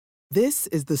This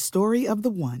is the story of the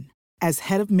one. As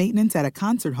head of maintenance at a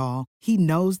concert hall, he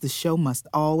knows the show must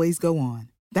always go on.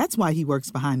 That's why he works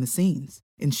behind the scenes,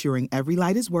 ensuring every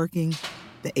light is working,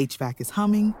 the HVAC is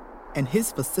humming, and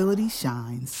his facility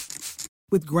shines.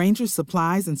 With Grainger's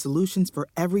supplies and solutions for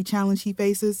every challenge he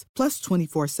faces, plus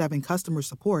 24/7 customer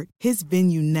support, his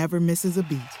venue never misses a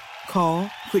beat. Call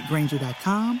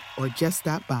quickgrainger.com or just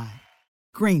stop by.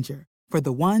 Grainger, for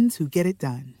the ones who get it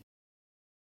done.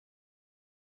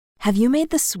 Have you made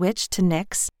the switch to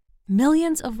Knix?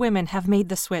 Millions of women have made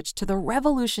the switch to the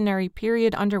revolutionary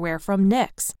period underwear from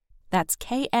Knix. That's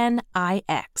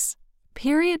Knix.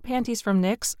 Period panties from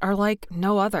Knix are like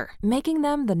no other, making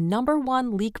them the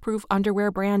 #1 leak-proof underwear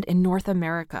brand in North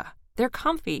America. They're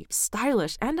comfy,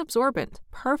 stylish, and absorbent,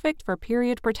 perfect for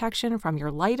period protection from your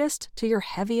lightest to your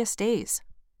heaviest days.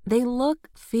 They look,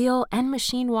 feel, and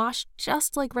machine wash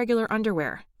just like regular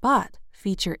underwear, but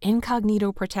feature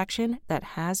incognito protection that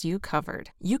has you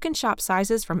covered. You can shop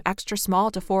sizes from extra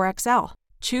small to 4XL.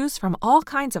 Choose from all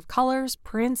kinds of colors,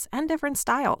 prints, and different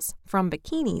styles, from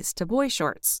bikinis to boy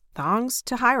shorts, thongs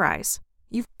to high-rise.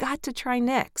 You've got to try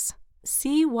Knix.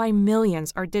 See why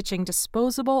millions are ditching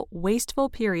disposable, wasteful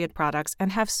period products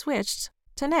and have switched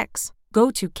to Knix.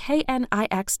 Go to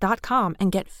knix.com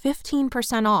and get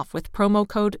 15% off with promo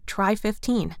code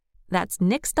TRY15. That's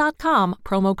knix.com,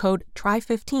 promo code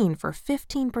TRY15 for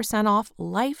 15% off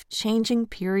life-changing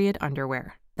period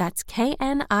underwear. That's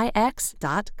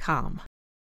knix.com.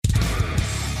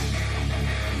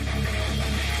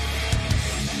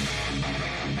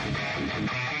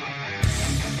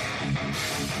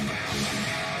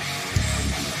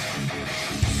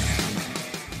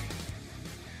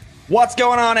 What's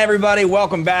going on, everybody?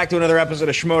 Welcome back to another episode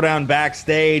of Schmodown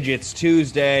Backstage. It's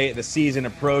Tuesday. The season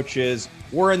approaches.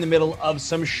 We're in the middle of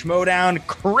some Schmodown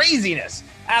craziness.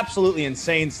 Absolutely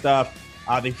insane stuff.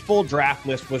 The full draft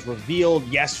list was revealed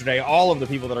yesterday. All of the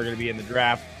people that are going to be in the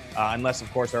draft, unless,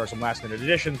 of course, there are some last-minute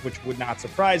additions, which would not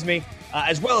surprise me,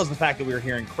 as well as the fact that we are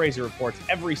hearing crazy reports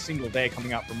every single day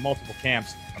coming out from multiple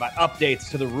camps about updates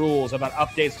to the rules, about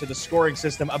updates to the scoring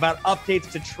system, about updates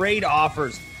to trade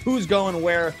offers, who's going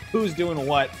where, who's doing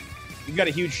what. We've got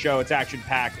a huge show. It's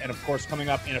action-packed. And, of course, coming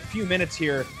up in a few minutes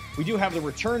here, we do have the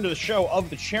return to the show of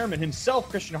the chairman himself,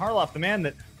 Christian Harloff, the man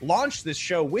that launched this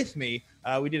show with me.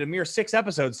 We did a mere 6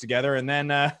 episodes together, and then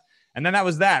that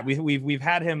was that. We've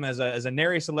had him as a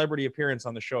nary celebrity appearance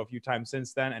on the show a few times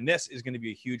since then, and this is going to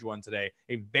be a huge one today,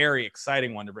 a very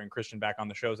exciting one to bring Christian back on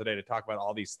the show today to talk about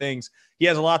all these things. He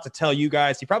has a lot to tell you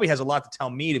guys. He probably has a lot to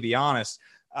tell me, to be honest.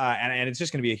 And it's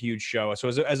just going to be a huge show. So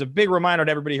as a big reminder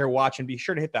to everybody here watching, be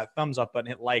sure to hit that thumbs up button,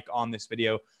 hit like on this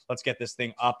video. Let's get this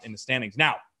thing up in the standings.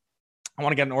 Now, I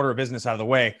want to get an order of business out of the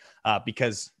way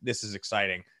because this is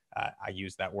exciting. I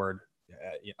use that word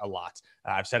a lot.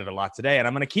 I've said it a lot today, and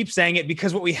I'm going to keep saying it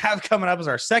because what we have coming up as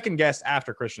our second guest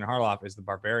after Christian Harloff is the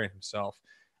Barbarian himself.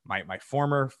 My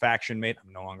former faction mate,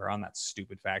 I'm no longer on that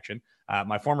stupid faction.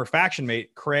 My former faction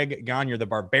mate, Craig Gagne, the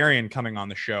Barbarian, coming on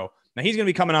the show. Now, he's going to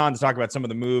be coming on to talk about some of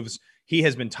the moves he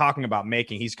has been talking about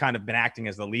making. He's kind of been acting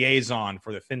as the liaison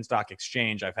for the Finstock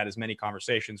Exchange. I've had as many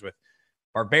conversations with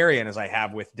Barbarian as I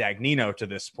have with Dagnino to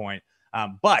this point.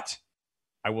 But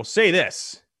I will say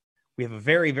this. We have a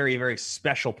very, very, very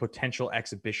special potential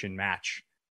exhibition match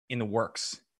in the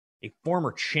works. A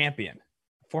former champion,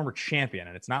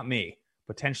 and it's not me,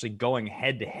 potentially going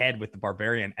head-to-head with the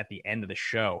Barbarian at the end of the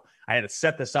show. I had to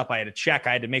set this up. I had to check.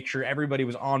 I had to make sure everybody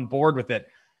was on board with it.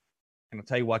 And I'll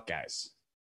tell you what, guys,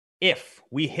 if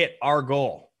we hit our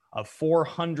goal of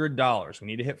 $400, we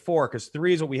need to hit 4 because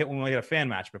 3 is what we hit when we hit a fan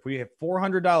match. But if we hit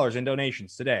 $400 in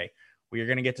donations today, we are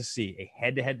going to get to see a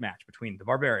head-to-head match between the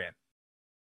Barbarian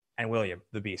and William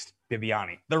the Beast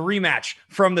Bibbiani. The rematch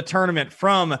from the tournament,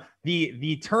 from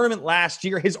the tournament last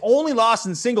year. His only loss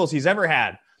in singles he's ever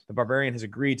had. The Barbarian has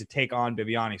agreed to take on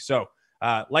Bibbiani. So,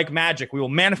 like magic, we will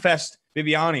manifest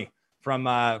Bibbiani from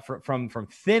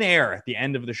thin air at the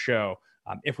end of the show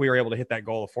if we are able to hit that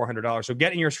goal of $400. So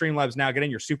get in your Streamlabs now, get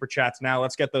in your super chats now.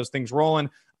 Let's get those things rolling.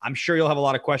 I'm sure you'll have a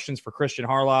lot of questions for Christian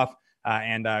Harloff.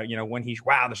 When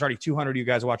there's already 200 of you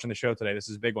guys watching the show today. This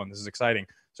is a big one. This is exciting.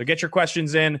 So get your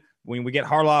questions in. When we get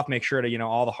Harloff, make sure to,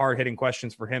 all the hard-hitting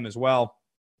questions for him as well.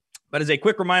 But as a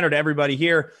quick reminder to everybody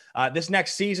here, this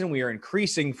next season, we are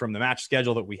increasing from the match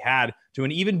schedule that we had to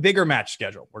an even bigger match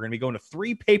schedule. We're going to be going to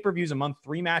 3 pay-per-views a month,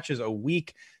 3 matches a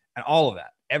week, and all of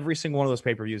that. Every single one of those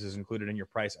pay-per-views is included in your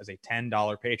price as a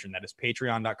 $10 patron. That is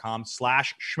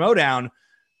patreon.com/schmodown.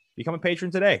 Become a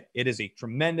patron today. It is a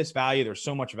tremendous value. There's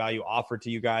so much value offered to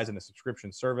you guys in the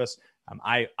subscription service.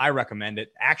 I recommend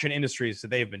it. Action Industries, so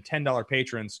they have been $10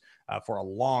 patrons for a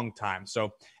long time.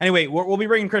 So anyway, we'll be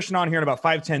bringing Christian on here in about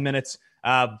 5-10 minutes.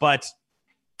 But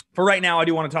for right now, I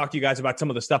do want to talk to you guys about some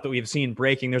of the stuff that we have seen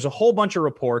breaking. There's a whole bunch of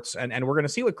reports, and we're going to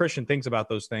see what Christian thinks about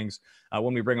those things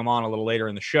when we bring him on a little later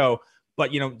in the show.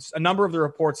 But, a number of the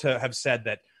reports have said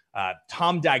that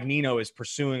Tom Dagnino is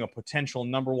pursuing a potential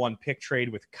number 1 pick trade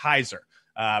with Kaiser.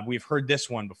 We've heard this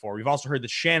one before. We've also heard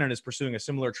that Shannon is pursuing a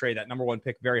similar trade, that number 1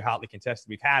 pick, very hotly contested.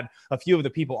 We've had a few of the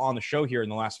people on the show here in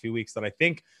the last few weeks that I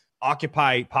think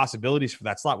occupy possibilities for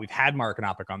that slot. We've had Mark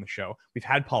Knopik on the show. We've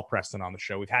had Paul Preston on the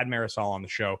show. We've had Marisol on the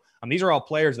show. These are all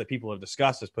players that people have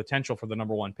discussed as potential for the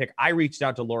number 1 pick. I reached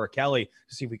out to Laura Kelly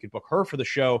to see if we could book her for the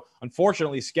show.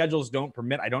 Unfortunately, schedules don't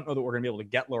permit. I don't know that we're going to be able to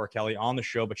get Laura Kelly on the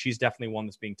show, but she's definitely one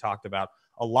that's being talked about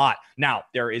a lot. Now,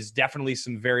 there is definitely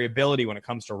some variability when it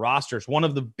comes to rosters. One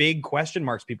of the big question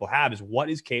marks people have is,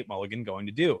 what is Kate Mulligan going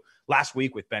to do? Last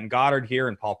week with Ben Goddard here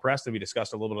and Paul Preston, we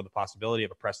discussed a little bit of the possibility of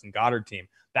a Preston Goddard team.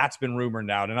 That's been rumored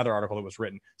out. Another article that was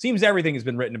written. Seems everything has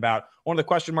been written about. One of the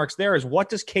question marks there is, what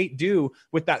does Kate do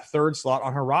with that 3rd slot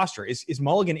on her roster? Is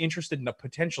Mulligan interested in a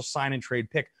potential sign and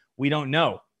trade pick? We don't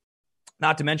know.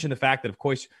 Not to mention the fact that, of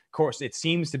course, it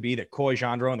seems to be that Coy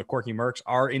Jandreau and the Corky Mercs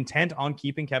are intent on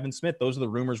keeping Kevin Smith. Those are the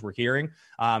rumors we're hearing.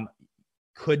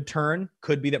 Could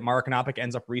be that Mark Knopik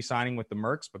ends up re-signing with the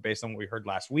Mercs, but based on what we heard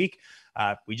last week,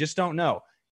 we just don't know.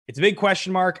 It's a big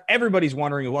question mark. Everybody's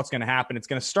wondering what's going to happen. It's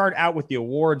going to start out with the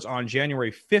awards on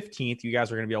January 15th. You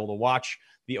guys are going to be able to watch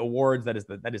the awards. That is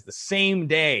the same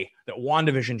day that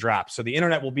WandaVision drops. So the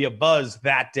internet will be abuzz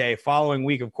that day. Following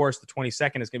week, of course, the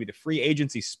 22nd is going to be the free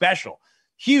agency special.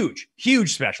 Huge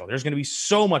special. There's going to be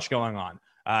so much going on.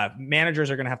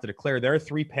 Managers are going to have to declare their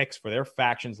 3 picks for their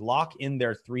factions, lock in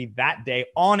their 3 that day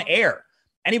on air.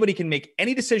 Anybody can make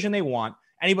any decision they want.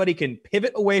 Anybody can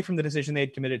pivot away from the decision they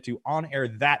had committed to on air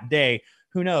that day.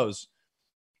 Who knows?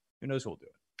 Who knows who will do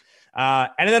it?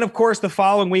 And then, of course, the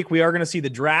following week, we are going to see the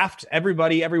draft. Every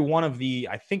one of the,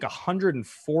 I think,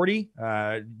 140,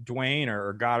 Dwayne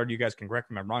or Goddard, you guys can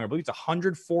correct me if I'm wrong. I believe it's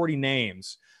 140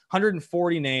 names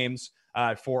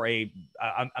for a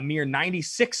mere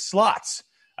 96 slots,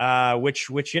 which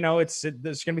there's going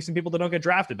to be some people that don't get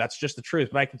drafted. That's just the truth.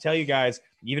 But I can tell you guys,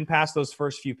 even past those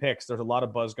first few picks, there's a lot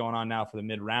of buzz going on now for the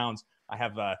mid rounds. I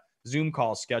have Zoom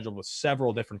calls scheduled with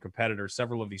several different competitors,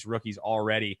 several of these rookies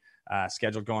already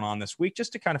scheduled going on this week,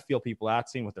 just to kind of feel people out,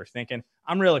 seeing what they're thinking.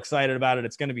 I'm real excited about it.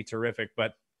 It's going to be terrific.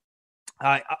 But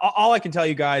all I can tell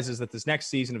you guys is that this next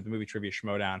season of the Movie Trivia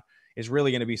Schmodown is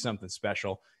really going to be something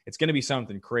special. It's going to be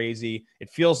something crazy. It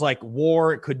feels like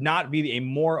War could not be a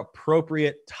more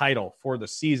appropriate title for the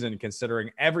season,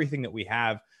 considering everything that we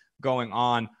have going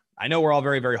on. I know we're all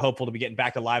very, very hopeful to be getting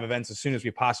back to live events as soon as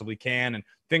we possibly can. And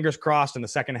fingers crossed in the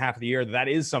second half of the year, that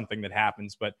is something that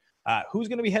happens. But who's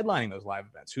going to be headlining those live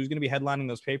events? Who's going to be headlining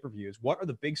those pay-per-views? What are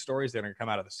the big stories that are going to come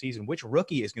out of the season? Which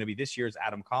rookie is going to be this year's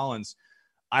Adam Collins?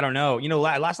 I don't know.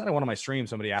 Last night on one of my streams,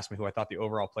 somebody asked me who I thought the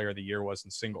overall player of the year was in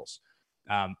singles.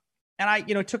 And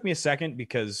it took me a second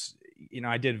because,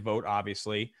 I did vote,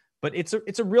 obviously. But it's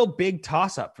a real big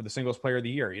toss-up for the singles player of the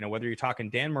year. Whether you're talking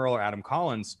Dan Murrell or Adam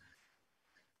Collins,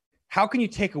 how can you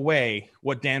take away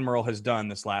what Dan Murrell has done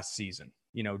this last season?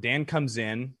 Dan comes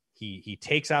in, he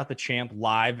takes out the champ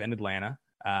live in Atlanta.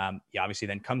 He obviously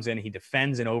then comes in, he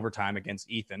defends in overtime against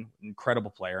Ethan,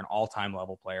 incredible player, an all-time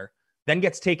level player, then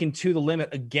gets taken to the limit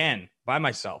again by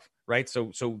myself, right?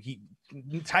 So he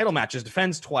title matches,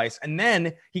 defends twice, and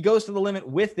then he goes to the limit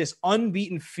with this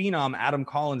unbeaten phenom, Adam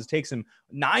Collins, takes him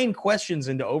 9 questions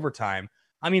into overtime.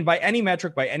 I mean, by any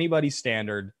metric, by anybody's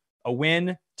standard, a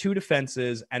win, 2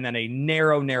 defenses, and then a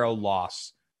narrow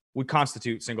loss would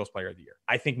constitute singles player of the year.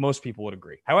 I think most people would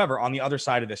agree. However, on the other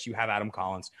side of this, you have Adam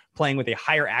Collins playing with a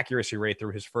higher accuracy rate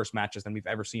through his first matches than we've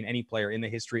ever seen any player in the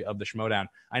history of the Schmodown.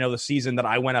 I know the season that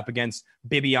I went up against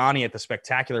Bibiani at the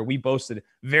Spectacular, we boasted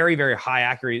very, very high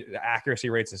accuracy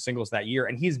rates in singles that year,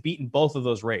 and he's beaten both of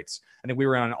those rates. I think we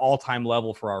were on an all-time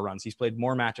level for our runs. He's played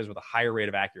more matches with a higher rate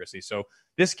of accuracy. So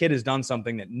this kid has done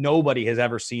something that nobody has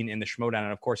ever seen in the Schmodown,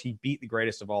 and of course, he beat the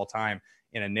greatest of all time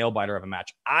in a nail-biter of a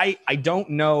match. I don't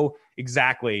know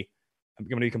exactly. I'm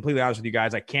going to be completely honest with you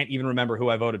guys. I can't even remember who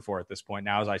I voted for at this point.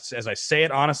 Now, as I say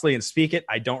it honestly and speak it,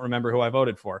 I don't remember who I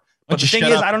voted for. But the thing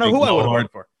is, I don't know who I would have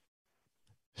voted for.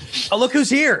 Oh, look who's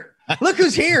here. Look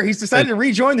who's here. He's decided to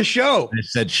rejoin the show. I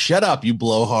said, shut up, you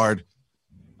blowhard.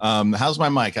 How's my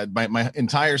mic? My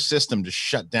entire system just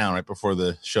shut down right before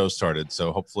the show started.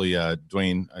 So hopefully,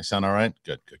 Dwayne, I sound all right?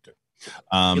 Good.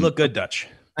 You look good, Dutch.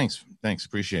 Thanks.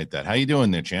 Appreciate that. How you doing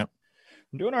there, champ?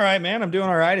 I'm doing all right, man. I'm doing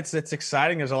all right. It's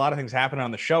exciting. There's a lot of things happening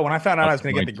on the show. When I found out I was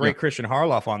going to get the great Christian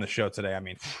Harloff on the show today, I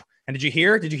mean, And did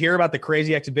you hear about the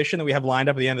crazy exhibition that we have lined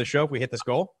up at the end of the show if we hit this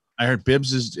goal? I heard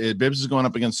Bibbs is going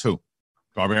up against who?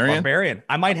 Barbarian.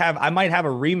 I might have a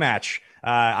rematch.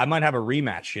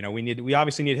 You know, we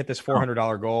obviously need to hit this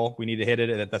 $400 goal. We need to hit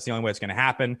it. That's the only way it's going to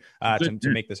happen to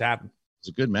make this happen. It's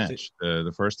a good match.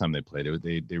 The first time they played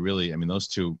it, they really, I mean, those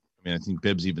two, I mean, I think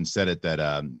Bibbs even said it that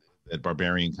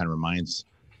Barbarian kind of reminds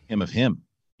him of him.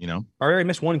 You know, Barbarian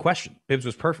missed one question. Bibbs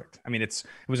was perfect. I mean, it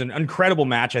was an incredible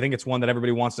match. I think it's one that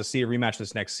everybody wants to see a rematch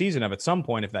this next season of at some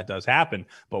point if that does happen.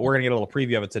 But we're going to get a little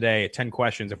preview of it today at 10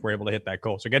 questions if we're able to hit that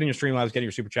goal. So get in your Streamlabs, get in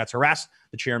your super chats, harass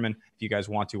the chairman if you guys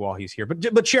want to while he's here.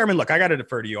 But chairman, look, I got to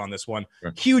defer to you on this one.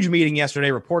 Sure. Huge meeting yesterday,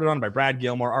 reported on by Brad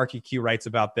Gilmore. RQQ writes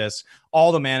about this.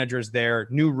 All the managers there,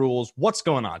 new rules. What's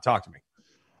going on? Talk to me.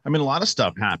 I mean, a lot of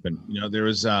stuff happened. You know, there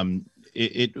was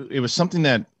it was something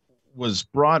that was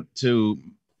brought to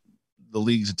the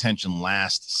league's attention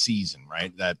last season,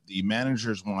 right? That the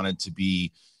managers wanted to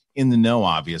be in the know,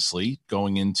 obviously,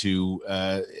 going into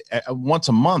once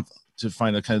a month to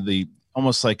find a kind of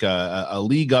almost like a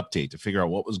league update to figure out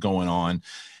what was going on.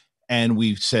 And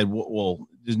we said, well,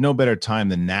 there's no better time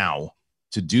than now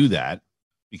to do that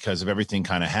because of everything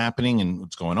kind of happening and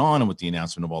what's going on and with the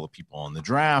announcement of all the people in the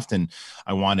draft. And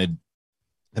I wanted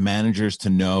the managers to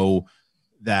know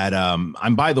that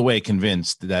I'm, by the way,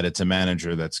 convinced that it's a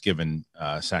manager that's given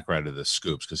Sakurada the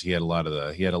scoops because he had a lot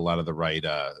of the right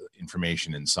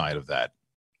information inside of that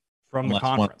from the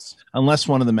conference. Unless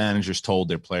one of the managers told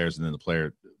their players, and then the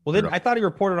player. Well, I thought he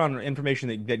reported on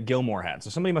information that Gilmore had.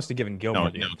 So somebody must have given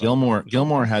Gilmore. No,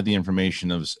 Gilmore had the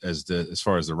information as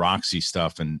far as the Roxy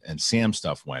stuff and Sam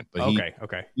stuff went. But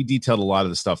he detailed a lot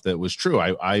of the stuff that was true.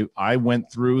 I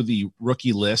went through the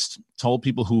rookie list, told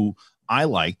people who I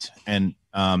liked, and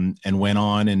went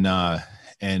on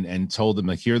and told them,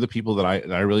 like, here are the people that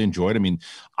I really enjoyed. I mean,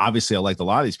 obviously I liked a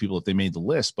lot of these people if they made the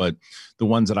list, but the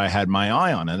ones that I had my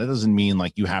eye on, and that doesn't mean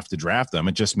like you have to draft them.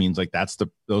 It just means like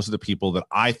those are the people that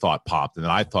I thought popped and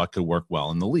that I thought could work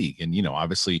well in the league. And, you know,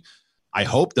 obviously I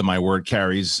hope that my word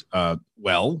carries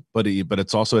well, but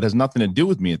it's also, it has nothing to do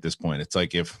with me at this point. It's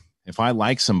like if I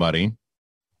like somebody,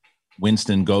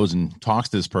 Winston goes and talks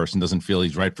to this person, doesn't feel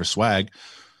he's right for swag,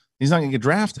 he's not going to get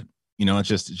drafted. You know, it's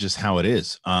just how it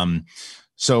is.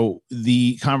 So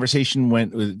the conversation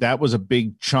that was a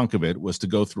big chunk of it, was to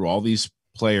go through all these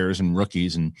players and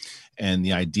rookies and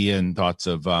the idea and thoughts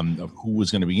of who was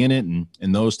going to be in it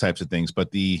and those types of things. But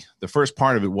the first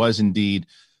part of it was indeed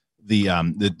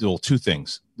the two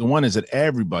things. The one is that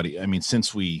everybody, I mean,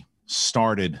 since we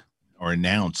started or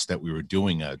announced that we were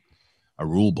doing a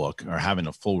rule book or having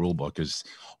a full rule book, is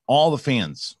all the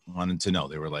fans wanted to know.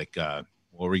 They were like,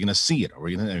 well, are we going to see it? Are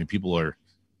we going to? I mean,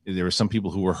 there were some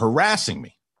people who were harassing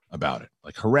me about it,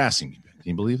 like harassing me. Can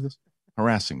you believe this?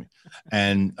 Harassing me.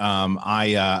 And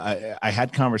I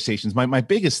had conversations. My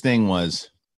biggest thing was,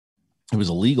 it was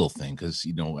a legal thing because,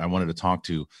 you know, I wanted to talk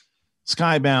to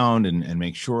Skybound and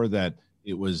make sure that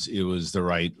it was the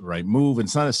right move. And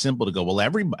it's not as simple to go, well,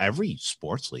 every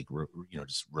sports league,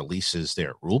 just releases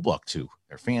their rule book to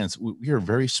their fans. We are a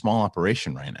very small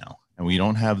operation right now, and we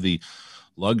don't have the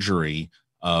luxury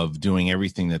of doing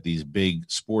everything that these big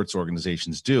sports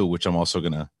organizations do, which I'm also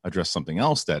going to address something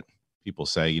else that people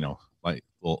say, you know, like,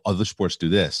 well, other sports do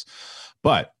this.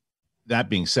 But that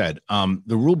being said,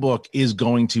 the rule book is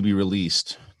going to be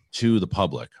released to the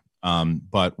public,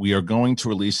 but we are going to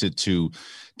release it to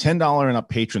 $10 and up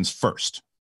patrons first,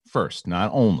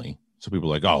 not only. So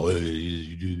people are like,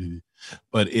 oh,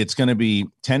 but it's going to be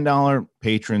 $10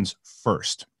 patrons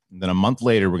first. And then a month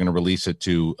later, we're going to release it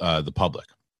to the public.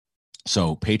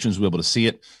 So patrons will be able to see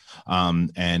it.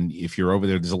 And if you're over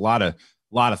there, there's a lot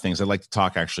of things I'd like to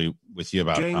talk actually with you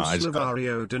about. James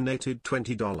Lavario donated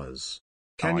 $20.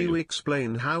 Can you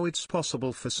explain how it's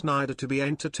possible for Snyder to be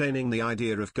entertaining the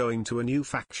idea of going to a new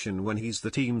faction when he's the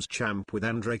team's champ with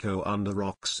Andreyko under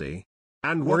Roxy?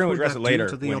 And we're going to address it later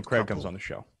when Craig comes on the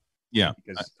show. Yeah,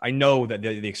 because I know that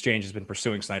the exchange has been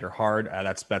pursuing Snyder hard.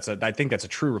 I think that's a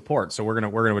true report. So we're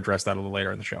gonna address that a little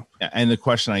later in the show. Yeah, and the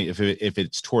question, if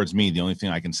it's towards me, the only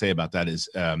thing I can say about that is,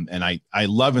 and I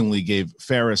lovingly gave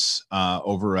Ferris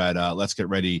over at Let's Get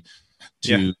Ready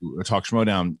to Talk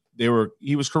Schmodown.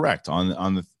 He was correct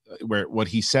on the where what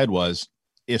he said was,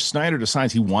 if Snyder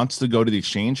decides he wants to go to the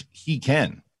exchange, he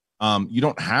can. You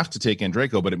don't have to take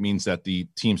Andreyko, but it means that the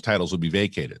team's titles would be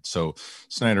vacated. So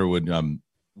Snyder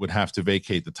would have to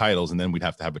vacate the titles, and then we'd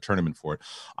have to have a tournament for it.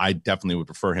 I definitely would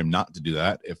prefer him not to do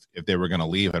that. If they were going to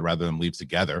leave, I'd rather them leave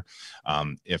together,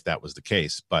 if that was the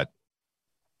case. But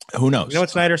who knows? You know what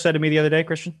Snyder said to me the other day,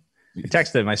 Christian? I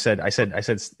texted him. I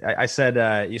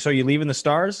said, so you leaving the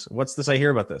Stars? What's this I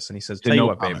hear about this? And he says, tell you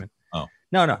what, Bateman.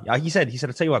 No. He said,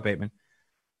 I'll tell you what, Bateman.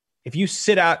 If you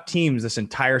sit out teams this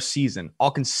entire season, I'll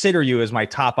consider you as my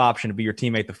top option to be your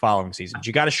teammate the following season. But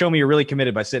you got to show me you're really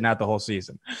committed by sitting out the whole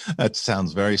season. That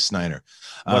sounds very Snyder.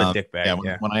 What a dickbag.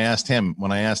 Yeah. When I asked him,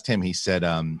 he said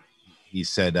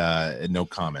no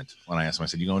comment. When I asked him, I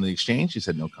said, "You going to the exchange?" He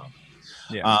said no comment.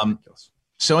 Yeah.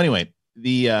 So anyway,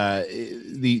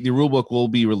 the rule book will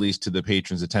be released to the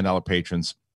patrons, the $10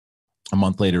 patrons. A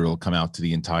month later, it'll come out to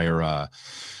the entire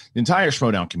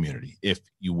Schmodown community, if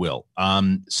you will.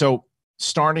 So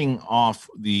starting off,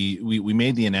 we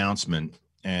made the announcement,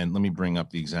 and let me bring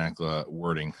up the exact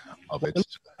wording of it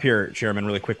here, Chairman,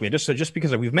 really quickly. Just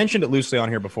because we've mentioned it loosely on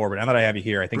here before, but now that I have you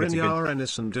here, I think it's a good.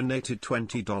 Ennison donated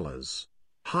 $20.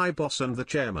 Hi, boss and the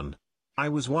chairman. I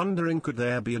was wondering, could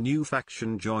there be a new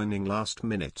faction joining last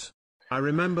minute? I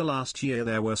remember last year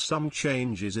there were some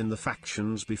changes in the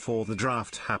factions before the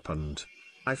draft happened.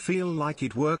 I feel like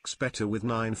it works better with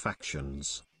 9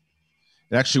 factions.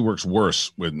 It actually works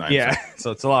worse with 9. Yeah,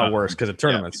 so it's a lot worse because of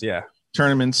tournaments. Yeah.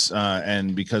 Tournaments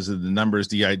and because of the numbers.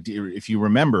 The idea, if you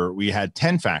remember, we had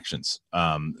 10 factions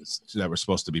that were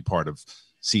supposed to be part of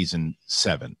season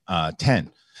 7.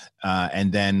 10.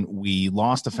 And then we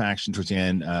lost a faction towards the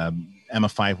end. Emma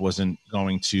Fife wasn't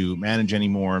going to manage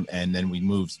anymore, and then we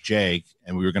moved Jay,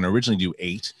 and we were going to originally do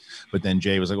 8, but then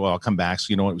Jay was like, well, I'll come back. So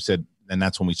you know what we said? And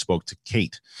that's when we spoke to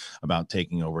Kate about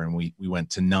taking over, and we went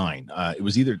to 9. It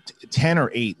was either 10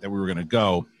 or 8 that we were going to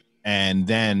go, and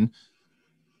then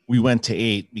we went to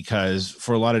 8 because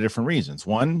for a lot of different reasons.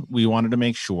 One, we wanted to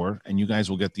make sure, and you guys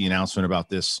will get the announcement about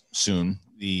this soon,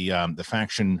 the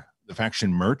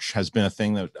faction merch has been a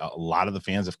thing that a lot of the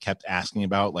fans have kept asking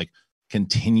about, like,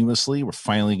 continuously. We're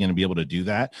finally going to be able to do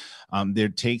that.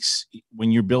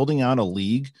 When you're building out a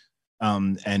league,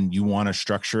 and you want to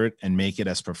structure it and make it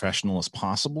as professional as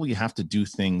possible, you have to do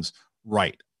things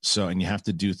right. So, and you have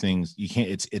to do things, you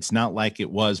can't, it's not like it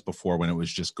was before when it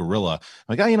was just guerrilla.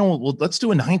 Like, well, let's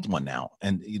do a 9th one now.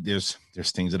 And there's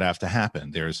things that have to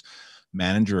happen. There's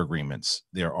manager agreements.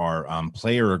 There are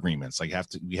player agreements. Like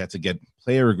we have to get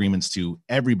player agreements to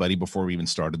everybody before we even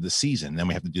started the season. Then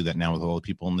we have to do that now with all the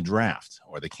people in the draft,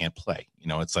 or they can't play.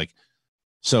 It's like,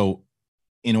 so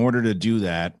in order to do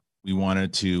that, we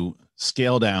wanted to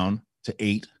scale down to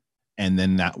 8, and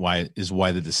then why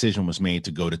the decision was made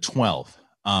to go to 12.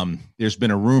 There's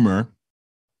been a rumor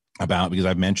about, because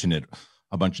I've mentioned it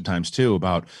a bunch of times too,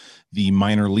 about the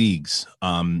minor leagues,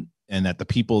 and that the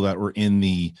people that were in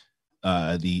the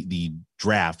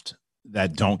draft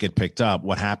that don't get picked up,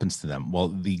 what happens to them? Well,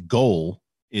 the goal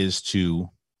is to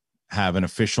have an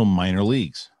official minor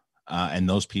leagues, and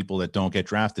those people that don't get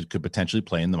drafted could potentially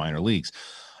play in the minor leagues.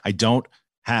 I don't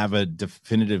have a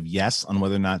definitive yes on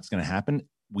whether or not it's going to happen.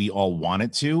 We all want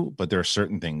it to, but there are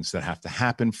certain things that have to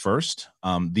happen first.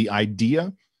 The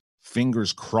idea,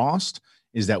 fingers crossed,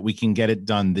 is that we can get it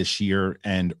done this year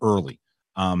and early.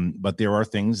 But there are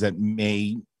things that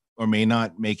may or may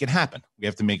not make it happen. We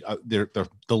have to make the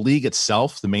league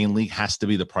itself, the main league, has to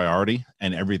be the priority,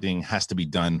 and everything has to be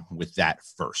done with that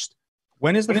first.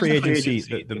 When is the free agency,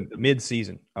 the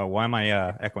mid-season? Oh, why am I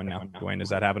echoing now? Dwayne, is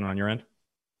that happening on your end?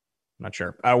 I'm not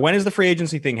sure. When is the free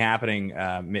agency thing happening?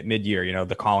 Mid-year,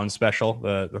 the Collins special,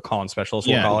 the Collins special.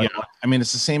 Yeah. I mean,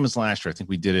 it's the same as last year. I think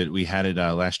we did it. We had it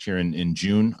last year in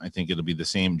June. I think it'll be the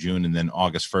same June, and then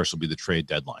August 1st will be the trade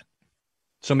deadline.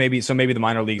 So maybe the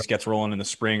minor leagues gets rolling in the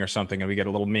spring or something, and we get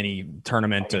a little mini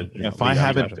tournament to. If I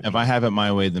have it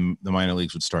my way, the minor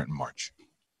leagues would start in March.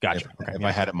 Gotcha. If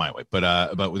I had it my way,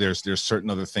 but there's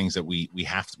certain other things that we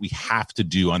have to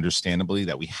do, understandably,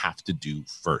 that we have to do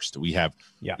first. We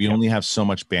only have so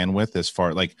much bandwidth as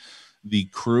far, like, the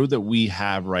crew that we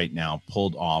have right now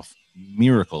pulled off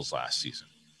miracles last season,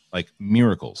 like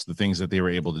miracles, the things that they were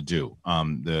able to do.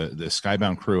 The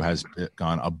Skybound crew has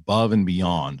gone above and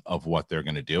beyond of what they're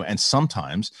going to do. And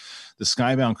sometimes the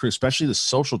Skybound crew, especially the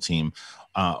social team,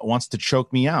 wants to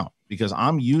choke me out, because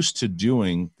I'm used to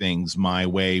doing things my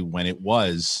way when it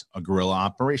was a guerrilla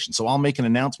operation. So I'll make an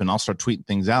announcement, I'll start tweeting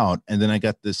things out, and then I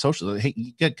got the social, hey,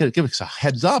 you gotta give us a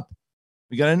heads up.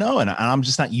 We got to know, and I'm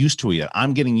just not used to it yet.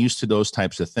 I'm getting used to those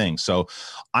types of things. So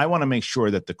I want to make sure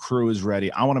that the crew is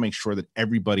ready. I want to make sure that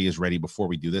everybody is ready before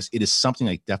we do this. It is something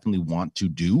I definitely want to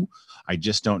do. I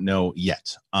just don't know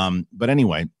yet. But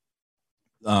anyway,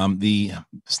 the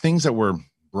things that were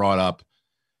brought up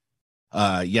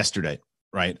yesterday,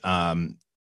 right?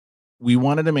 We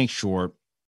wanted to make sure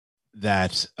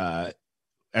that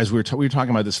as we were talking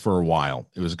about this for a while,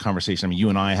 it was a conversation. I mean, you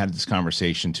and I had this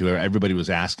conversation too. Everybody was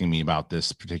asking me about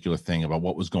this particular thing, about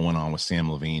what was going on with Sam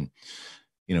Levine,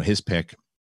 his pick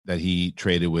that he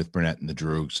traded with Burnett and the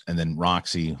Droogs, and then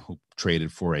Roxy, who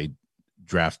traded for a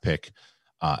draft pick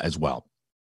as well.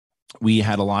 We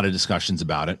had a lot of discussions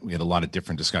about it. We had a lot of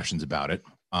different discussions about it.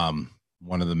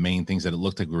 One of the main things that it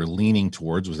looked like we were leaning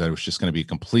towards was that it was just going to be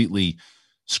completely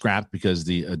scrapped because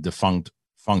the defunct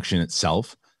function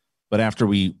itself. But after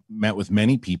we met with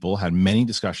many people, had many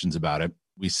discussions about it,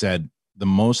 we said the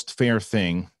most fair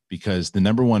thing, because the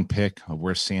number one pick of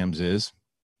where Sam's is,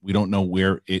 we don't know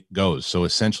where it goes. So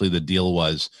essentially the deal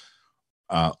was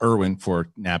Irwin for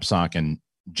Knapsack and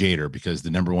Jader, because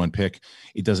the number one pick,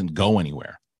 it doesn't go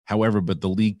anywhere. However, but the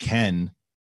league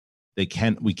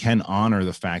we can honor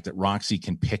the fact that Roxy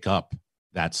can pick up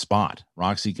that spot.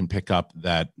 Roxy can pick up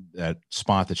that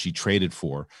spot that she traded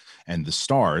for. And the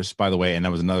Stars, by the way, and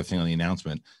that was another thing on the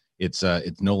announcement, it's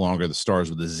no longer the Stars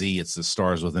with a Z, it's the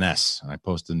Stars with an S. And I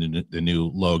posted the new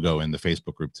logo in the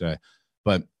Facebook group today.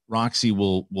 But Roxy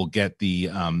will get the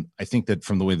I think that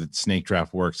from the way that snake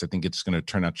draft works, I think it's going to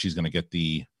turn out she's going to get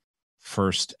the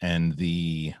first and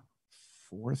the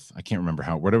fourth. I can't remember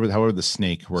however the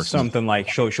snake works. Something like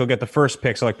she'll get the first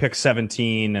pick, so like pick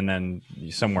 17, and then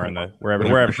somewhere in the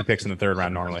wherever she picks in the third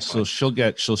round normally. So she'll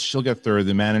get third.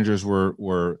 The managers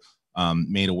were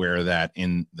made aware of that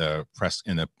in the press,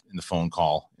 in the phone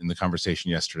call, in the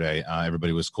conversation yesterday.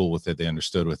 Everybody was cool with it. They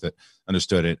understood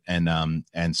it,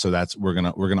 and so we're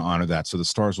gonna honor that. So the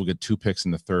Stars will get 2 picks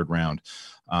in the third round,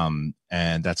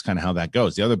 and that's kind of how that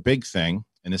goes. The other big thing,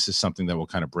 and this is something that will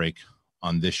kind of break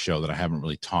on this show that I haven't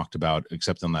really talked about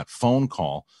except on that phone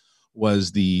call,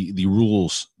 was the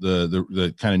rules,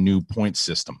 the kind of new point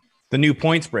system. The new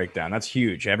points breakdown. That's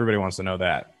huge. Everybody wants to know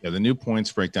that. Yeah, the new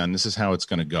points breakdown. This is how it's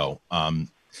going to go.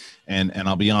 And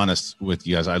I'll be honest with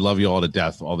you guys. I love you all to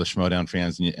death, all the Schmodown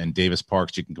fans and Davis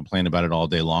Parks. You can complain about it all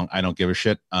day long. I don't give a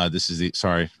shit.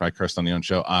 Sorry, I cursed on the own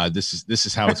show. This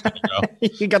is how it's going to go.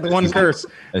 You got the one curse.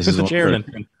 This is the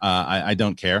chairman. I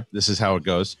don't care. This is how it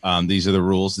goes. These are the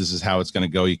rules. This is how it's going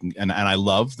to go. You can, and I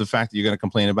love the fact that you're going to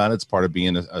complain about it. It's part of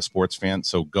being a sports fan.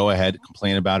 So go ahead,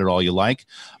 complain about it all you like.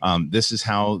 This is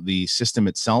how the system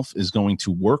itself is going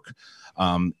to work.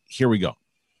 Here we go.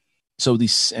 So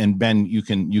and Ben, you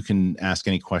can ask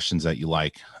any questions that you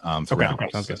like. Okay,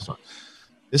 sounds good.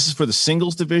 This is for the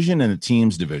singles division and the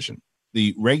teams division.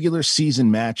 The regular season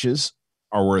matches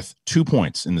are worth 2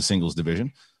 points in the singles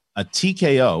division. A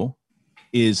TKO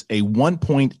is a 1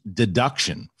 point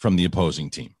deduction from the opposing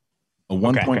team. A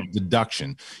 1 point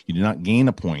deduction. You do not gain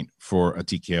a point for a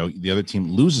TKO. The other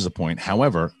team loses a point.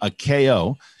 However, a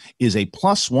KO is a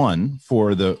 +1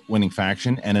 for the winning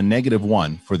faction and a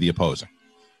 -1 for the opposing.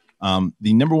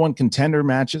 The number one contender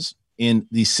matches in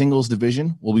the singles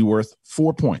division will be worth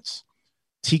 4 points.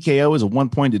 TKO is a 1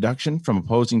 point deduction from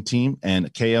opposing team,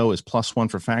 and KO is +1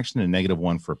 for faction and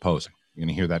 -1 for opposing. You're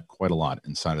going to hear that quite a lot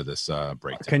inside of this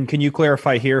breakdown. Can you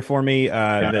clarify here for me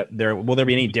that will there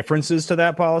be any differences to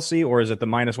that policy, or is it the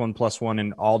 -1 +1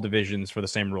 in all divisions for the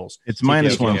same rules? It's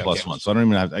 -1 +1, so I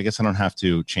don't even I guess I don't have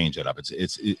to change it up.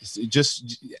 It's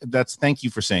just that's. Thank you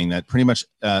for saying that. Pretty much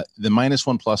the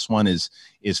 -1 +1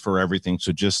 is for everything.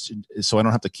 So just so I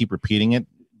don't have to keep repeating it.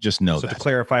 Just know that. So to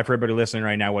clarify for everybody listening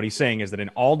right now, what he's saying is that in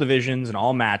all divisions and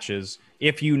all matches,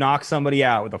 if you knock somebody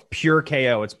out with a pure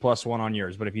KO, it's +1 on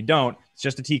yours. But if you don't, it's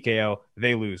just a TKO,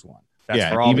 they lose 1.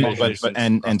 That's for all divisions.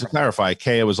 And to clarify,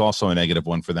 KO is also a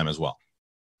 -1 for them as well.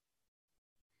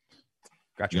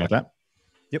 Gotcha. You got that?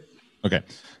 Yep. Okay.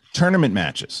 Tournament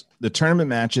matches. The tournament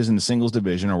matches in the singles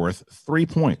division are worth 3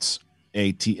 points.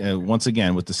 Once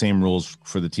again, with the same rules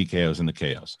for the TKOs and the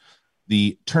KOs.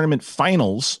 The tournament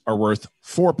finals are worth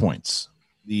 4 points.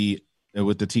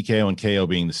 With the TKO and KO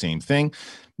being the same thing.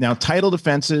 Now, title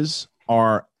defenses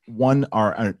are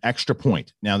an extra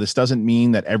point. Now, this doesn't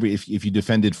mean that if you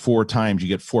defended 4 times, you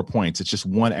get 4 points. It's just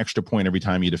 1 extra point every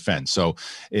time you defend. So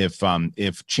if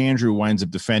Chandru winds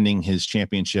up defending his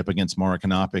championship against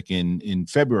Marikonopic in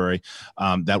February,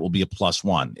 that will be a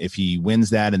 +1. If he wins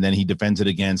that and then he defends it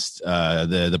against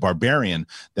the Barbarian,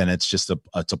 then it's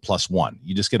a +1.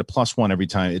 You just get a +1 every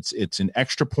time. It's an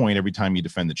extra point every time you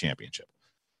defend the championship.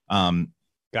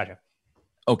 Gotcha.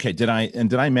 Okay, did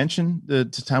I mention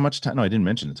how much time? No, I didn't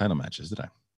mention the title matches, did I?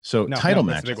 So title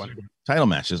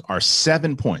matches are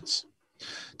 7 points.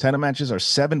 Title matches are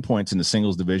 7 points in the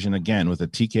singles division, again, with a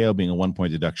TKO being a 1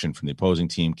 point deduction from the opposing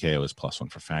team. KO is +1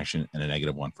 for faction and a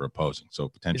 -1 for opposing. So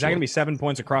potentially, is that going to be 7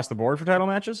 points across the board for title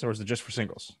matches, or is it just for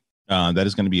singles? That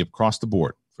is going to be across the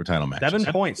board for title matches.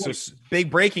 7 points. So big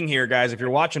breaking here, guys. If you're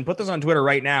watching, put this on Twitter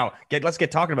right now. Let's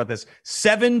get talking about this.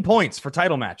 7 points for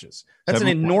title matches. That's an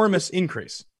enormous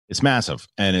increase. It's massive,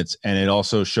 and it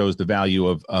also shows the value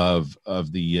of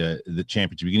the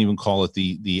championship. You can even call it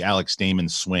the Alex Damon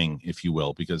swing, if you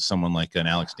will, because someone like an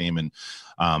Alex Damon,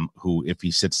 who if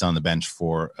he sits on the bench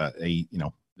for a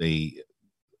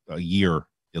a year,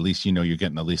 at least you're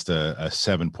getting at least a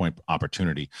 7-point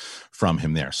opportunity from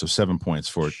him there. So 7 points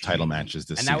for title matches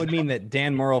this season. And that would mean that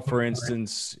Dan Murrell, for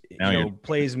instance,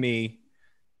 plays me,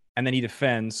 and then he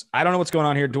defends. I don't know what's going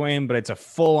on here, Dwayne, but it's a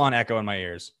full-on echo in my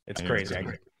ears. It's crazy.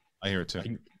 I hear it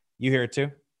too. You hear it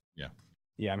too? Yeah.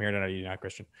 Yeah, I'm hearing it. You're not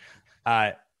Christian.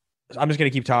 I'm just going to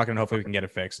keep talking and hopefully we can get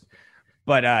it fixed.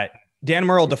 But Dan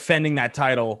Murrell defending that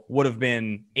title would have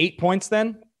been 8 points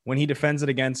then when he defends it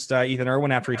against Ethan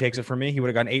Irwin after he takes it from me. He would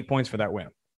have gotten 8 points for that win.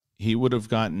 He would have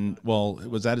gotten,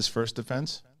 was that his first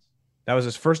defense? That was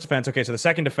his first defense. Okay, so the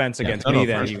second defense against me,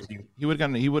 then he would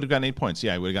have gotten 8 points.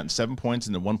 Yeah, he would have gotten 7 points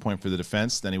and then 1 point for the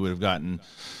defense. Then he would have gotten.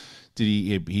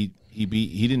 He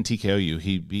didn't TKO you.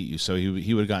 He beat you, so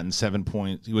he would have gotten 7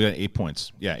 points. He would have gotten 8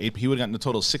 points. Yeah, he would have gotten a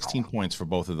total of 16 points for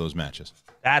both of those matches.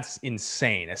 That's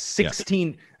insane. A 16.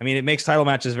 Yeah. I mean, it makes title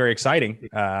matches very exciting.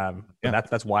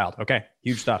 That's wild. Okay,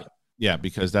 huge stuff. Yeah,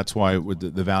 because that's why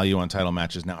the value on title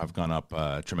matches now have gone up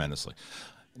tremendously.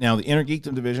 Now, the Inner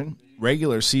Geekdom division,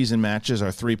 regular season matches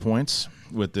are 3 points,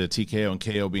 with the TKO and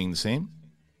KO being the same.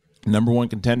 Number one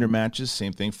contender matches,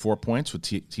 same thing, 4 points, with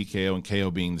TKO and KO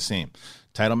being the same.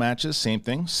 Title matches, same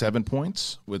thing, 7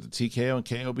 points, with the TKO and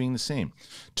KO being the same.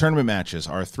 Tournament matches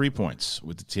are 3 points,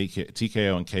 with the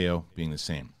TKO and KO being the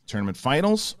same. Tournament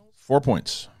finals, 4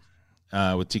 points,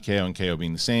 with TKO and KO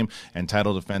being the same. And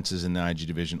title defenses in the IG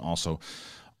division also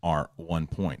are 1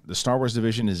 point. The Star Wars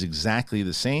division is exactly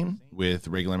the same, with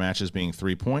regular matches being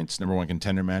 3 points, number one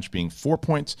contender match being 4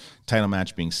 points, title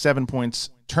match being 7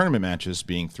 points, tournament matches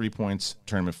being 3 points,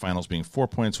 tournament finals being 4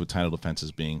 points, with title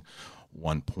defenses being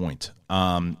 1 point.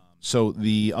 So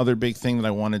the other big thing that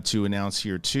I wanted to announce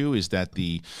here too is that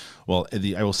I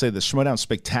will say the Schmodown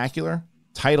Spectacular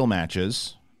title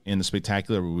matches in the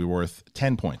Spectacular will be worth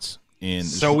 10 points.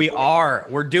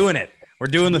 We're doing it. We're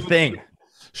doing the thing.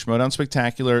 Schmodown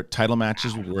Spectacular title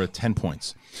matches were worth 10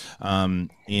 points. And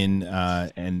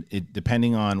it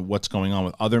depending on what's going on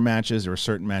with other matches, there are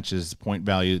certain matches point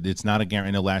value. It's not a guarantee.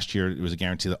 I know last year it was a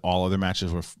guarantee that all other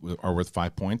matches are worth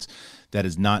 5 points. That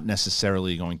is not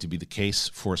necessarily going to be the case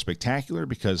for Spectacular,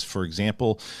 because, for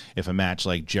example, if a match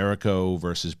like Jericho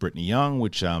versus Brittany Young,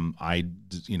 which I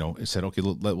said, okay,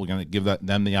 we're going to give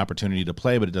them the opportunity to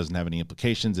play, but it doesn't have any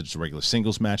implications. It's a regular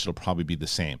singles match. It'll probably be the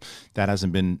same. That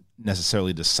hasn't been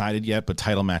necessarily decided yet, but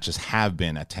title matches have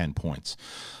been at 10 points.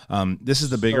 This is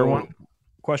the bigger one.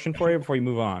 Question for you before you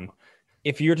move on.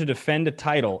 If you're to defend a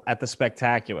title at the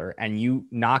Spectacular and you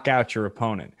knock out your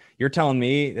opponent, you're telling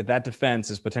me that defense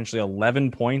is potentially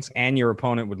 11 points and your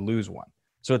opponent would lose one.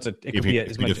 So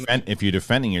if you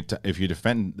defend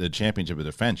the championship of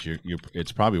defense,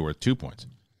 it's probably worth 2 points.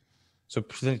 So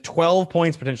 12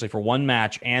 points potentially for one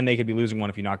match, and they could be losing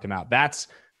one if you knocked them out. That's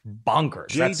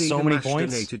bonkers. That's so many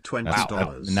points.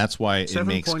 $20. And that's why it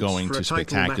makes going to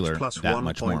Spectacular that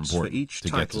much more important to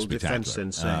get to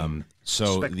Spectacular.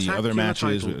 So the other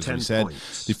matches, as we said,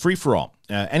 the free-for-all,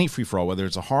 any free-for-all, whether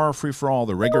it's a horror free-for-all,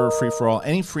 the regular free-for-all,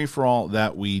 any free-for-all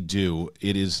that we do,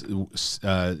 it is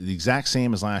the exact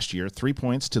same as last year. 3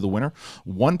 points to the winner,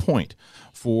 1 point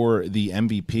for the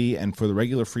MVP, and for the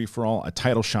regular free-for-all, a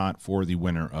title shot for the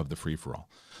winner of the free-for-all.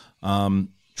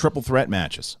 Triple threat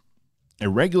matches. A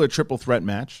regular triple threat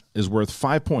match is worth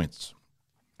 5 points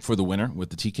for the winner, with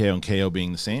the TKO and KO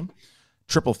being the same.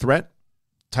 Triple threat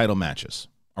title matches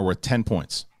are worth 10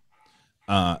 points.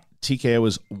 TKO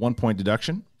is 1 point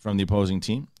deduction from the opposing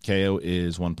team. KO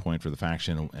is 1 point for the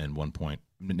faction and 1 point,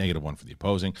 -1 for the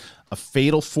opposing. A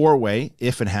fatal four-way,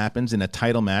 if it happens in a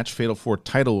title match, fatal four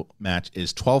title match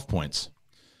is 12 points,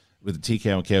 with the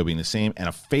TKO and KO being the same. And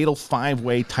a fatal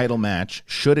five-way title match,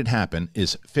 should it happen,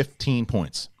 is 15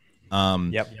 points.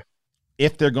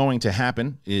 If they're going to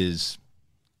happen is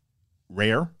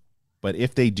rare, but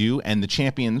if they do, and the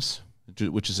champions,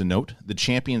 which is a note, the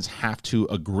champions have to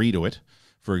agree to it.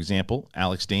 For example,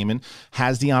 Alex Damon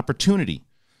has the opportunity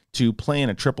to play in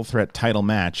a triple threat title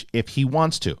match if he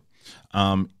wants to.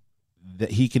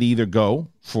 That he could either go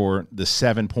for the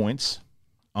 7 points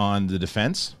on the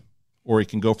defense, or he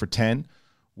can go for 10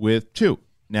 with 2.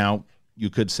 Now, you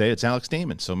could say it's Alex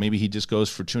Damon, so maybe he just goes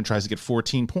for 2 and tries to get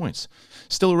 14 points.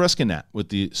 Still a risk in that. With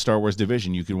the Star Wars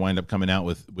division, you could wind up coming out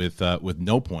with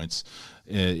no points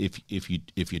if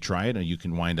you try it, or you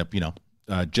can wind up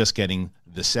just getting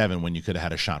the 7 when you could have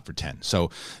had a shot for 10.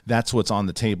 So that's what's on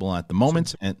the table at the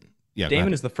moment. And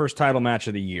Damon is the first title match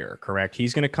of the year, correct?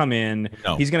 He's going to come in.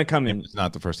 No, he's going to come in. It's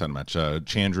not the first title match.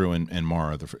 Chandru and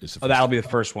Mara is the first. That'll be the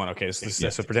first one. Okay,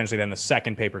 so potentially then the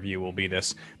second pay-per-view will be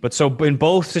this. But so in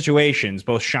both situations,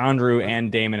 both Chandru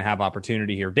and Damon have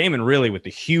opportunity here. Damon really with the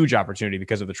huge opportunity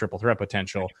because of the triple threat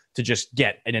potential to just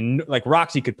get like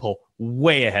Roxy could pull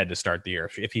way ahead to start the year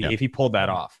if he pulled that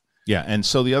off. Yeah, and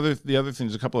so the other thing,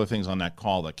 there's a couple of things on that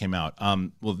call that came out.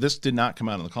 Well, this did not come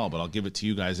out on the call, but I'll give it to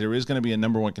you guys. There is going to be a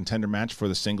number one contender match for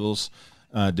the singles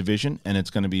division, and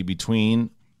it's going to be between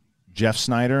Jeff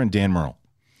Snyder and Dan Murrell.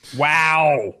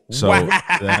 Wow! So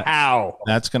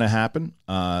that's going to happen.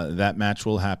 That match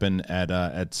will happen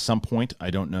at some point.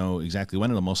 I don't know exactly when.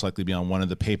 It'll most likely be on one of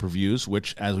the pay-per-views,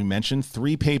 which, as we mentioned,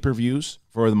 3 pay-per-views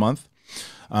for the month.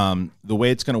 The way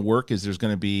it's going to work is there's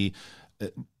going to be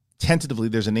tentatively,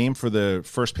 there's a name for the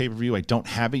first pay-per-view. I don't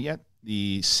have it yet.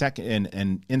 The second,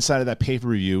 and inside of that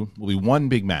pay-per-view will be one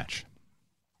big match.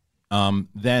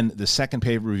 Then the second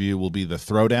pay-per-view will be the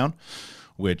Throwdown,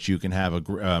 which you can have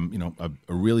a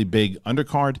really big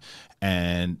undercard,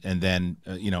 and then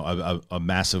a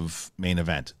massive main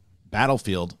event.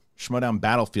 Battlefield, Schmodown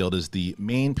Battlefield is the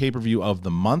main pay-per-view of the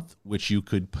month, which you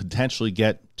could potentially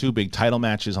get 2 big title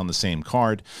matches on the same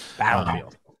card.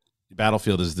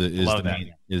 Battlefield is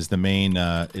the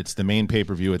main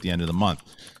pay-per-view at the end of the month.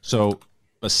 So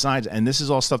besides, and this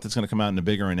is all stuff that's going to come out in a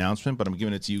bigger announcement, but I'm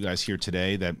giving it to you guys here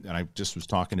today. And I just was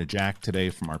talking to Jack today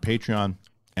from our Patreon,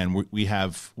 and the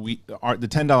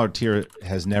 $10 tier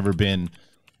has never been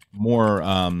more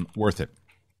worth it.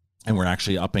 And we're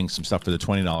actually upping some stuff for the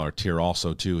 $20 tier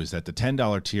also too. Is that the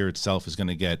 $10 tier itself is going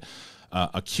to get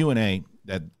a Q&A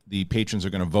that the patrons are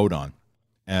going to vote on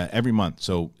every month.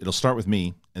 So it'll start with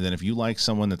me. And then if you like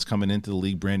someone that's coming into the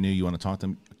league brand new, you want to talk to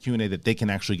them, a Q&A that they can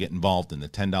actually get involved in. The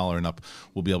 $10 and up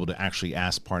will be able to actually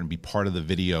ask part and be part of the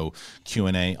video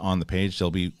Q&A on the page. There'll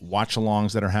be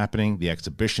watch-alongs that are happening. The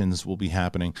exhibitions will be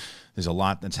happening. There's a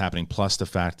lot that's happening, plus the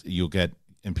fact you'll get,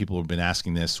 and people have been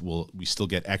asking this, will we still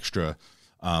get extra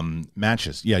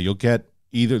matches? Yeah, you'll get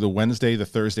either the Wednesday, the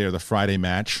Thursday, or the Friday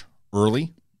match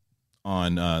early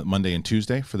on Monday and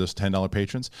Tuesday for those $10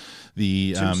 patrons.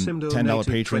 The $10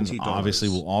 patrons obviously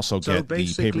will also get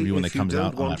the pay-per-view when it comes out.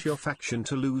 If you don't want your faction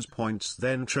to lose points,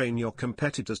 then train your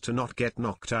competitors to not get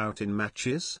knocked out in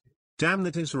matches. Damn,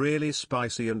 that is really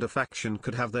spicy, and a faction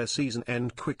could have their season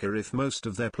end quicker if most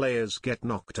of their players get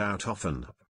knocked out often.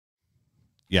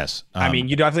 Yes. I mean,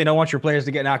 you definitely don't want your players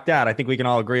to get knocked out. I think we can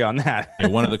all agree on that.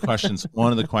 One of the questions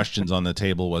on the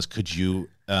table was, could you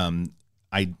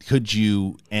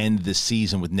end the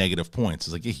season with negative points?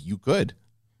 It's like, you could.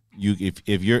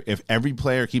 If every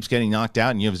player keeps getting knocked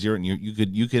out and you have 0, and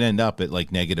you could end up at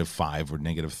like -5 or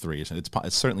 -3. So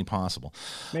it's certainly possible.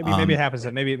 Maybe it happens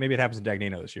to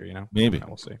Dagnino this year. Maybe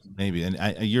we'll see. Maybe, and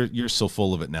you're so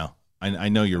full of it now. I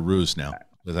know you're ruse now.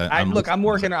 I'm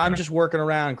just working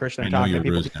around, Christian. I'm talking to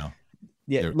people now.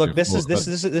 Yeah, look, this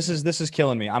is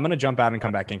killing me. I'm gonna jump out and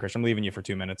come back in, Christian. I'm leaving you for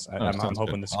 2 minutes. I'm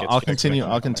hoping this gets. I'll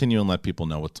continue and let people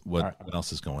know what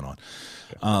else is going on.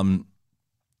 Okay.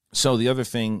 So the other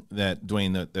thing that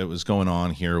Dwayne that was going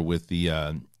on here with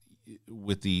the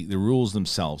rules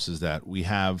themselves is that we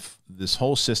have this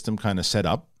whole system kind of set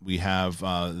up. We have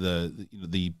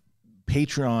the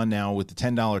Patreon now with the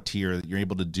 $10 tier that you're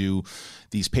able to do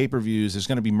these pay-per-views. There's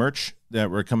going to be merch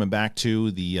that we're coming back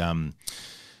to.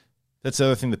 That's the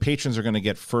other thing. The patrons are going to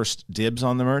get first dibs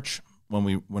on the merch.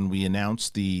 When we announce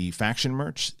the faction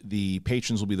merch, the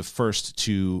patrons will be the first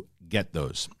to get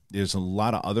those. There's a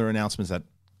lot of other announcements that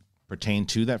pertain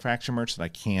to that faction merch that I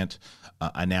can't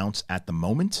announce at the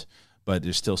moment, but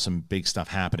there's still some big stuff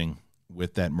happening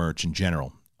with that merch in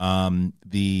general.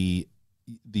 The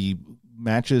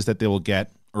matches that they will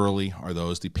get early are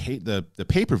those the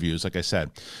pay-per-views. Like I said,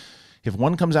 if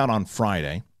one comes out on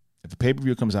Friday, if the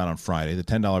pay-per-view comes out on Friday, the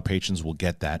 $10 patrons will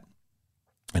get that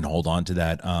and hold on to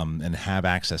that and have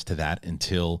access to that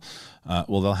until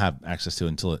they'll have access to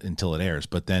it until it airs.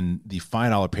 But then the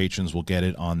 $5 patrons will get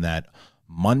it on that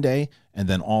Monday, and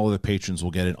then all of the patrons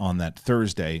will get it on that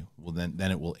Thursday. Well,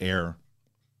 then it will air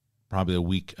probably a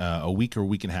week or a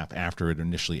week and a half after it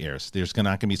initially airs. There's not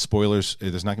going to be spoilers.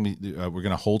 There's not going to be. We're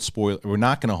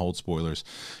not going to hold spoilers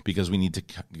because we need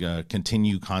to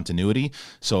continue continuity.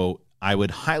 So I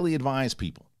would highly advise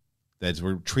people that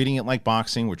we're treating it like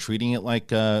boxing, we're treating it like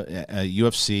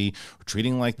UFC, we're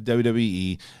treating it like the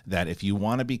WWE, that if you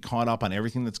want to be caught up on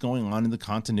everything that's going on in the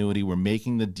continuity, we're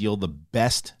making the deal the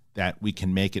best that we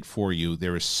can make it for you.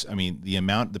 There is, I mean,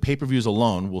 the pay-per-views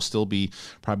alone will still be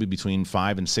probably between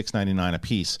 $5 and $6.99 a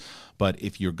piece. But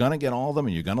if you're going to get all of them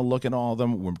and you're going to look at all of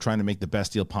them, we're trying to make the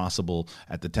best deal possible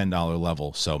at the $10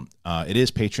 level. So it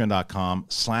is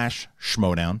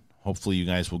patreon.com/schmodown. Hopefully you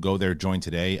guys will go there, join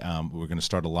today. We're going to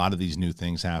start a lot of these new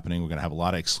things happening. We're going to have a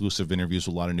lot of exclusive interviews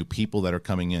with a lot of new people that are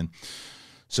coming in.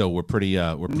 So we're pretty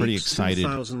excited.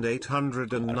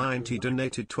 2,890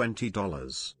 donated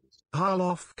 $20.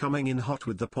 Harloff coming in hot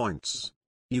with the points.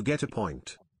 You get a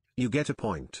point. You get a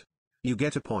point. You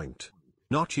get a point.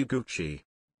 Not you, Gucci.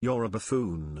 You're a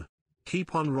buffoon.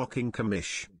 Keep on rocking,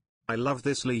 Kamish. I love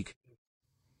this league.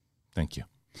 Thank you.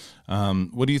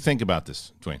 What do you think about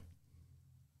this, Dwayne?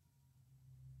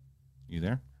 You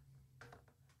there?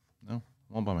 No?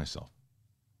 I'm all by myself.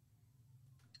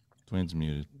 Dwayne's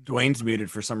muted. Dwayne's muted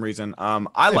for some reason.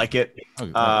 I like it.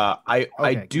 Okay. I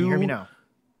do. Can you hear me now?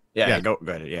 Yeah. Go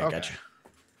ahead. Yeah, okay.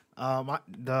 Gotcha.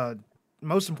 The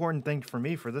most important thing for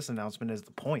me for this announcement is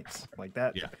the points. Like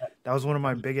that. Yeah. That was one of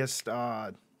my biggest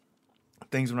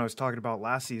things when I was talking about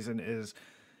last season. Is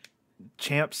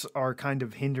champs are kind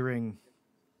of hindering.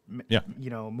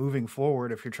 Moving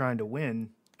forward if you're trying to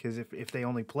win, because if they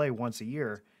only play once a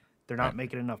year, they're not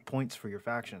making enough points for your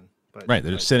faction. But, right,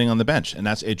 they're sitting on the bench, and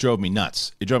it drove me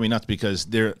nuts. It drove me nuts because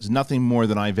there's nothing more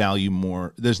than I value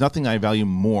more. There's nothing I value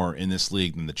more in this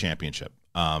league than the championship.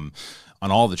 On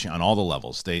all the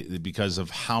levels, because of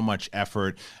how much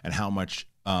effort and how much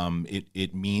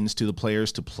it means to the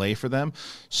players to play for them.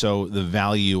 So the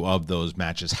value of those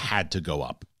matches had to go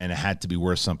up, and it had to be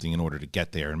worth something in order to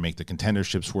get there and make the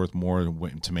contenderships worth more,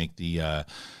 to make the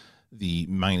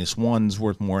 -1s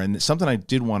worth more. And something I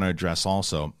did want to address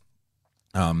also.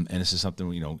 And this is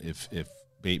something, if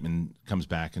Bateman comes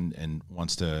back and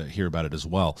wants to hear about it as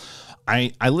well.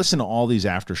 I listen to all these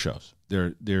after shows.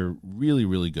 They're really,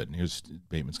 really good. And here's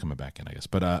Bateman's coming back in, I guess.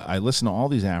 But I listen to all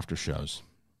these after shows.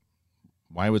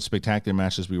 Why would spectacular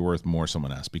matches be worth more?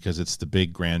 Someone asked. Because it's the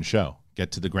big grand show.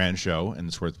 Get to the grand show, and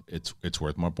it's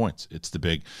worth more points. It's the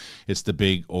big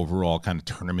overall kind of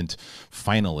tournament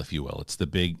final, if you will. It's the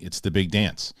big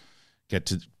dance. Get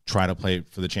to try to play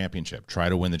for the championship, try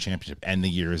to win the championship, end the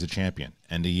year as a champion,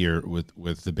 end the year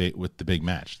with the big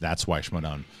match. That's why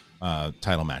Schmodown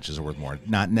title matches are worth more,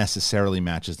 not necessarily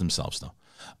matches themselves though.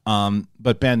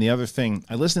 But Ben, the other thing,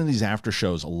 I listen to these after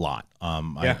shows a lot.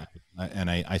 I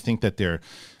think that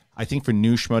I think for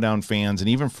new Schmodown fans and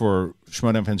even for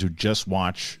Schmodown fans who just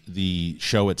watch the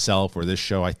show itself or this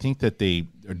show, I think that they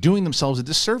are doing themselves a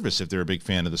disservice if they're a big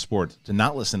fan of the sport to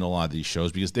not listen to a lot of these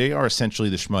shows, because they are essentially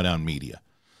the Schmodown media.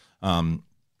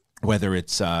 Whether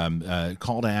it's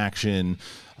call to action,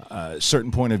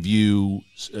 certain point of view,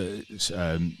 let's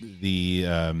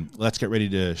get ready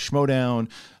to Schmodown.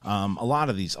 A lot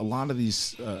of these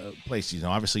places,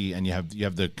 obviously, and you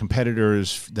have the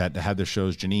competitors that have their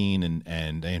shows, Janine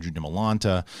and Andrew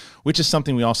DiMolanta, which is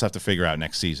something we also have to figure out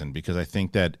next season, because I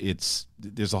think that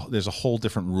there's a whole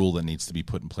different rule that needs to be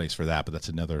put in place for that, but that's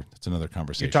another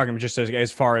conversation. You're talking just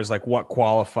as far as like what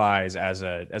qualifies as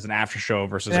an after show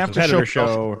versus a competitor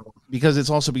show. Because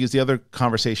the other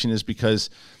conversation is because,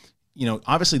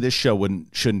 obviously this show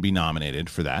shouldn't be nominated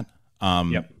for that.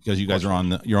 Because you guys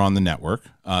you're on the network.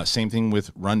 Same thing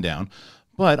with Rundown.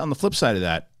 But on the flip side of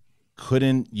that,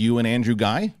 couldn't you and Andrew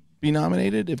Guy be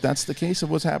nominated if that's the case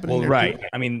of what's happening? Well, right.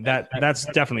 I mean, that's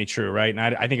definitely true, right? And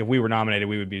I think if we were nominated,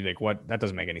 we would be like, what? That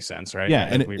doesn't make any sense, right? Yeah,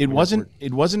 and it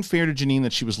wasn't fair to Janine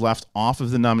that she was left off of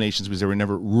the nominations because there were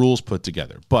never rules put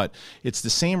together. But it's the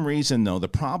same reason, though. The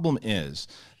problem is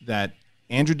that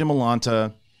Andrew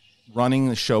DiMolanta, running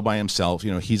the show by himself,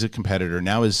 he's a competitor.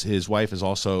 Now his wife is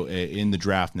also in the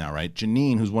draft now, right?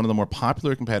 Janine, who's one of the more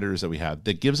popular competitors that we have,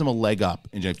 that gives him a leg up.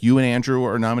 And if you and Andrew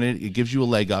are nominated, it gives you a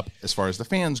leg up as far as the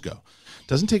fans go.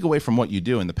 Doesn't take away from what you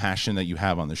do and the passion that you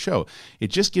have on the show. It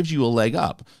just gives you a leg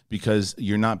up because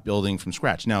you're not building from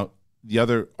scratch. Now, the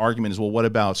other argument is, well, what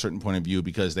about a certain point of view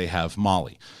because they have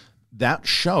Molly? That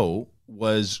show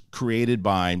was created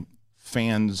by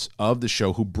fans of the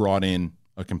show who brought in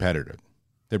a competitor.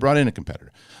 They brought in a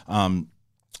competitor. And,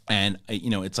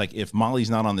 it's like if Molly's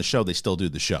not on the show, they still do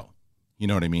the show. You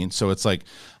know what I mean? So it's like,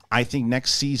 I think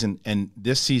next season and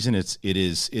this season, it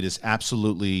is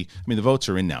absolutely, the votes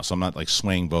are in now, so I'm not like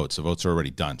swaying votes. The votes are already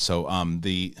done. So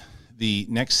the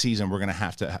next season, we're going to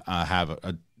have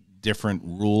a different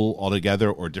rule altogether,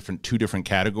 or two different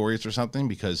categories or something,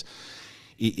 because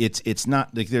it's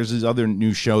not like there's these other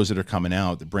new shows that are coming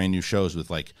out, the brand new shows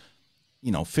with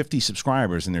 50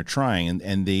 subscribers, and they're trying,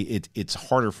 and it's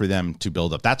harder for them to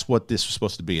build up. That's what this was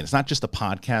supposed to be. And it's not just a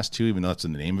podcast too, even though that's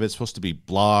in the name of it. It's supposed to be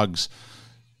blogs,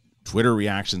 Twitter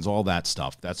reactions, all that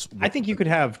stuff. I think you could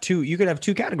have two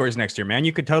categories next year, man.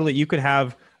 You could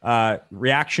have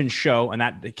reaction show, and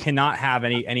that cannot have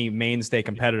any mainstay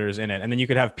competitors in it. And then you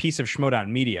could have piece of Schmodown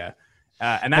media.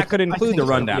 And that could include the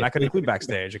rundown. That could include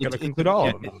backstage. It could include all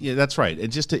of them. Yeah, that's right. It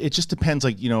just depends,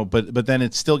 like, but then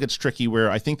it still gets tricky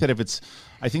where I think that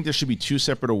I think there should be two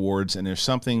separate awards, and there's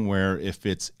something where if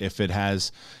it's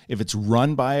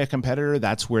run by a competitor,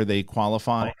 that's where they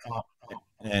qualify.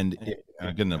 And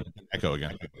good enough. Echo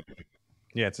again.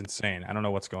 Yeah, it's insane. I don't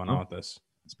know what's going on with this.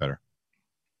 It's better.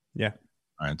 Yeah.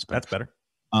 All right, that's better.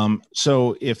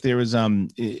 So if there was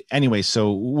anyway,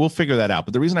 so we'll figure that out.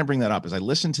 But the reason I bring that up is I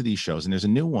listen to these shows, and there's a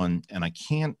new one, and I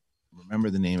can't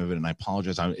remember the name of it, and I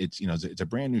apologize. It's a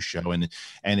brand new show, and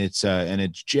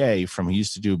it's Jay from who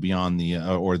used to do Beyond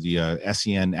the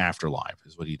SEN Afterlife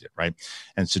is what he did, right?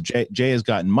 And so Jay has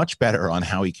gotten much better on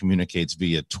how he communicates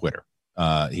via Twitter.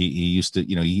 He used to,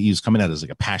 he was coming out as like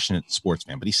a passionate sports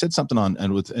fan, but he said something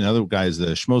and with another guys, the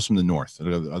Schmoes from the North,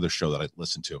 the other show that I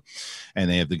listened to, and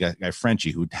they have the guy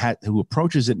Frenchie who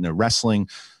approaches it in a wrestling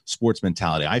sports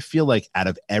mentality. I feel like out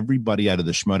of everybody out of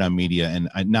the Schmodown media,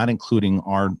 and not including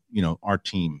our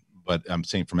team, but I'm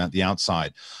saying from the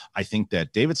outside, I think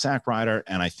that David Sackrider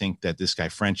and I think that this guy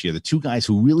Frenchie are the two guys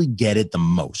who really get it the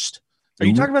most. Are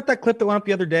you talking about that clip that went up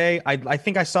the other day? I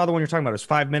think I saw the one you're talking about. It was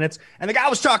 5 minutes. And the guy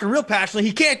was talking real passionately.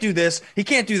 He can't do this. He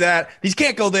can't do that. He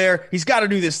can't go there. He's got to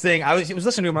do this thing. I was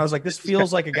listening to him. I was like, this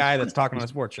feels like a guy that's talking on a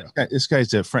sports show. This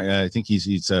guy's I think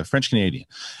he's a French Canadian.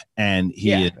 And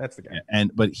that's the guy.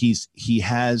 But he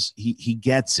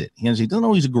gets it. He doesn't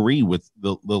always agree with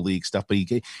the league stuff, but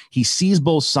he sees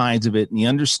both sides of it, and he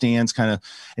understands and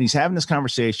he's having this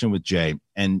conversation with Jay.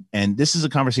 And this is a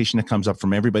conversation that comes up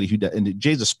from everybody who does. And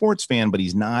Jay's a sports fan, but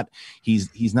he's not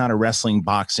a wrestling,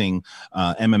 boxing,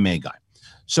 MMA guy.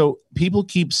 So people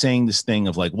keep saying this thing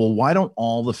of like, well, why don't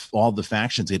all the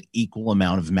factions get equal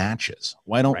amount of matches?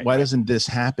 Why doesn't this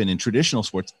happen in traditional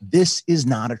sports? This is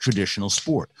not a traditional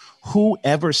sport.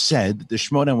 Whoever said that the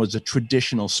Schmodown was a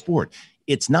traditional sport?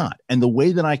 It's not. And the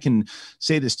way that I can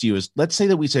say this to you is, let's say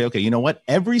that we say, okay, you know what?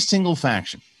 Every single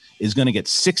faction is going to get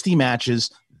 60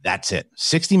 matches. That's it.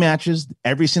 60 matches,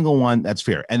 every single one. That's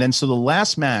fair. And then so the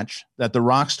last match that the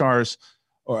Rockstars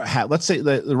let's say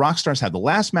the Rockstars have, the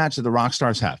last match that the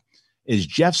Rockstars have is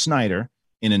Jeff Snyder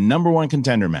in a number one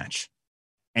contender match,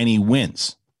 and he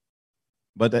wins.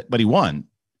 But he won.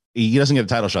 He doesn't get a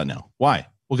title shot now. Why?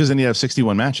 Well, because then you have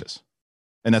 61 matches,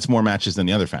 and that's more matches than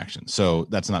the other faction. So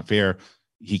that's not fair.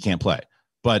 He can't play.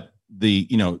 But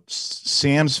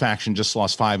Sam's faction just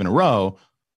lost 5 in a row,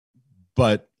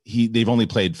 but they've only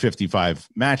played 55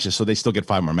 matches, so they still get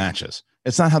 5 more matches.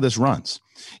 It's not how this runs.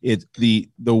 The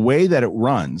way that it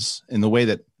runs, and the way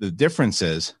that the difference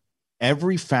is,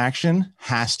 every faction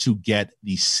has to get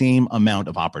the same amount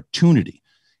of opportunity.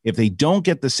 If they don't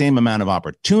get the same amount of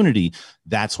opportunity,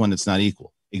 that's when it's not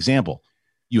equal. Example,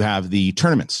 you have the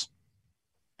tournaments.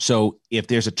 So if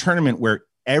there's a tournament where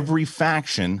every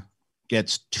faction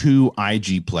gets 2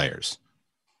 IG players,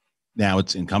 now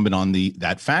it's incumbent on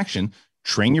that faction,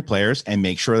 train your players and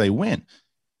make sure they win.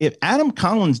 If Adam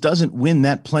Collins doesn't win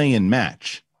that play-in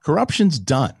match, corruption's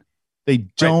done. They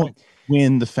don't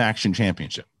win the faction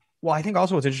championship. Well, I think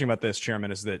also what's interesting about this,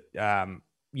 Chairman, is that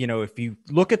if you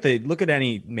look at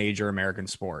any major American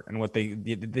sport and what they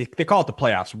call it the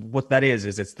playoffs, what that is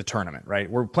it's the tournament,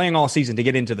 right? We're playing all season to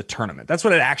get into the tournament. That's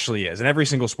what it actually is. And every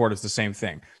single sport is the same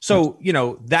thing. So,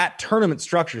 that tournament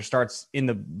structure starts in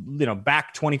the,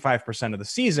 back 25% of the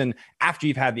season after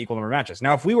you've had the equal number of matches.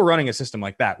 Now, if we were running a system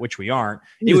like that, which we aren't,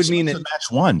 it would mean that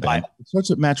match one, Ben. It starts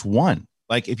at match one.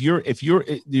 Like if you're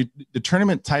the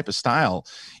tournament type of style,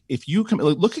 if you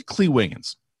look at Clee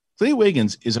Wiggins. Clee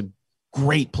Wiggins is a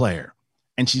great player,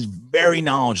 and she's very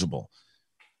knowledgeable.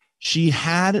 She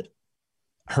had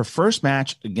her first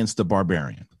match against the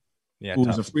Barbarian, who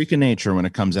was a freak of nature when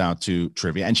it comes out to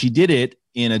trivia, and she did it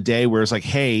in a day where it's like,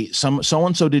 hey, so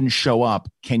and so didn't show up,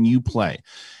 can you play?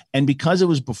 And because it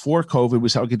was before COVID, we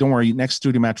said, okay, don't worry, next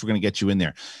studio match we're going to get you in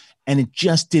there. And it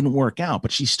just didn't work out.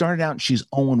 But she started out and she's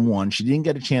 0-1. She didn't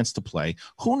get a chance to play.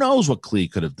 Who knows what Clee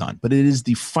could have done? But it is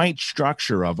the fight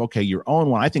structure of, okay, you're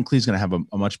 0-1. I think Clee's going to have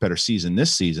a much better season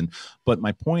this season. But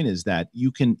my point is that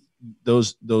you can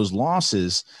those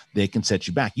losses, they can set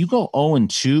you back. You go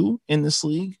 0-2 in this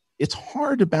league, it's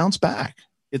hard to bounce back.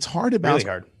 It's hard to bounce. Really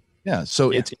hard. Yeah.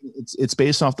 So it's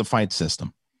based off the fight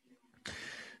system.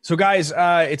 So guys,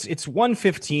 it's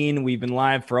 1:15. We've been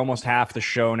live for almost half the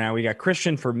show now. We got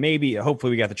Christian for hopefully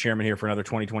we got the chairman here for another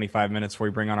 20-25 minutes before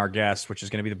we bring on our guest, which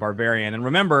is going to be the Barbarian. And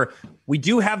remember, we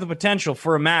do have the potential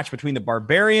for a match between the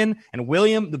Barbarian and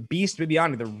William the Beast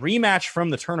Bibbiani, the rematch from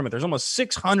the tournament. There's almost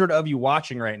 600 of you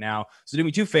watching right now. So do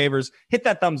me 2 favors, hit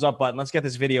that thumbs up button. Let's get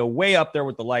this video way up there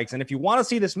with the likes. And if you want to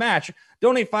see this match,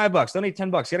 donate $5, donate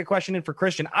 $10. Get a question in for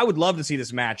Christian. I would love to see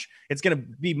this match. It's going to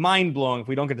be mind blowing if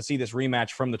we don't get to see this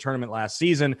rematch from the tournament last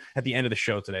season at the end of the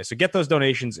show today. So get those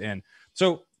donations in.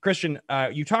 So Christian,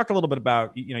 you talked a little bit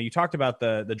about, you talked about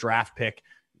the draft pick,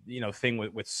 thing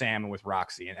with Sam and with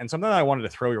Roxy. And something that I wanted to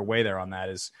throw your way there on that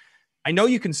is, I know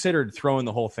you considered throwing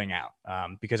the whole thing out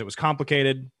because it was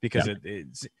complicated, because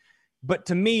but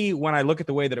to me, when I look at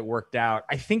the way that it worked out,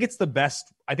 I think it's the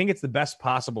best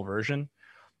possible version,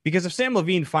 because if Sam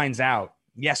Levine finds out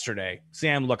yesterday,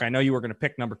 Sam, look, I know you were going to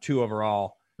pick number 2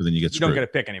 overall, but then you don't get a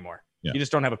pick anymore. Yeah. You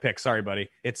just don't have a pick. Sorry, buddy.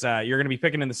 It's you're going to be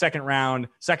picking in the second round,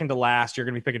 second to last. You're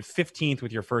going to be picking 15th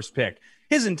with your first pick.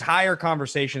 His entire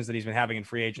conversations that he's been having in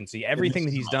free agency, everything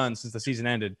that he's done since the season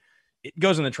ended, it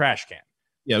goes in the trash can.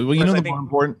 Yeah, well, what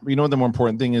the more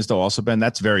important thing is, though, also, Ben,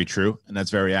 that's very true and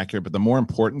that's very accurate. But the more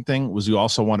important thing was, we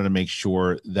also wanted to make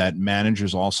sure that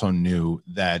managers also knew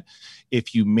that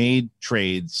if you made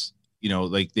trades,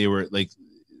 like they were like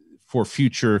for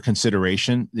future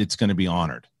consideration, it's going to be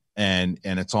honored. And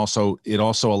it also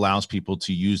allows people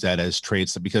to use that as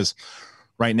trades, because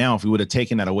right now, if we would have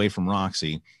taken that away from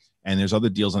Roxy and there's other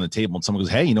deals on the table and someone goes,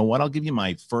 hey, you know what, I'll give you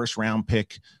my first round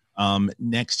pick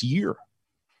next year.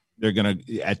 They're going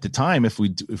to, at the time, if we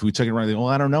took it right, well,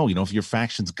 I don't know, if your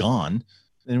faction's gone,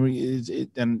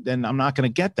 then I'm not going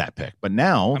to get that pick. But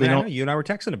now I know you and I were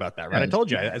texting about that, right? Yeah, I told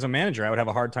you, as a manager, I would have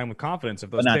a hard time with confidence if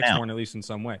those picks weren't at least in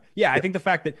some way. Yeah, I think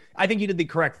I think you did the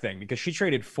correct thing, because she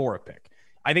traded for a pick.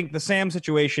 I think the Sam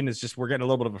situation is just, we're getting a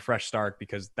little bit of a fresh start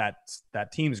because that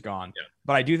team's gone. Yeah.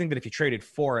 But I do think that if you traded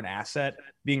for an asset,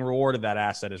 being rewarded that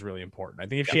asset is really important. I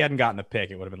think if she hadn't gotten the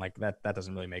pick, it would have been like, that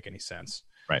doesn't really make any sense.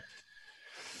 Right.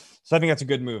 So I think that's a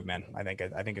good move, man. I think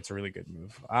it's a really good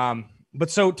move.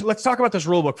 Let's talk about this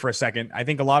rule book for a second. I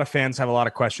think a lot of fans have a lot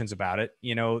of questions about it.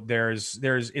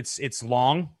 It's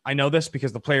long. I know this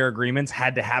because the player agreements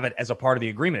had to have it as a part of the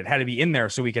agreement. It had to be in there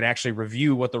so we could actually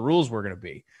review what the rules were going to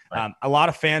be. Right. A lot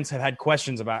of fans have had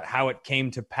questions about how it came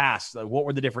to pass. Like, what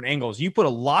were the different angles? You put a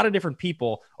lot of different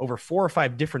people over 4 or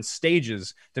 5 different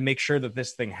stages to make sure that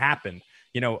this thing happened.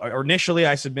 Initially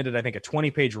I submitted, I think, a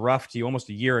 20-page rough to you almost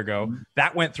a year ago. Mm-hmm.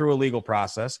 That went through a legal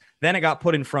process. Then it got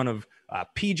put in front of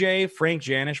PJ, Frank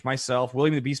Janish, myself,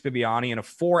 William the Beast Bibbiani in a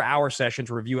 4-hour session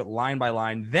to review it line by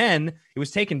line. Then it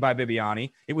was taken by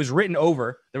Bibbiani. It was written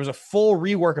over. There was a full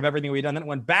rework of everything we'd done. Then it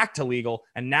went back to legal,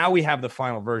 and now we have the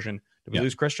final version. Did we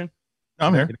lose Christian?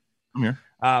 I'm here.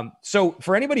 So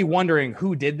for anybody wondering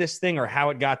who did this thing or how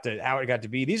it got to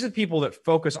be, these are the people that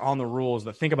focus on the rules,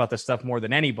 that think about this stuff more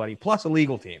than anybody, plus a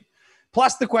legal team,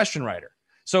 plus the question writer.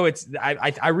 So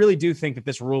I really do think that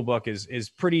this rule book is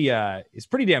pretty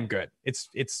damn good.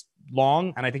 It's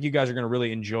long, and I think you guys are going to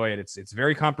really enjoy it. It's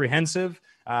very comprehensive.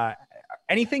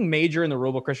 Anything major in the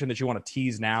rule book, Christian, that you want to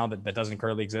tease now that doesn't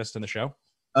currently exist in the show?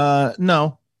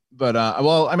 No, but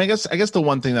I guess the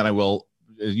one thing that I will.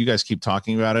 You guys keep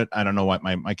talking about it. I don't know why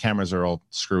my cameras are all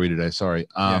screwy today. Sorry.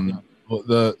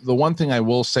 The one thing I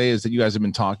will say is that you guys have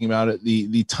been talking about it.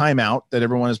 The timeout that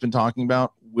everyone has been talking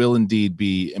about will indeed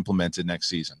be implemented next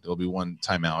season. There'll be one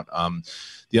timeout.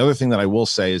 The other thing that I will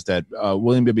say is that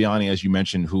William Bibbiani, as you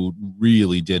mentioned, who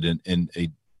really did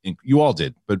you all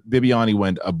did, but Bibbiani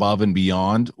went above and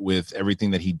beyond with everything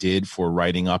that he did for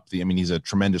writing up he's a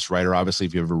tremendous writer, obviously,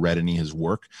 if you've ever read any of his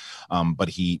work, but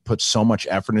he put so much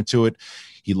effort into it.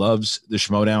 He loves the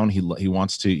Schmodown.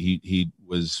 He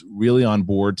was really on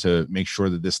board to make sure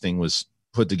that this thing was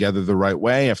put together the right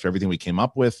way. After everything we came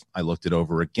up with, I looked it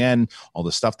over again, all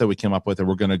the stuff that we came up with,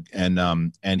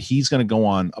 and he's going to go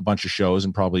on a bunch of shows,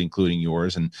 and probably including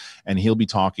yours, and he'll be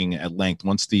talking at length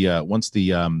once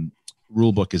the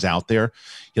rule book is out there.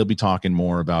 He'll be talking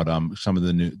more about some of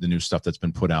the new stuff that's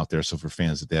been put out there, so for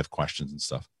fans that they have questions and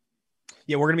stuff.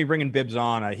 Yeah, we're going to be bringing Bibbs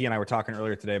on. He and I were talking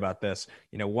earlier today about this.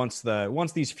 Once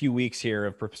these few weeks here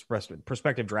of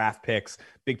prospective draft picks,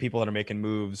 big people that are making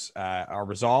moves are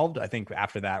resolved, I think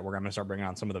after that we're going to start bringing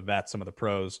on some of the vets, some of the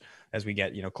pros as we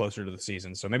get closer to the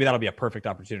season. So maybe that'll be a perfect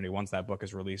opportunity once that book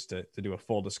is released to do a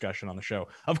full discussion on the show.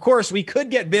 Of course, we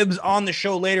could get Bibbs on the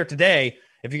show later today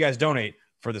if you guys donate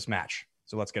for this match.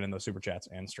 So let's get into those super chats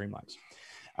and streamlines.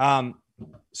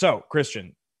 So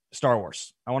Christian, Star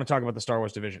Wars. I want to talk about the Star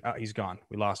Wars division. Oh, he's gone.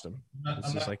 We lost him.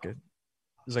 This is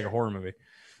like a horror movie.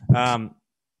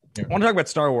 I want to talk about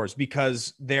Star Wars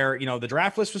because the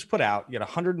draft list was put out. You had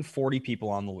 140 people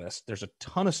on the list. There's a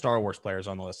ton of Star Wars players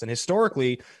on the list. And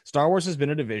historically, Star Wars has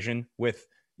been a division with,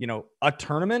 a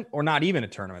tournament or not even a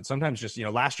tournament. Sometimes just,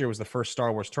 last year was the first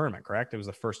Star Wars tournament, correct? It was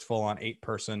the first full on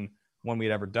 8-person one we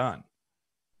had ever done.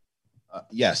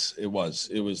 Yes, it was.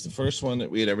 It was the first one that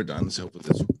we had ever done. Let's hope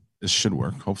this should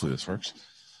work. Hopefully this works.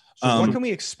 So what can we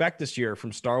expect this year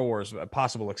from Star Wars? A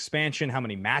possible expansion? How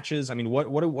many matches? I mean,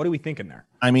 what are we thinking there?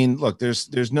 I mean, look,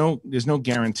 there's no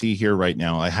guarantee here right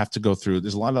now. I have to go through.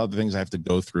 There's a lot of other things I have to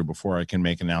go through before I can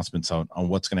make announcements on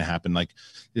what's going to happen. Like,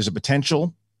 there's a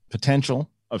potential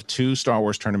of 2 Star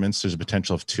Wars tournaments. There's a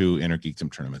potential of 2 Inner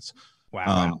Geekdom tournaments.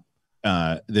 Wow.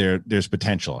 There's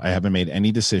potential. I haven't made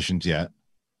any decisions yet.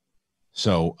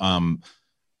 So,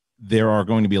 there are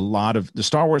going to be a lot of the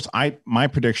Star Wars. My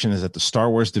prediction is that the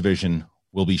Star Wars division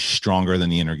will be stronger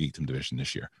than the Inner Geekdom division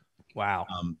this year. Wow.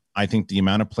 I think the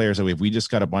amount of players that we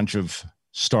just got a bunch of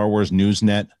Star Wars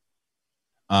Newsnet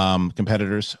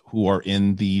competitors who are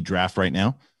in the draft right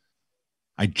now.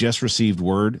 I just received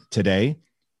word today.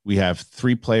 We have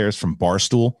 3 players from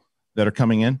Barstool that are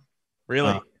coming in.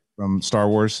 Really? From Star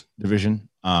Wars division.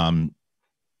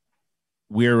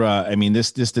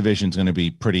 This division is going to be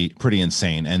pretty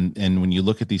insane. And when you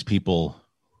look at these people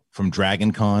from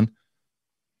Dragon Con,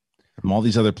 from all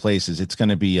these other places, it's going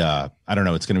to be,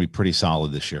 it's going to be pretty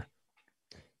solid this year.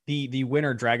 The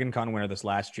winner, Dragon Con winner this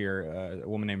last year, a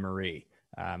woman named Marie.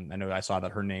 I know I saw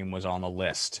that her name was on the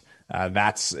list.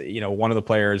 That's, one of the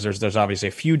players. There's obviously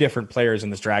a few different players in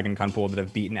this Dragon Con pool that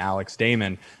have beaten Alex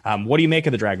Damon. What do you make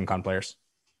of the Dragon Con players?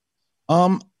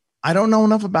 I don't know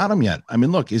enough about him yet. I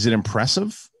mean, look, is it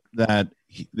impressive that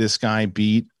this guy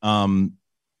beat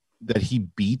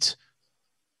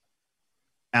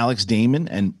Alex Damon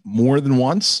and more than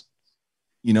once?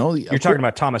 You're talking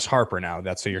about Thomas Harper now.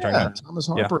 That's who you're talking about. Thomas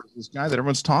Harper, this guy that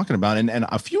everyone's talking about, and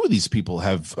a few of these people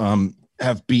have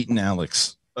beaten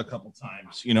Alex a couple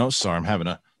times. Sorry, I'm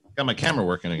got my camera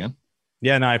working again.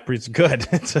 Yeah, no, it's good.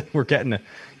 We're getting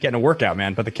a workout,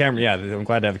 man. But the camera, yeah, I'm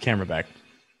glad to have the camera back.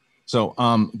 So,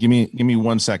 give me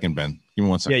 1 second, Ben. Give me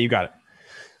 1 second. Yeah, you got it.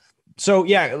 So,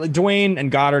 yeah, Dwayne and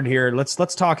Goddard here. Let's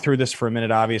talk through this for a minute.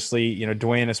 Obviously,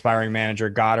 Dwayne, aspiring manager,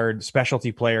 Goddard,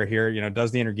 specialty player here.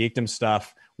 Does the Inner Geekdom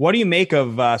stuff. What do you make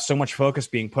of so much focus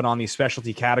being put on these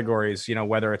specialty categories?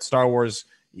 Whether it's Star Wars,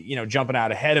 jumping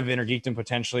out ahead of Inner Geekdom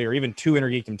potentially, or even 2 Inner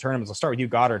Geekdom tournaments. I'll start with you,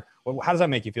 Goddard. How does that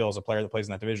make you feel as a player that plays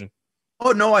in that division?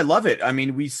 Oh, no, I love it. I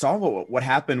mean, we saw what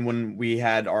happened when we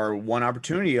had our one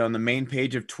opportunity on the main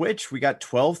page of Twitch. We got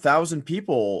 12,000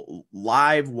 people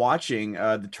live watching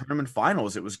the tournament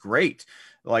finals. It was great.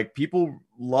 Like,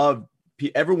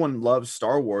 everyone loves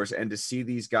Star Wars, and to see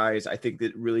these guys, I think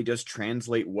that really does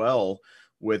translate well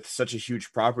with such a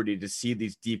huge property to see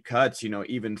these deep cuts.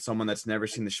 Even someone that's never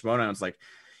seen the Schmoedown is like,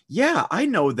 yeah, I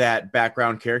know that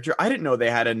background character. I didn't know they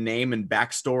had a name and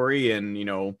backstory and,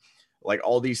 like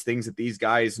all these things that these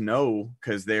guys know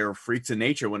because they're freaks of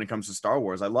nature when it comes to Star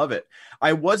Wars. I love it.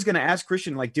 I was going to ask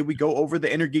Christian, like, did we go over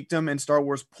the Inner Geekdom and Star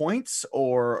Wars points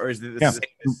or is it the same?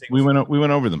 We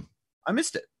went over them. I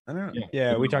missed it. I don't know.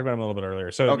 Yeah, we talked about them a little bit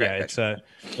earlier. So okay, yeah, it's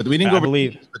but we didn't go over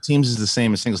teams, but teams is the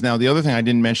same as singles. Now, the other thing I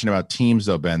didn't mention about teams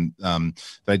though, Ben, that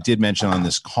I did mention on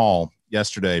this call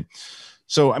yesterday.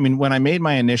 So, I mean, when I made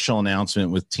my initial announcement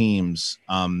with teams,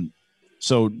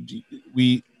 so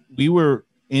we were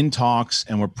in talks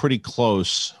and we're pretty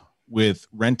close with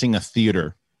renting a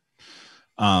theater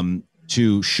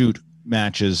to shoot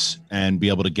matches and be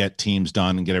able to get teams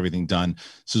done and get everything done.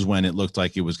 This is when it looked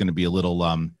like it was going to be a little,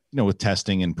 with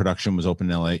testing and production was open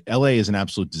in LA. LA is an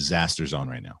absolute disaster zone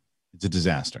right now. It's a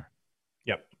disaster.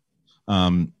 Yep.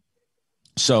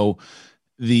 So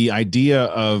the idea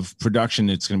of production,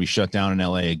 it's going to be shut down in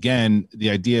LA again. The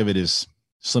idea of it is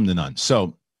slim to none.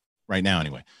 So right now,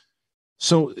 anyway.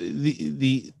 So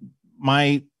the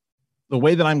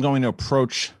way that I'm going to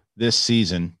approach this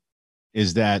season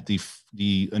is that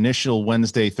the initial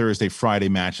Wednesday, Thursday, Friday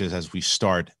matches as we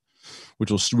start,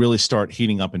 which will really start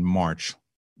heating up in March,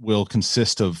 will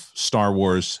consist of Star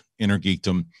Wars, Inner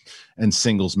Geekdom, and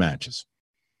singles matches.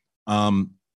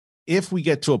 If we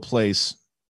get to a place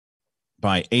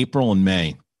by April and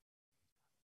May,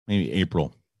 maybe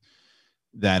April,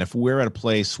 that if we're at a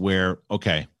place where,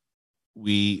 okay,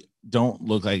 we don't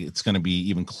look like it's going to be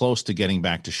even close to getting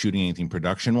back to shooting anything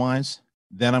production wise,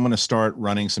 then I'm going to start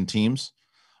running some teams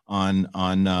on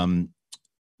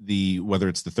whether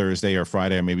it's the Thursday or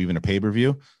Friday or maybe even a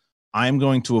pay-per-view. I'm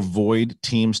going to avoid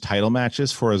teams title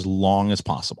matches for as long as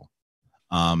possible.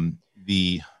 I'm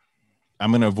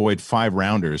going to avoid 5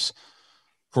 rounders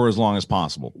for as long as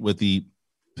possible with the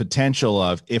potential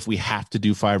of, if we have to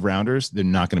do 5 rounders, they're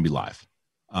not going to be live.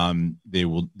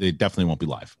 They definitely won't be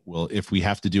live. Well, if we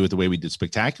have to do it the way we did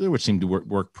Spectacular, which seemed to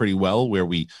work pretty well, where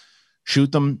we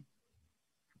shoot them,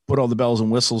 put all the bells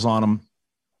and whistles on them,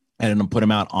 and then put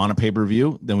them out on a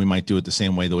pay-per-view, then we might do it the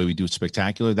way we do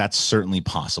Spectacular. That's certainly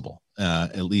possible.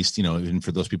 At least, even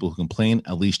for those people who complain,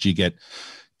 at least you get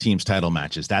teams title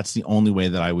matches. That's the only way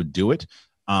that I would do it.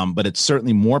 But it's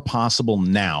certainly more possible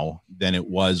now than it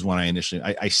was when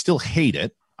I still hate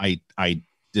it. I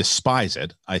despise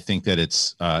it. I think that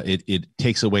it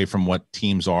takes away from what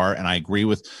teams are. And I agree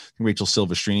with Rachel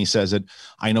Silvestrini says it.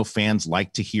 I know fans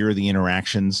like to hear the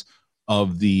interactions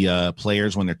of the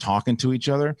players when they're talking to each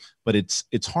other, but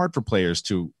it's hard for players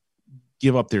to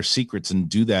give up their secrets and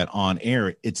do that on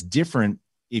air. It's different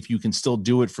if you can still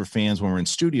do it for fans when we're in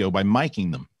studio by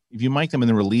miking them. If you mic them and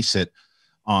then release it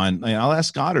on, I'll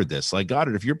ask Goddard this, like,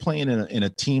 Goddard, if you're playing in a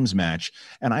teams match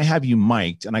and I have you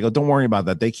mic'd and I go, don't worry about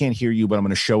that, they can't hear you, but I'm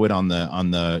going to show it on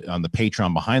the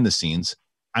Patreon behind the scenes,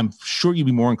 I'm sure you'd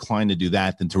be more inclined to do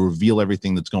that than to reveal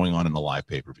everything that's going on in the live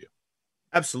pay-per-view.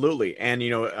 Absolutely. And,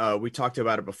 we talked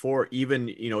about it before, even,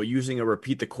 using a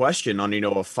repeat the question on, a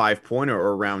 5-pointer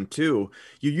or round 2,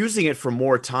 you're using it for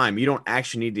more time. You don't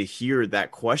actually need to hear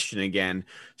that question again.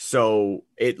 So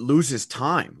it loses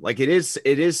time. Like it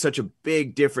is such a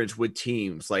big difference with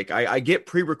teams. Like I get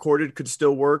pre-recorded could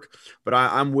still work, but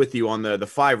I'm with you on the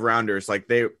 5 rounders. Like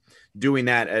they doing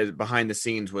that as behind the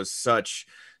scenes was such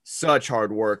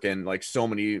hard work and like so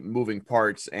many moving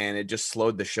parts, and it just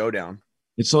slowed the show down.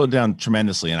 It slowed down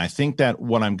tremendously. And I think that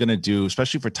what I'm going to do,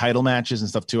 especially for title matches and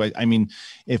stuff too, I mean,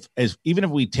 even if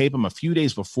we tape them a few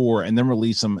days before and then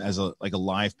release them as a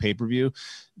live pay-per-view,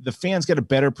 the fans get a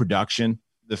better production.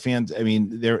 The fans, I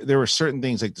mean, there were certain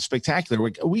things like the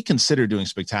Spectacular, we consider doing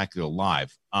Spectacular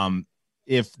live.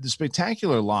 If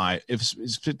Spectacular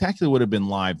would have been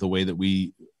live the way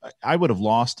that I would have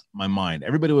lost my mind.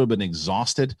 Everybody would have been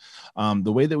exhausted.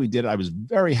 The way that we did it, I was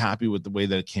very happy with the way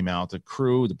that it came out. The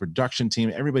crew, the production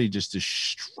team, everybody just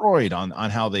destroyed on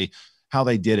how they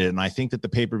did it. And I think that the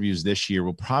pay-per-views this year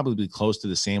will probably be close to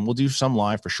the same. We'll do some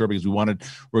live for sure, because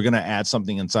we're going to add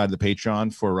something inside the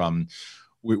Patreon for,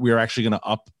 we're actually going to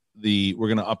up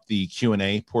the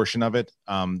Q&A portion of it.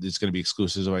 It's going to be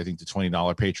exclusive, I think, to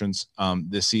 $20 patrons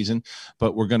this season,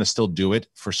 but we're going to still do it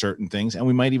for certain things. And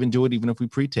we might even do it even if we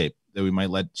pre-tape, that we might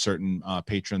let certain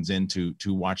patrons in to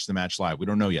watch the match live. We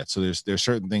don't know yet. So there's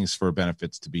certain things for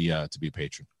benefits to be a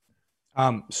patron.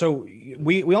 So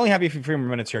we only have a few more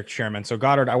minutes here, Chairman. So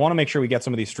Goddard, I want to make sure we get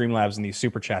some of these Streamlabs and these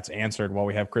super chats answered while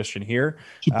we have Christian here.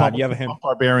 Do you have him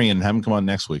Barbarian and have him come on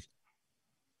next week?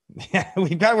 Yeah,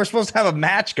 we're supposed to have a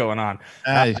match going on.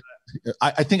 I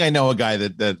think I know a guy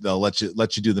that they'll let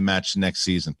you do the match next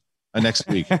season, next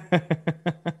week.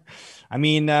 I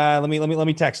mean, let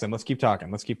me text him. Let's keep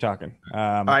talking.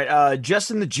 All right,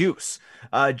 Justin the Juice,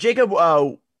 Jacob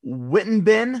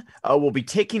Wittenben will be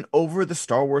taking over the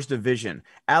Star Wars division.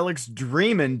 Alex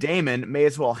Dreamin' Damon may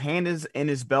as well hand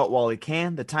his belt while he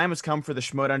can. The time has come for the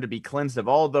Schmodown to be cleansed of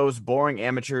all those boring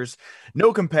amateurs.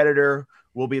 No competitor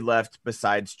will be left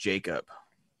besides Jacob.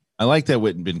 I like that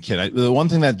Wittenben kid. The one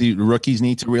thing that the rookies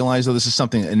need to realize, though, this is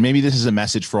something, and maybe this is a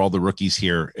message for all the rookies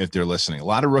here if they're listening. A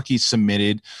lot of rookies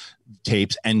submitted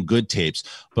tapes and good tapes,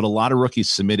 but a lot of rookies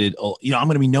submitted, I'm going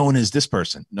to be known as this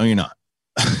person. No, you're not.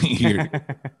 you're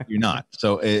not.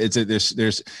 So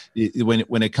there's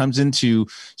when it comes into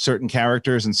certain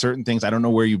characters and certain things, I don't know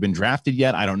where you've been drafted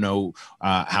yet. I don't know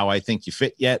how I think you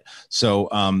fit yet. So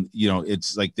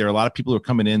it's like there are a lot of people who are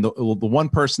coming in. The one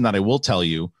person that I will tell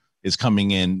you is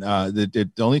coming in. The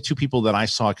only 2 people that I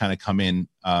saw kind of come in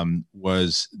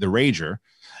was the Rager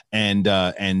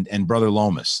and Brother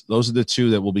Lomas. Those are the 2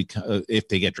 that will be if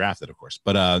they get drafted, of course.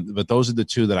 But those are the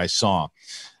 2 that I saw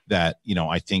that,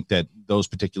 I think that those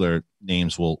particular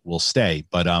names will stay.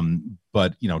 But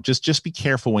just be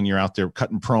careful when you're out there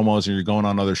cutting promos or you're going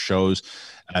on other shows.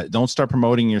 Don't start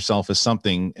promoting yourself as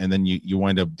something and then you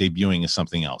wind up debuting as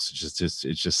something else.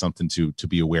 It's just something to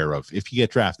be aware of if you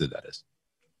get drafted, that is.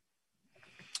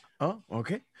 Oh,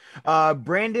 okay.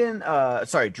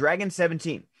 Dragon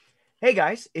 17. Hey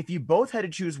guys, if you both had to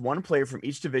choose one player from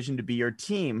each division to be your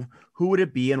team, who would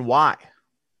it be and why?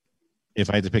 If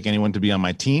I had to pick anyone to be on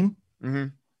my team,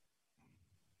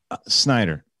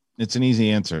 Snyder. It's an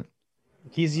easy answer.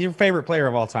 He's your favorite player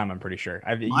of all time, I'm pretty sure.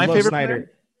 My favorite Snyder.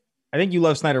 Player? I think you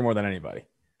love Snyder more than anybody.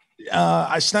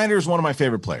 Snyder is one of my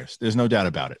favorite players. There's no doubt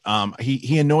about it.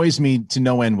 He annoys me to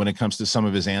no end when it comes to some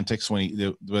of his antics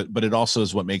but it also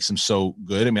is what makes him so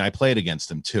good. I mean, I played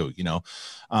against him too,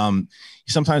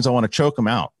 sometimes I want to choke him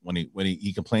out when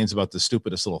he complains about the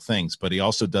stupidest little things, but he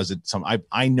also does it.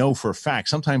 I know for a fact,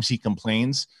 sometimes he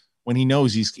complains when he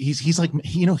knows he's like,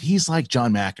 he's like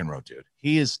John McEnroe, dude.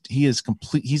 He is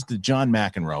complete. He's the John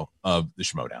McEnroe of the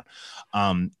Schmodown.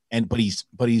 But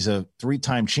he's a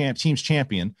 3-time teams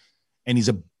champion. And he's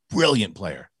a brilliant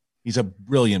player.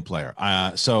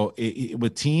 So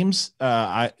with teams,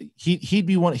 he'd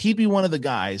be one of the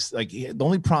guys. Like, the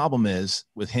only problem is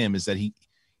with him is that he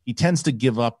tends to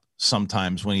give up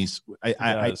sometimes when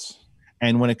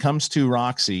and when it comes to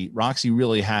Roxy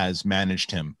really has managed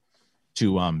him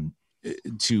to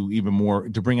even more,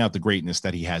 to bring out the greatness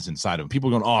that he has inside of him.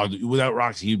 People are going, oh, without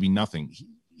Roxy, he'd be nothing.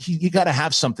 You got to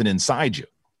have something inside you.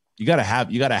 You got to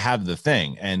have the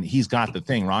thing, and he's got the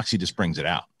thing. Roxy just brings it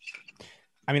out.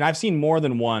 I mean, I've seen more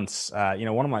than once.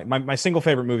 One of my single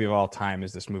favorite movie of all time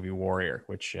is this movie Warrior,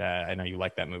 which I know you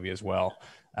like that movie as well.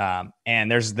 And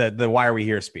there's the "Why Are We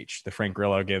Here" speech that Frank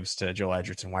Grillo gives to Joel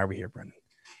Edgerton. Why are we here, Brendan?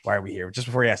 Why are we here? Just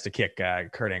before he has to kick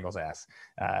Kurt Angle's ass.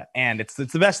 And it's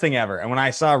the best thing ever. And when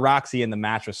I saw Roxy in the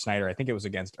match with Snyder, I think it was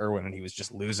against Irwin, and he was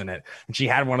just losing it. And she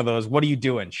had one of those, what are you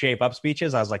doing? Shape up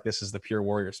speeches. I was like, this is the pure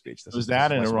Warrior speech. This is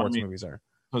what sports movies are.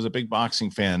 I was a big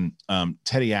boxing fan.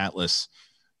 Teddy Atlas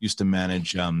used to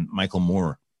manage Michael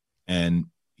Moore, and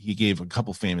he gave a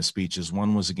couple famous speeches.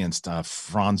 One was against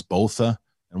Franz Botha,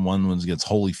 and one was against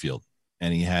Holyfield.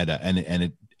 And he had, and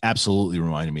it absolutely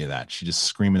reminded me of that. She just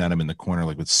screaming at him in the corner,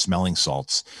 like with smelling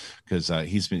salts, because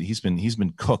he's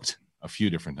been cooked a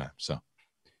few different times. So,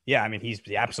 yeah, I mean, he's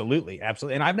absolutely.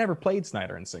 And I've never played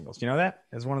Snyder in singles. You know that?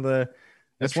 As one of the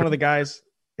guys.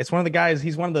 It's one of the guys.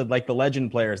 He's one of the legend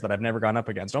players that I've never gone up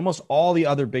against. Almost all the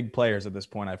other big players at this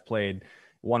point I've played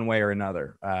one way or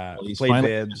another. He's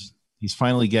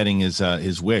finally getting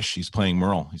his wish. He's playing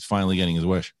Merle. He's finally getting his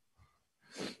wish.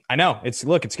 I know. It's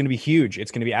going to be huge.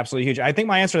 It's going to be absolutely huge. I think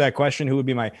my answer to that question,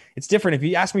 it's different. If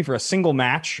you ask me for a single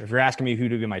match, if you're asking me who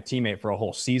to be my teammate for a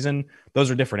whole season, those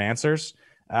are different answers.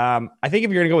 I think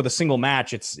if you're going to go with a single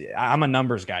match, I'm a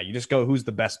numbers guy. You just go, who's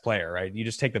the best player, right? You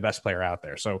just take the best player out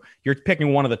there. So you're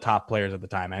picking one of the top players at the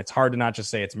time. And it's hard to not just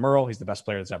say it's Merle. He's the best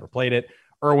player that's ever played it.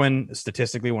 Irwin,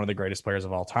 statistically, one of the greatest players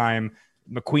of all time.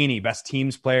 McQueenie, best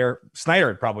teams player.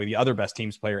 Snyder, probably the other best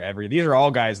teams player ever. These are all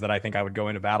guys that I think I would go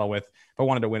into battle with if I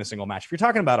wanted to win a single match. If you're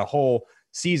talking about a whole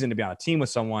season to be on a team with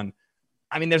someone,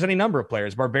 I mean, there's any number of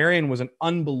players. Barbarian was an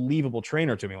unbelievable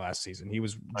trainer to me last season. He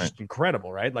was just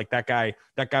incredible, right? Like that guy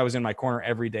was in my corner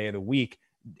every day of the week.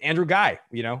 Andrew Guy,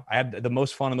 I had the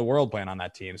most fun in the world playing on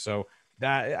that team. So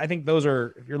that, I think those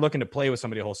are, if you're looking to play with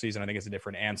somebody a whole season, I think it's a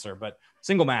different answer. But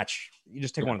single match, you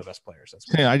just take one of the best players.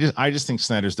 I just think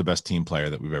Snyder's the best team player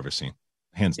that we've ever seen,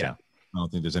 hands down. I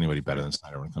don't think there's anybody better than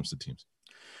Snyder when it comes to teams.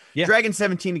 Yeah. Dragon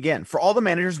 17 again. For all the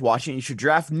managers watching, you should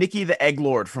draft Nikki the Egg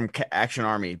Lord from Action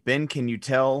Army. Ben, can you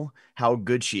tell how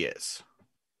good she is?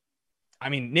 I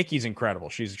mean, Nikki's incredible.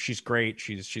 She's great.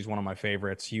 She's one of my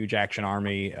favorites. Huge Action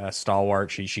Army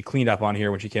stalwart. She cleaned up on here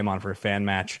when she came on for a fan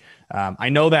match. I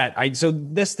know that.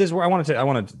 This where I want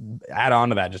to add on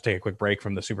to that. Just take a quick break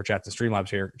from the super chats and Streamlabs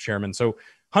here, Chairman. So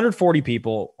 140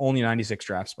 people, only 96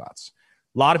 draft spots.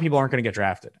 A lot of people aren't going to get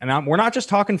drafted. And we're not just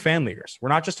talking fan leaguers. We're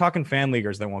not just talking fan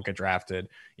leaguers that won't get drafted.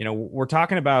 We're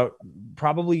talking about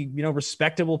probably,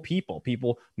 respectable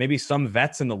people, maybe some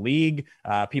vets in the league,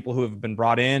 people who have been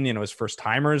brought in, as first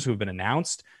timers who have been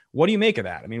announced. What do you make of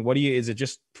that? I mean, is it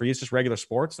just for you? It's just regular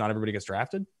sports. Not everybody gets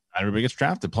drafted. Not everybody gets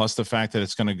drafted. Plus the fact that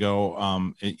it's going to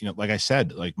go, like I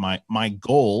said, like my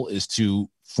goal is to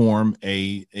form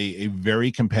a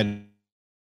very competitive.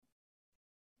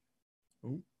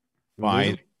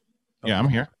 Yeah, I'm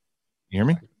here. You hear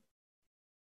me?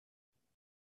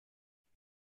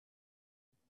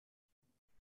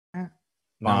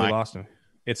 No, we lost him.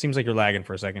 It seems like you're lagging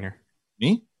for a second here.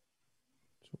 Me?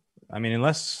 I mean,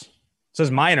 unless it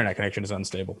says my internet connection is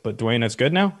unstable, but Dwayne, it's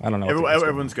good now. I don't know.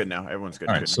 Everyone's good now. Everyone's good.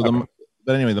 All right. So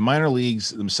but anyway, the minor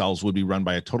leagues themselves would be run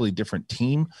by a totally different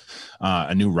team,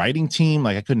 a new writing team.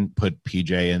 Like I couldn't put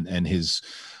PJ and his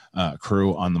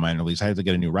crew on the minor leagues. I have to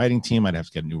get a new writing team. I'd have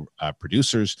to get new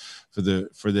producers for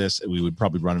this. We would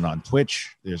probably run it on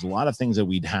Twitch. There's a lot of things that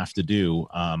we'd have to do.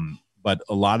 But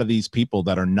a lot of these people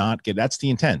that are not get, that's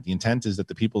the intent. The intent is that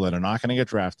the people that are not going to get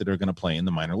drafted are going to play in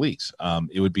the minor leagues.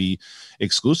 It would be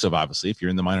exclusive, obviously. If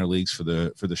you're in the minor leagues for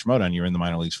the Schmodown, you're in the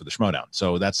minor leagues for the Schmodown.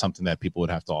 So that's something that people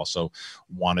would have to also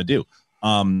want to do.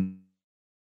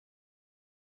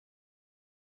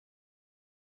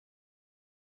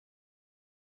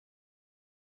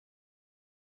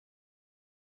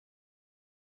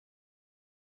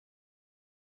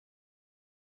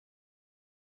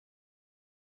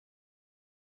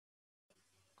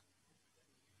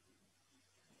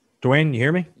 Dwayne, you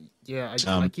hear me? Yeah,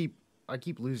 I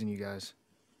keep losing you guys.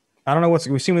 I don't know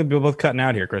we seem to be both cutting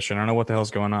out here, Christian. I don't know what the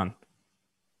hell's going on.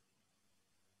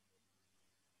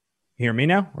 You hear me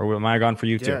now, or am I gone for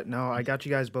you too? Yeah, no, I got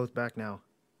you guys both back now.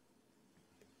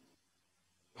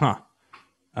 Huh.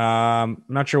 I'm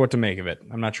not sure what to make of it.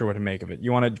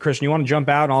 You want to, Christian, you want to jump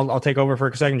out and I'll take over for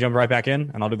a second, jump right back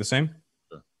in, and I'll do the same.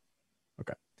 Sure.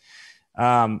 Okay.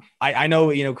 I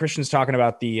know, Christian's talking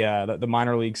about the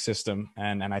minor league system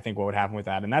and I think what would happen with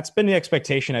that. And that's been the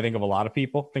expectation, I think, of a lot of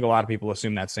people. I think a lot of people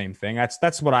assume that same thing.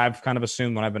 That's what I've kind of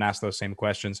assumed when I've been asked those same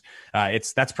questions.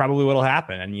 That's probably what'll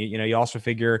happen. And you also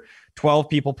figure 12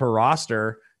 people per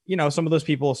roster, some of those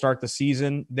people will start the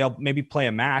season. They'll maybe play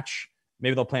a match.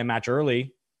 Maybe they'll play a match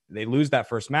early. They lose that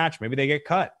first match. Maybe they get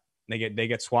cut. They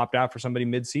get swapped out for somebody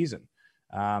mid-season.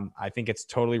 I think it's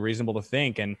totally reasonable to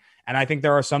think. And I think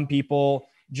there are some people,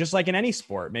 just like in any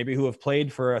sport, maybe who have played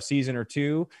for a season or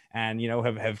two and,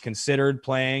 have considered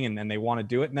playing and they want to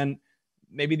do it. And then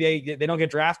maybe they don't get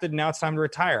drafted and now it's time to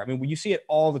retire. I mean, you see it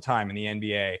all the time in the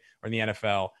NBA or in the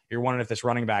NFL. You're wondering if this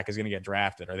running back is going to get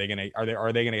drafted. Are they going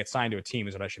to get signed to a team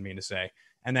is what I should mean to say.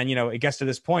 And then, it gets to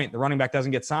this point, the running back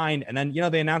doesn't get signed. And then,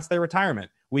 they announce their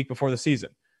retirement week before the season.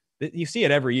 You see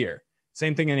it every year.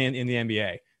 Same thing in the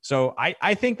NBA. So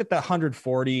I think that the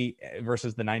 140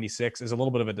 versus the 96 is a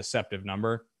little bit of a deceptive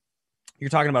number.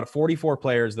 You're talking about 44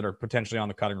 players that are potentially on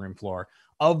the cutting room floor.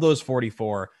 Of those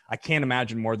 44, I can't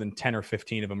imagine more than 10 or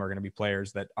 15 of them are going to be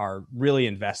players that are really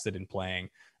invested in playing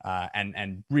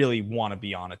and really want to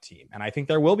be on a team. And I think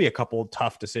there will be a couple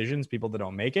tough decisions, people that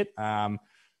don't make it.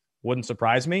 Wouldn't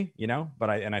surprise me,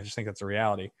 but I just think that's a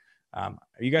reality. Are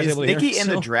you guys able to hear? Is Nikki in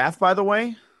the draft, by the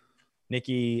way?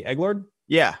 Nikki Eglord?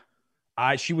 Yeah.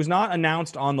 She was not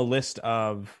announced on the list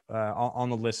of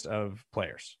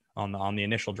players on the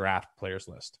initial draft players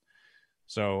list.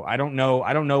 So I don't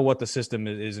know what the system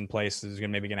is in place is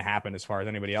maybe going to happen as far as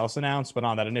anybody else announced, but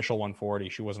on that initial 140,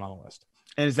 she wasn't on the list.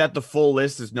 And is that the full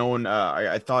list? Is no one?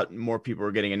 I thought more people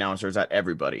were getting announced, or is that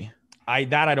everybody? I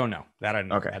don't know.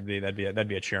 Okay. That'd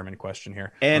be a chairman question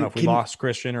here. And I don't know if we lost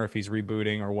Christian or if he's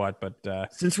rebooting or what, but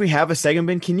since we have a second,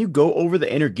 Ben, can you go over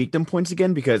the Inner Geekdom points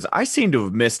again? Because I seem to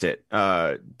have missed it.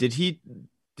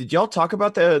 Did y'all talk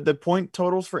about the point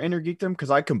totals for Inner Geekdom?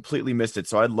 Because I completely missed it.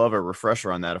 So I'd love a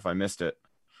refresher on that if I missed it.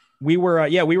 We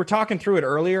were talking through it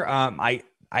earlier. I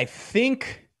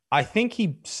think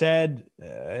he said,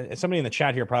 somebody in the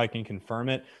chat here probably can confirm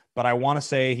it, but I want to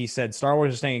say he said Star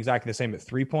Wars is staying exactly the same at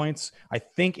 3 points. I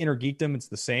think Inner Geekdom, it's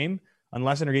the same,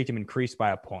 unless Inner Geekdom increased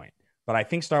by a point. But I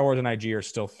think Star Wars and IG are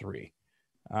still 3.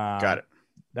 Got it.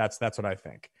 That's what I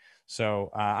think.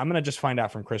 So I'm going to just find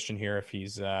out from Christian here if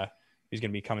he's going to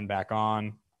be coming back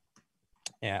on.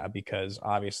 Yeah, because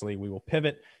obviously we will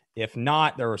pivot. If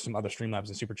not, there are some other Streamlabs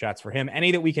and Super Chats for him.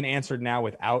 Any that we can answer now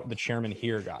without the chairman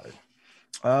here, Goddard?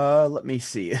 Let me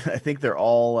see. I think they're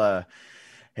all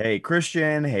hey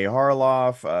Christian, hey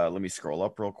Harloff. Let me scroll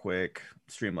up real quick.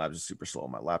 Streamlabs is super slow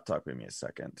on my laptop. Give me a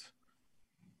second.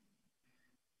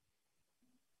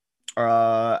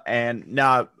 And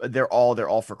now they're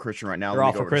all for Christian right now. They're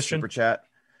all for Christian. Super Chat.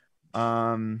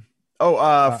 From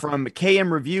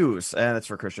KM Reviews, that's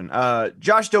for Christian.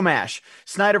 Josh Domash,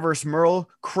 Snyderverse Merle,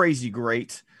 crazy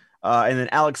great. And then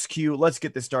Alex Q, let's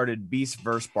get this started. Beast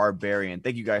versus Barbarian.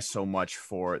 Thank you guys so much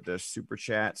for the super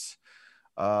chats.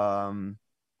 I mean,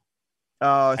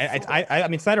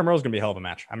 Snyder Merle's gonna be a hell of a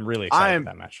match. I'm really excited for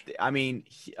that match. I mean,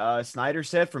 Snyder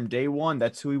said from day one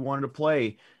that's who he wanted to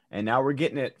play, and now we're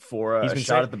getting it for a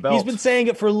shot at the belt. He's been saying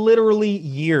it for literally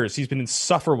years. He's been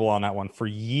insufferable on that one for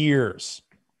years.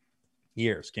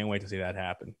 Can't wait to see that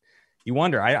happen. You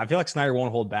wonder. I feel like Snyder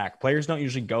won't hold back. Players don't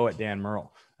usually go at Dan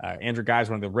Merle. Andrew Guy is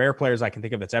one of the rare players I can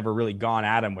think of that's ever really gone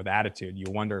at him with attitude. You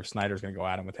wonder if Snyder's going to go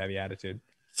at him with heavy attitude.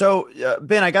 So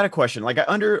Ben, I got a question.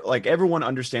 Everyone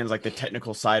understands like the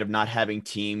technical side of not having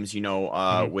teams, with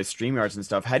StreamYards and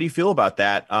stuff. How do you feel about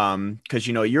that? Because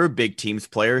you're a big teams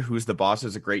player. Who's the Boss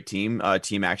is a great team.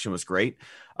 Team Action was great.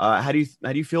 How do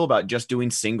you feel about just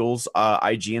doing singles,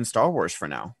 IG and Star Wars for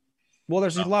now? Well,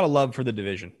 there's a lot of love for the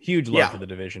division. Huge love for the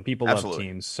division. People love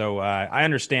teams. So I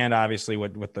understand, obviously,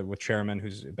 what Chairman,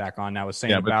 who's back on now, was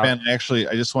saying about. Ben, actually,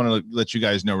 I just want to let you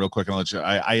guys know real quick. And let you.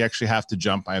 I actually have to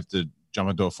jump. I have to jump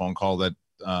into a phone call that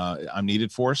I'm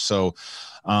needed for. So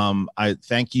I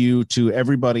thank you to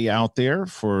everybody out there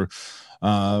for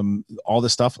all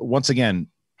this stuff. Once again,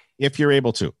 if you're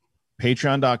able to,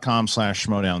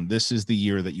 patreon.com/schmodown. This is the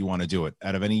year that you want to do it.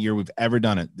 Out of any year we've ever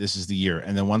done it, this is the year.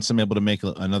 And then once I'm able to make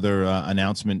another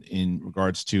announcement in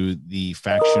regards to the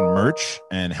faction merch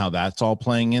and how that's all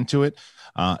playing into it,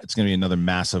 it's going to be another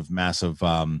massive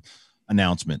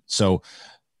announcement. So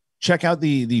check out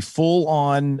the full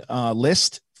on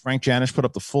list. Frank Janish put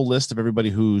up the full list of everybody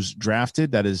who's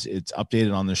drafted. It's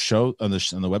updated on the show on the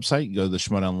website. You go to the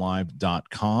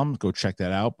schmodownlive.com. Go check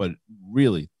that out. But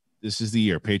really, this is the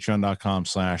year.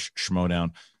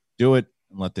 Patreon.com/schmodown. Do it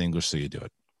and let the English see you do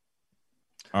it.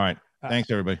 All right. Thanks,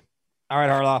 everybody. All right,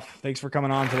 Harloff. Thanks for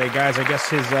coming on today, guys. I guess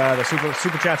his the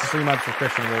super chat's a 3 month for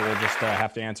Christian. We'll just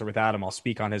have to answer without him. I'll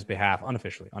speak on his behalf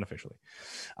unofficially.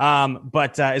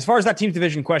 But as far as that team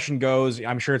division question goes,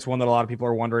 I'm sure it's one that a lot of people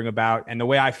are wondering about. And the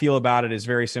way I feel about it is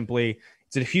very simply,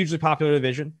 it's a hugely popular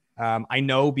division. I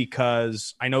know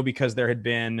because there had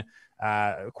been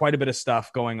quite a bit of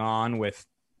stuff going on with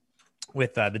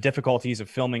the difficulties of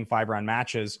filming 5-round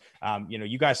matches.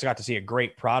 You guys got to see a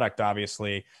great product,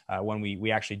 obviously, when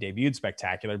we actually debuted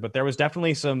Spectacular, but there was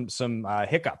definitely some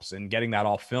hiccups in getting that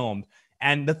all filmed.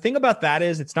 And the thing about that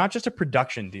is it's not just a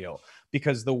production deal,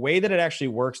 because the way that it actually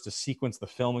works to sequence the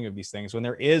filming of these things, when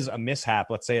there is a mishap,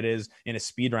 let's say it is in a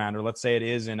speed round, or let's say it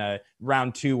is in a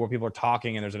round 2 where people are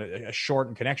talking and there's a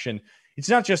shortened connection, it's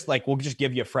not just like, we'll just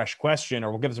give you a fresh question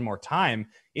or we'll give them more time.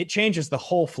 It changes the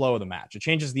whole flow of the match. It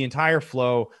changes the entire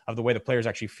flow of the way the players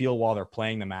actually feel while they're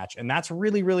playing the match. And that's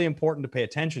really, really important to pay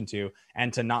attention to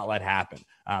and to not let happen.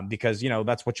 Because,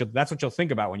 that's what you'll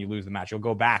think about when you lose the match. You'll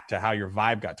go back to how your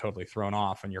vibe got totally thrown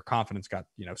off and your confidence got,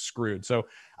 screwed. So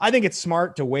I think it's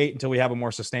smart to wait until we have a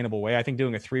more sustainable way. I think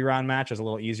doing a 3-round match is a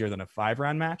little easier than a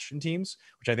 5-round match in teams,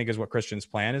 which I think is what Christian's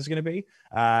plan is going to be.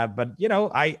 But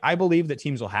I believe that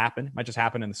teams will happen. It might just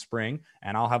happen in the spring,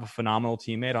 and I'll have a phenomenal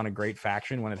teammate on a great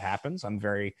faction when it happens. I'm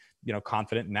very,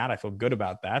 confident in that. I feel good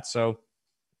about that. So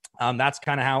that's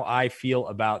kind of how I feel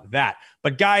about that.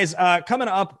 But guys, coming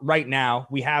up right now,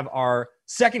 we have our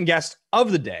second guest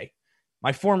of the day,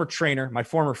 my former trainer, my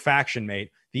former faction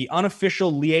mate, the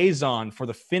unofficial liaison for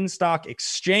the Finstock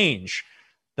Exchange.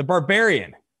 The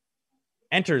Barbarian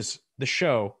enters the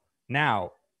show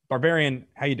now. Barbarian,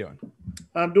 how you doing?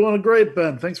 I'm doing great,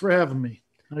 Ben. Thanks for having me.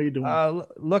 How you doing?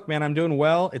 Look, man, I'm doing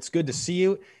well. It's good to see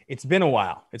you. It's been a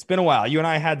while. You and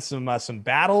I had some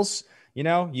battles.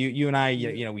 You and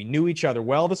I, we knew each other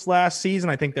well this last season.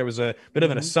 I think there was a bit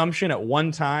of an assumption at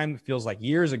one time, it feels like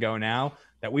years ago now,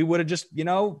 that we would have just, been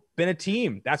a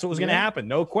team. That's what was going to happen.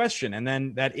 No question. And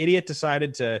then that idiot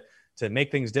decided to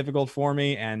make things difficult for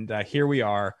me. And here we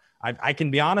are. I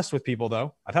can be honest with people,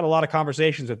 though. I've had a lot of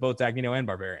conversations with both Dagnino and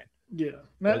Barbarian. Yeah.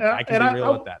 I can be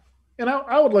real with that. And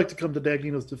I would like to come to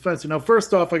Dagnino's defense.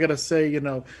 First off, I got to say, I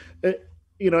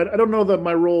don't know that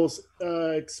my role is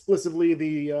explicitly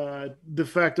the de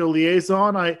facto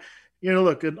liaison.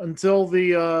 Look, until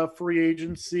the free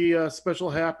agency special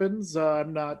happens,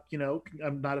 I'm not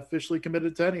officially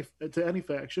committed to any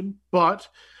faction. But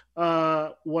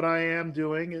what I am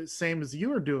doing is same as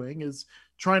you are doing, is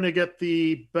trying to get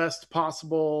the best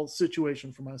possible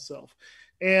situation for myself.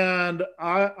 And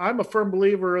I'm a firm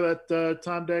believer that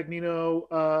Tom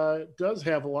Dagnino does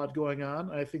have a lot going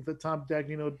on. I think that Tom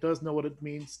Dagnino does know what it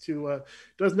means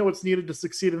does know what's needed to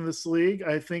succeed in this league.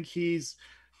 I think he's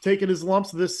taken his lumps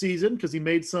this season because he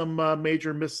made some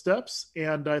major missteps,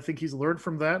 and I think he's learned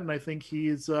from that. And I think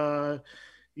he's, going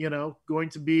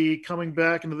to be coming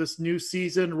back into this new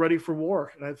season ready for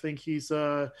war. And I think he's,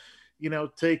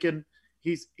 taken.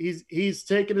 He's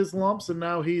taken his lumps, and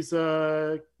now he's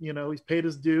he's paid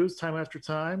his dues time after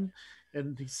time,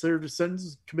 and he served his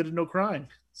sentence, committed no crime.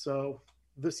 So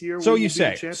this year, so you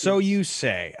say,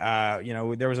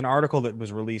 there was an article that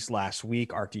was released last week.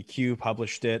 RTQ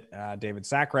published it. David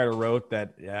Sackrider wrote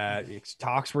that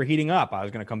talks were heating up. I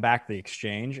was going to come back to the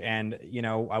exchange, and when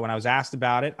I was asked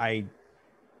about it,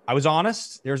 I was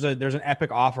honest. There's an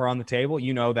epic offer on the table.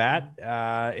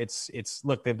 That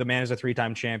look, the man is a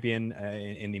 3-time champion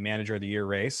in the Manager of the Year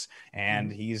race,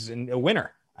 and he's a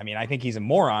winner. I mean, I think he's a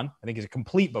moron. I think he's a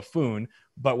complete buffoon.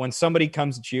 But when somebody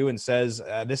comes at you and says,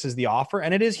 this is the offer,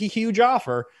 and it is a huge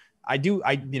offer, I'm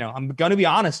going to be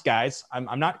honest, guys.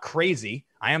 I'm not crazy.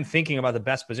 I am thinking about the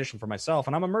best position for myself,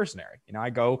 and I'm a mercenary. I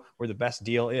go where the best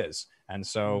deal is. And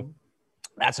so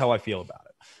that's how I feel about it.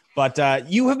 But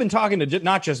you have been talking to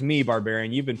not just me,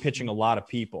 Barbarian. You've been pitching a lot of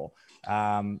people.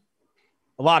 Talk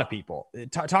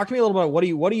to me a little bit.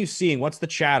 What are you seeing? What's the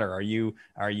chatter? Are you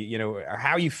how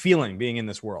are you feeling being in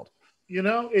this world?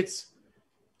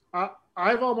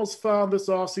 I've almost found this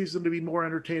off season to be more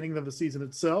entertaining than the season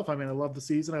itself. I mean, I love the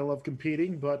season. I love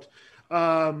competing, but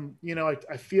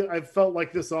I've felt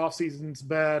like this off season's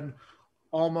been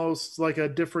almost like a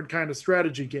different kind of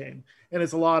strategy game, and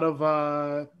it's a lot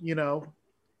of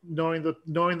knowing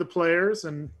the players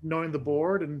and knowing the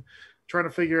board and trying to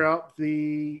figure out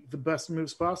the best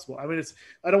moves possible. I mean,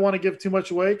 I don't want to give too much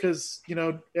away because, you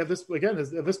know, at this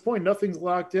point, nothing's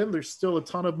locked in. There's still a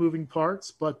ton of moving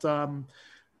parts, but the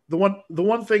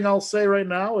one thing I'll say right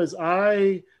now is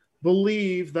I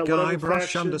believe that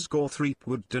Guybrush _3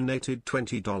 would donated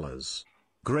 $20.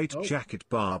 Great jacket,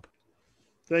 Bob.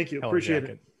 Thank you. Appreciate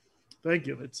it. Thank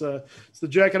you. It's the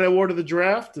jacket I wore to the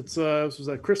draft. This was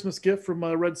a Christmas gift from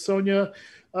Red Sonja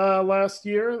last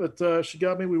year that she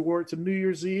got me. We wore it to New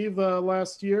Year's Eve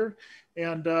last year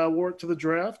and wore it to the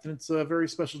draft, and it's a very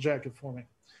special jacket for me.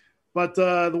 But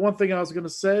the one thing I was going to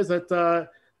say is that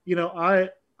you know, I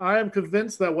am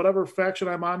convinced that whatever faction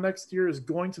I'm on next year is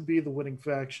going to be the winning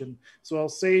faction. So I'll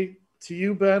say to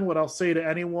you, Ben, what I'll say to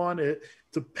anyone,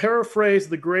 to paraphrase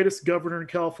the greatest governor in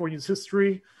California's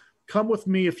history, come with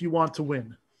me if you want to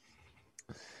win.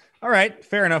 All right.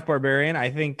 Fair enough, Barbarian. I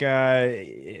think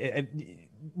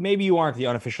maybe you aren't the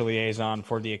unofficial liaison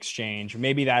for the exchange.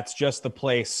 Maybe that's just the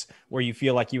place where you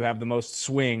feel like you have the most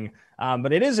swing.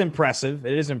 But it is impressive.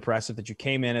 It is impressive that you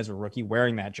came in as a rookie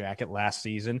wearing that jacket last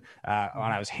season when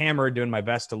I was hammered, doing my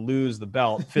best to lose the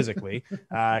belt physically,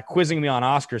 quizzing me on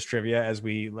Oscars trivia as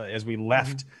we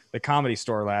left the Comedy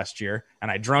Store last year.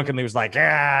 And I drunkenly was like,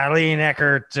 Lee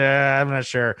Eckert, I'm not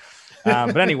sure.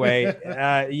 But anyway,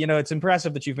 you know, it's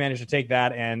impressive that you've managed to take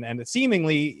that and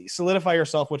seemingly solidify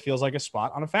yourself what feels like a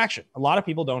spot on a faction. A lot of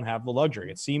people don't have the luxury.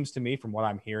 It seems to me, from what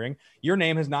I'm hearing, your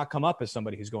name has not come up as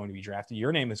somebody who's going to be drafted.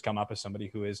 Your name has come up as somebody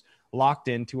who is locked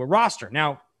into a roster.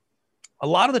 Now, a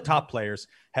lot of the top players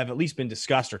have at least been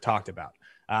discussed or talked about.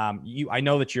 I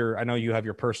know you have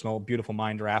your personal Beautiful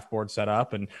Mind draft board set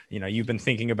up, and you know you've been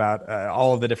thinking about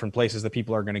all of the different places that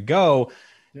people are going to go.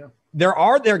 Yeah. There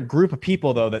are group of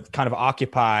people though that kind of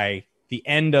occupy the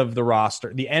end of the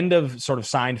roster, the end of sort of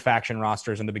signed faction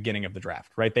rosters in the beginning of the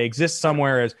draft, right? They exist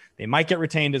somewhere as they might get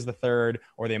retained as the third,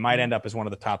 or they might end up as one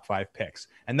of the top 5 picks.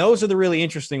 And those are the really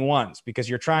interesting ones because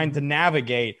you're trying to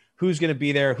navigate who's going to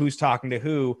be there, who's talking to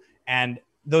who, and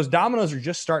those dominoes are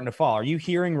just starting to fall. Are you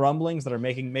hearing rumblings that are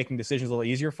making decisions a little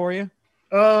easier for you?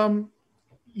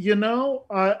 You know,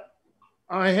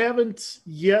 I haven't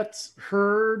yet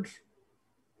heard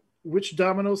which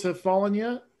dominoes have fallen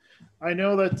yet. I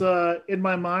know that in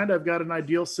my mind, I've got an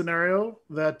ideal scenario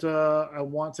that I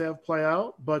want to have play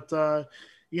out. But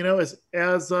you know, as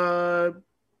the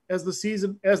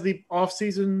off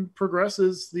season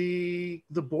progresses, the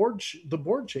board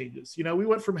changes. You know, we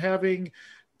went from having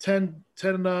 10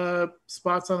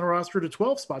 spots on the roster to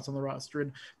 12 spots on the roster,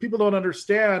 and people don't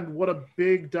understand what a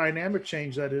big dynamic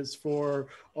change that is for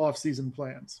off season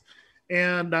plans.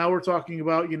 And now we're talking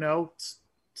about, you know,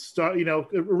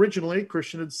 originally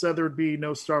Christian had said there would be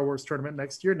no Star Wars tournament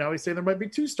next year. Now he's saying there might be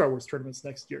 2 Star Wars tournaments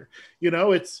next year. You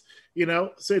know, it's, you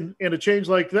know, so, and a change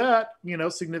like that, you know,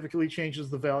 significantly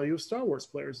changes the value of Star Wars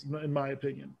players, in my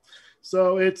opinion.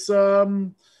 So it's,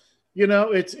 you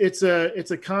know, it's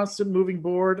a constant moving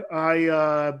board.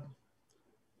 You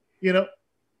know,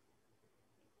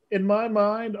 in my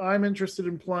mind, I'm interested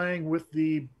in playing with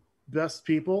the best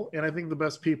people, and I think the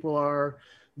best people are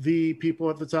the people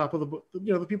at the top of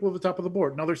the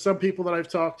board. Now, there's some people that I've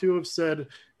talked to have said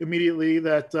immediately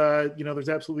that you know, there's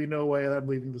absolutely no way that I'm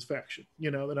leaving this faction.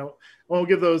 You know, that I won't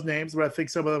give those names, but I think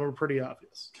some of them are pretty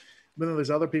obvious. But then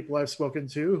there's other people I've spoken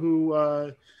to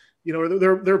who, you know,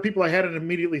 there are people I hadn't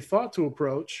immediately thought to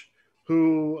approach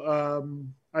who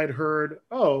I'd heard,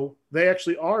 oh, they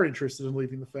actually are interested in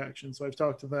leaving the faction. So I've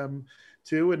talked to them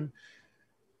too, and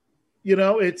you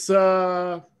know, it's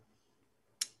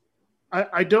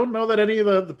I don't know that any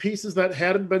of the pieces that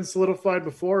hadn't been solidified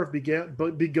before have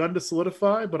begun to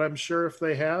solidify, but I'm sure if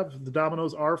they have, the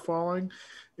dominoes are falling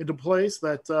into place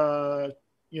that,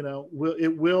 you know,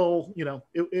 it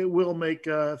will make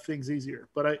things easier.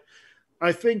 But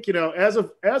I think, you know, as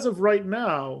of right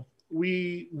now,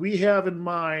 we have in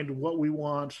mind what we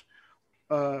want.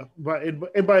 And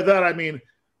by that, I mean,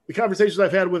 the conversations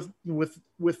I've had with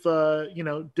you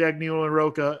know, Dagnino and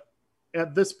Rocha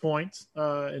at this point,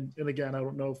 and again, I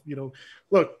don't know if, you know,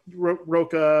 look,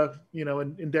 Rocha, you know,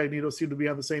 and Dagnino seem to be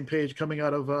on the same page coming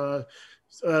out of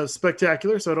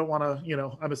Spectacular, so I don't want to, you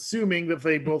know, I'm assuming that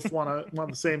they both want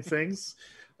the same things.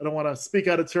 I don't want to speak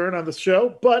out of turn on the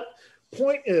show, but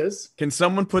point is, can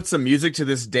someone put some music to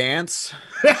this dance?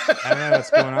 I don't know what's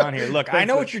going on here. Look, I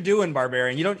know what you're doing,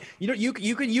 Barbarian.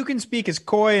 You can speak as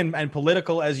coy and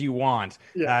political as you want.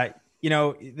 Yeah. You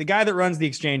know, the guy that runs the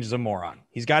exchange is a moron.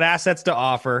 He's got assets to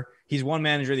offer. He's won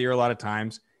manager of the year a lot of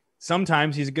times.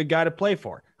 Sometimes he's a good guy to play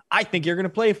for. I think you're going to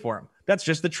play for him. That's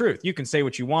just the truth. You can say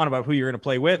what you want about who you're going to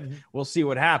play with. Mm-hmm. We'll see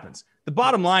what happens. The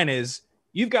bottom line is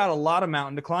you've got a lot of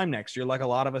mountain to climb next year, like a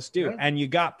lot of us do. Yeah. And you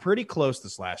got pretty close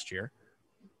this last year.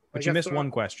 but you missed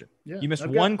one question. Yeah, you missed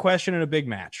one question in a big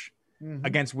match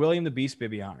against William the Beast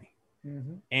Bibbiani.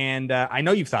 And I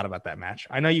know you've thought about that match.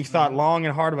 I know you've thought long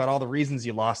and hard about all the reasons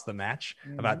you lost the match,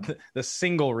 about the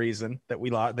single reason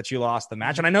that you lost the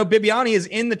match. And I know Bibbiani is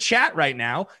in the chat right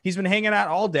now. He's been hanging out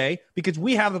all day because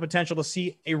we have the potential to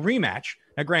see a rematch.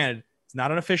 Now, granted, it's not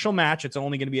an official match. It's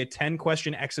only going to be a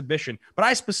 10-question exhibition. But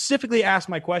I specifically asked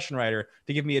my question writer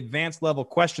to give me advanced level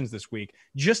questions this week,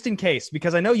 just in case,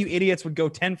 because I know you idiots would go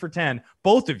 10 for 10.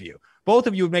 Both of you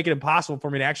would make it impossible for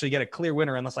me to actually get a clear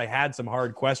winner unless I had some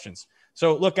hard questions.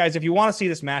 So look, guys, if you want to see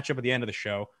this matchup at the end of the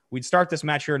show, we'd start this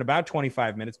match here in about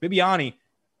 25 minutes. Bibbiani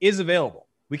is available.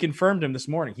 We confirmed him this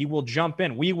morning. He will jump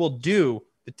in. We will do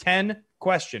the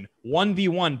 10-question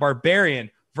 1v1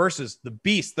 Barbarian versus the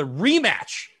Beast, the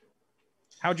rematch.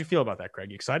 How'd you feel about that, Craig?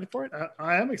 You excited for it?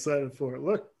 I am excited for it.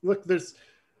 Look, there's,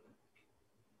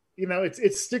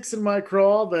 it sticks in my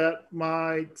craw that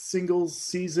my singles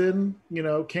season,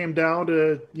 came down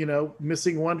to,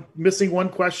 missing one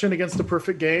question against a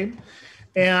perfect game.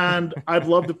 And I'd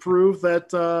love to prove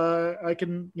that I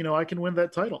can win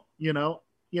that title.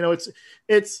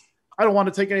 It's I don't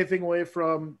want to take anything away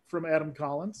from Adam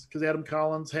Collins, because Adam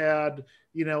Collins had,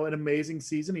 an amazing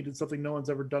season. He did something no one's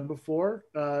ever done before.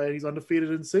 And he's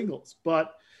undefeated in singles.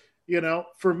 But,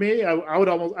 for me,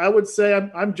 I would say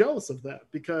I'm jealous of that,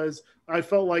 because I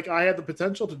felt like I had the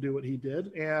potential to do what he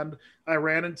did. And I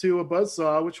ran into a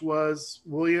buzzsaw, which was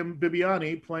William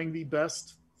Bibbiani playing the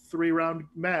best 3-round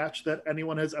match that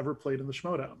anyone has ever played in the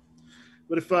Schmodown.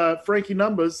 But if Frankie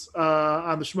Numbers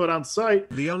on the Schmodown site...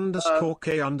 The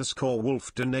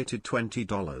 _K_Wolf donated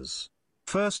 $20.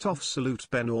 First off, salute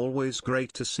Ben, always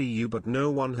great to see you, but no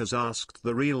one has asked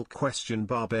the real question,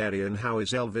 Barbarian, how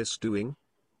is Elvis doing?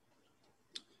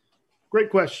 Great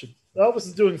question. Elvis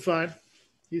is doing fine.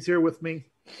 He's here with me.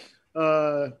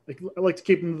 I like to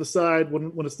keep him to the side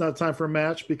when it's not time for a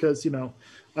match, because, I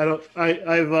don't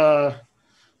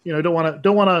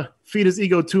want to feed his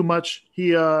ego too much.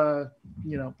 He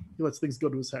lets things go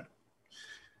to his head.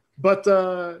 But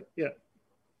yeah.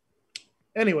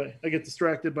 Anyway, I get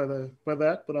distracted by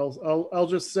that, but I'll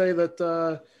just say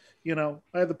that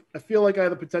I feel like I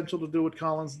have the potential to do what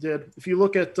Collins did. If you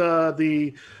look at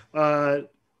the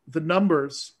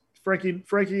numbers, Frankie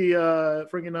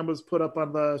Numbers put up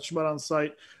on the Schmodown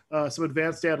site some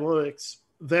advanced analytics.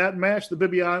 That match that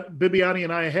Bibbiani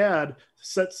and I had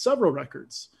set several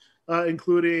records,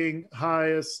 including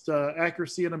highest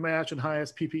accuracy in a match and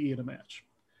highest PPE in a match.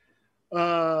 We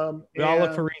all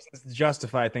look for reasons to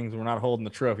justify things when we're not holding the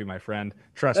trophy, my friend.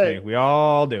 Trust me, we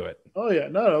all do it. Oh yeah,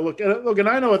 no. Look, and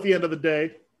I know at the end of the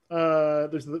day,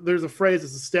 there's a phrase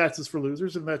that's stats is for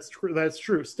losers, and that's true. That's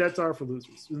true. Stats are for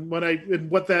losers. And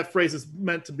what that phrase is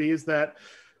meant to be is that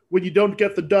when you don't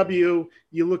get the W,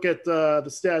 you look at the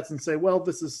stats and say, well,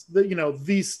 these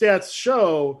stats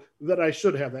show that I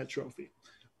should have that trophy.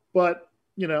 But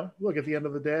look, at the end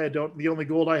of the day, the only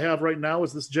goal I have right now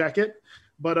is this jacket.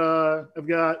 But I've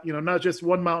got, not just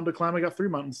one mountain to climb. I got 3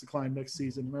 mountains to climb next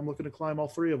season, and I'm looking to climb all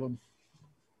 3 of them.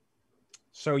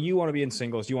 So you want to be in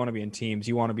singles, you want to be in teams,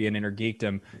 you want to be in Inner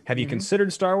Geekdom. Have you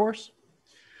considered Star Wars?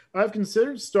 I've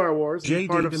considered Star Wars. JD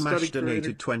Damash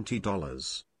donated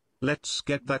 $20. Let's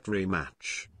get that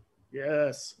rematch.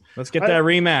 Yes. Let's get that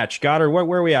rematch. Goddard,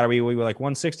 where are we at? Are we like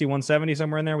 160, 170,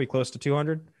 somewhere in there? Are we close to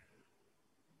 200?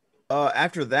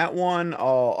 After that one,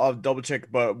 I'll double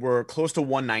check, but we're close to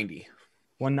 190.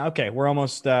 Okay, we're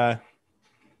almost we're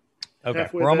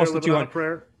almost at 200.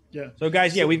 Prayer. Yeah. So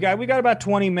guys, we got about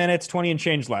 20 minutes, 20 and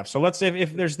change left. So let's say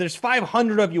if there's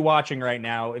 500 of you watching right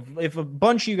now, if a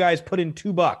bunch of you guys put in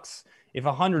 $2, if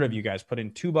 100 of you guys put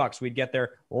in $2, we'd get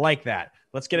there like that.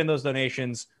 Let's get in those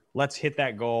donations. Let's hit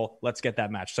that goal. Let's get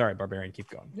that match. Sorry, Barbarian, keep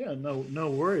going. Yeah, no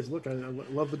worries. Look, I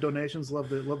love the donations, love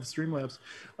the Streamlabs.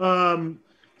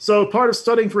 So part of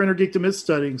studying for Inner Geekdom is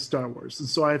studying Star Wars. And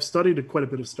so I've studied quite a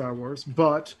bit of Star Wars,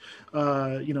 but,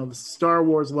 the Star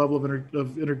Wars level of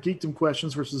Inner Geekdom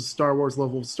questions versus the Star Wars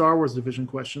level of Star Wars Division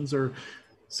questions are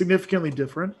significantly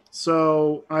different.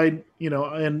 So and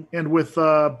with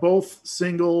both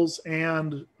singles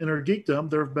and Inner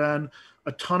Geekdom, there have been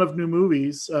a ton of new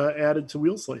movies added to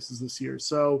Wheel Slices this year.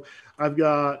 So I've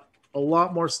got a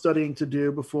lot more studying to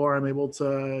do before I'm able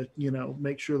to,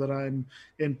 make sure that I'm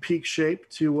in peak shape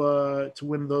to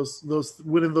win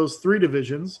those 3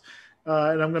 divisions.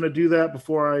 And I'm going to do that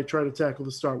before I try to tackle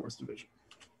the Star Wars division.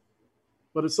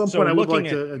 But at some point I would like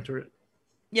to enter it.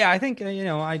 Yeah, I think,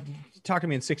 I talk to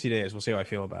me in 60 days. We'll see how I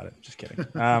feel about it. Just kidding.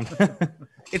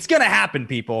 It's going to happen,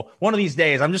 people. One of these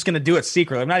days, I'm just going to do it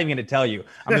secretly. I'm not even going to tell you.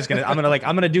 I'm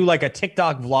going to do like a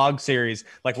TikTok vlog series,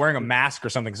 like wearing a mask or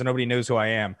something so nobody knows who I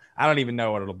am. I don't even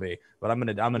know what it'll be, but I'm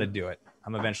going to do it.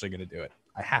 I'm eventually going to do it.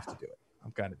 I have to do it.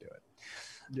 I'm going to do it.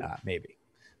 Maybe.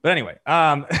 But anyway,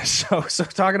 so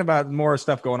talking about more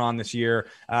stuff going on this year,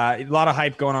 a lot of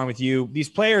hype going on with you. These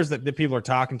players that people are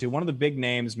talking to, one of the big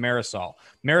names, Marisol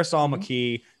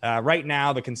McKee, right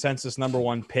now the consensus number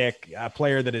one pick, a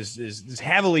player that is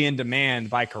heavily in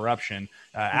demand by corruption.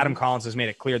 Adam Collins has made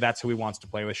it clear that's who he wants to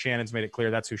play with. Shannon's made it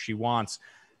clear that's who she wants.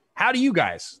 How do you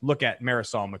guys look at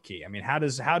Marisol McKee? I mean, how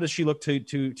does she look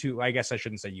to? I guess I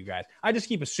shouldn't say you guys. I just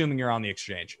keep assuming you're on the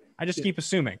exchange. I just keep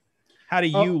assuming. How do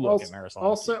you look at Marisol?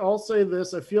 I'll say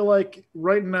this. I feel like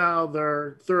right now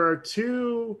there are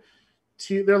two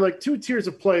tiers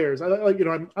of players.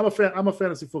 I'm a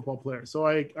fantasy football player, so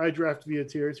I draft via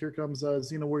tiers. Here comes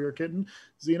Xena Warrior Kitten.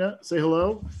 Xena, say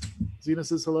hello. Xena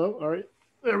says hello. All right,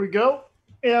 there we go.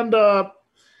 And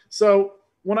so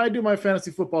when I do my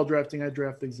fantasy football drafting, I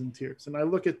draft things in tiers, and I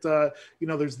look at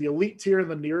there's the elite tier and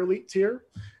the near elite tier.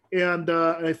 And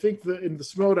I think that in the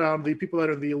Schmoedown, the people that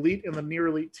are in the elite and the near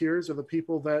elite tiers are the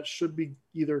people that should be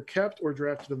either kept or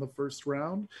drafted in the first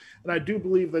round. And I do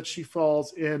believe that she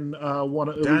falls in at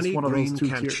least one of those two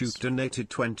tiers. Danny donated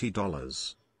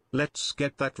 $20. Let's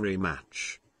get that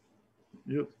rematch.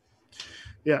 Yep.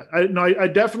 Yeah, I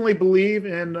definitely believe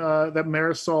in that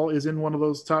Marisol is in one of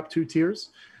those top two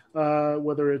tiers,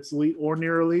 whether it's elite or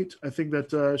near elite. I think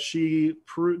that she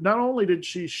not only did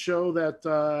she show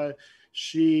that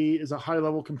she is a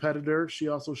high-level competitor, she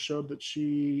also showed that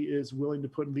she is willing to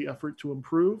put in the effort to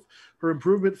improve. Her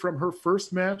improvement from her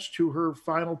first match to her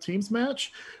final teams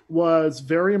match was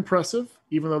very impressive,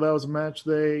 even though that was a match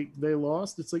they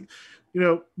lost. It's like,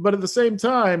 but at the same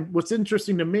time, what's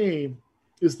interesting to me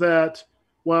is that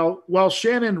while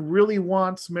Shannon really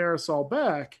wants Marisol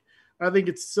back, I think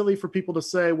it's silly for people to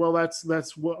say, well,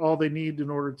 that's what all they need in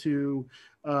order to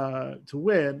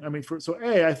win. I mean,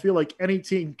 I feel like any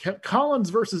team,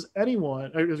 Collins versus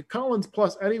anyone, or Collins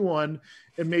plus anyone,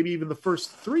 and maybe even the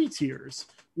first three tiers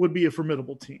would be a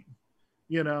formidable team,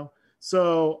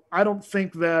 So I don't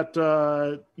think that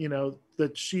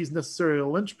that she's necessarily a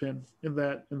linchpin in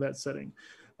that setting,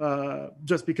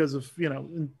 just because of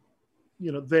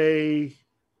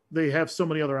they have so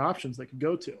many other options they could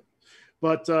go to.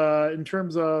 But in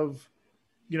terms of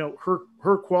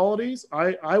her qualities,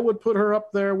 I would put her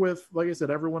up there with, like I said,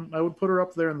 everyone. I would put her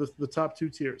up there in the top two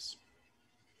tiers.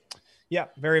 Yeah,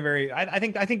 very, very. I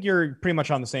think you're pretty much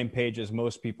on the same page as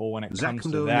most people when it comes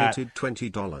to that. Zach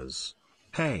donated $20.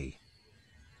 Hey,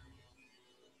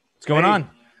 what's going on?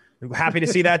 Happy to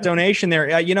see that donation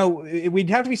there. We'd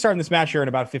have to be starting this match here in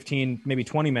about 15, maybe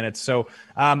 20 minutes. So.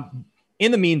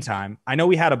 In the meantime, I know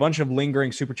we had a bunch of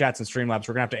lingering super chats and Streamlabs.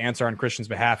 We're going to have to answer on Christian's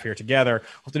behalf here together.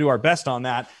 We'll have to do our best on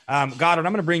that. Goddard,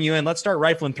 I'm going to bring you in. Let's start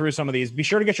rifling through some of these. Be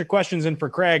sure to get your questions in for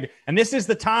Craig. And this is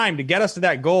the time to get us to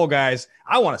that goal, guys.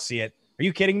 I want to see it. Are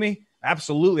you kidding me?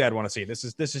 Absolutely, I'd want to see it.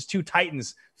 This is two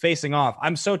Titans facing off.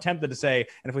 I'm so tempted to say,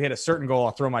 and if we hit a certain goal,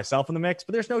 I'll throw myself in the mix,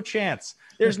 but there's no chance.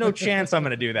 There's no chance I'm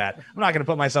going to do that. I'm not going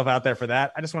to put myself out there for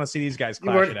that. I just want to see these guys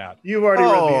clash it out. You've already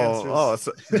read the answers.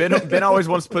 So Ben always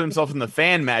wants to put himself in the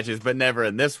fan matches, but never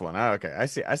in this one. Oh, okay, I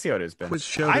see how it is, Ben.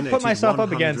 I put myself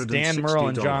up against Dan Murrell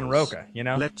and John Roca.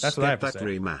 That's what I have to say. Let's get that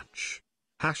rematch.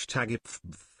 Hashtag it.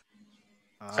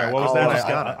 Sorry, what was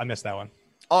that? I missed that one.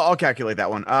 I'll calculate that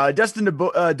one. Dustin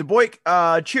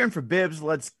DeBoyk, cheering for Bibbs.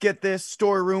 Let's get this.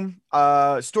 Storyroom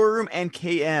and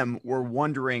KM were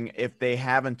wondering if they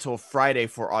have until Friday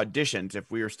for auditions,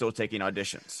 if we are still taking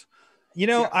auditions.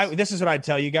 This is what I'd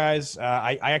tell you guys.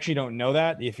 I actually don't know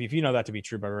that. If you know that to be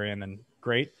true, Barbarian, then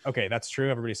great. Okay, that's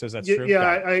true. Everybody says that's true. Yeah,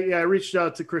 I reached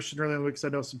out to Christian earlier in the week because I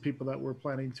know some people that were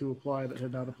planning to apply that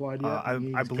had not applied yet. I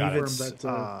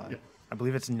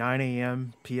believe it's 9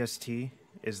 a.m. PST.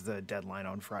 Is the deadline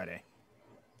on Friday.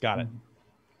 Got it.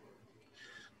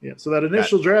 Yeah, so that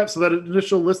initial draft, that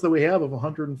initial list that we have of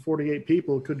 148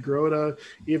 people could grow to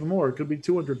even more. It could be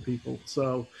 200 people.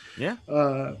 So, yeah,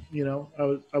 I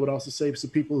would also say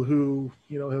some people who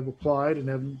have applied and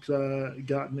haven't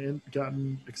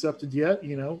gotten accepted yet.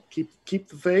 Keep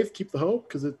the faith, keep the hope,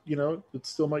 because it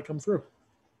still might come through.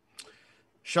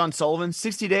 Sean Sullivan,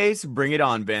 60 days, bring it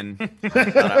on, Ben.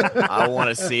 I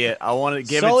want to see it. I want to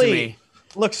give it to me.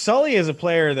 Look, Sully is a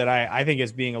player that I think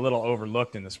is being a little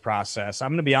overlooked in this process. I'm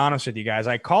going to be honest with you guys.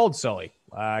 I called Sully.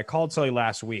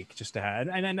 Last week just to have,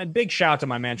 and a big shout to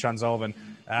my man Sean Sullivan.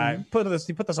 He put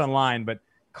this online, but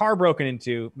car broken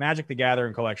into, Magic the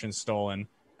Gathering collection stolen.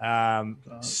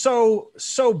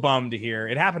 So bummed to hear.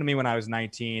 It happened to me when I was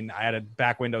 19. I had a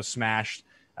back window smashed,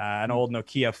 an old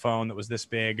Nokia phone that was this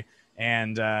big.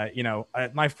 And,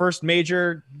 my first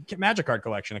major Magic card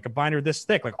collection, a binder this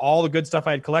thick, like all the good stuff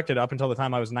I had collected up until the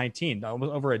time I was 19,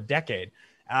 almost over a decade.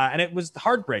 And it was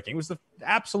heartbreaking. It was the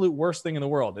absolute worst thing in the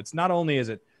world. It's not only is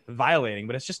it violating,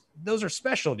 but it's just, those are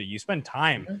special to you. You spend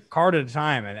time, card at a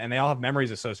time, and they all have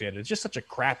memories associated. It's just such a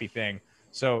crappy thing.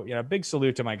 So, big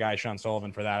salute to my guy, Sean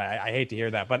Sullivan, for that. I hate to hear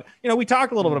that. But, we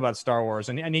talked a little bit about Star Wars,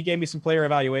 and he gave me some player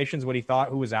evaluations, what he thought,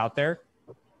 who was out there.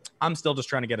 I'm still just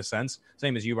trying to get a sense,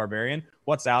 same as you, Barbarian,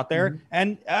 what's out there.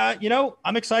 And,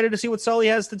 I'm excited to see what Sully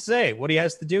has to say, what he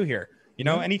has to do here.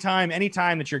 Anytime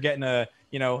that you're getting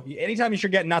anytime you're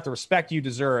getting not the respect you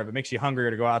deserve, it makes you hungrier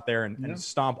to go out there and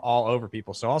stomp all over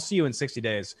people. So I'll see you in 60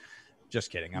 days. Just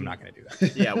kidding. I'm not going to do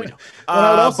that. Yeah, we know.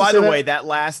 By the way, that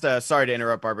last, sorry to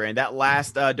interrupt, Barbarian, that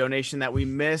last donation that we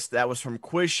missed, that was from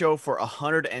Quiz Show for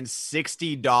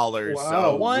 $160. Wow.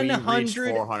 So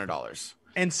 $400.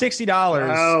 And $60.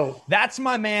 Wow. That's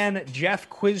my man, Jeff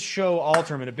Quiz Show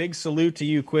Alterman. A big salute to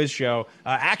you, Quiz Show.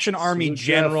 Action Army Salute,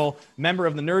 General, member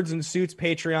of the Nerds and Suits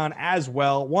Patreon as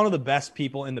well. One of the best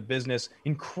people in the business.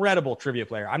 Incredible trivia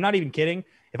player. I'm not even kidding.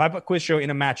 If I put Quiz Show in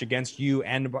a match against you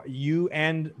and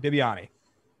Bibiani, I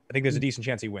think there's a decent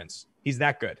chance he wins. He's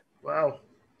that good. Wow.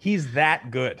 He's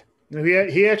that good.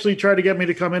 He actually tried to get me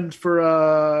to come in for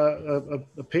a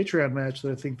Patreon match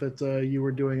that I think that you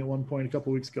were doing at one point a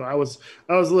couple weeks ago. I was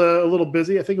a little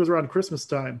busy. I think it was around Christmas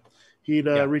time. He'd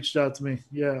reached out to me.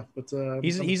 Yeah, but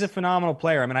he's a phenomenal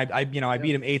player. I mean, I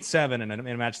beat him 8-7 in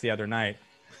a match the other night.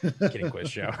 Kidding, Quiz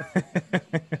Show.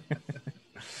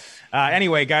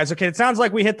 Anyway, guys. Okay, it sounds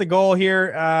like we hit the goal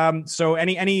here. So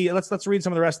let's read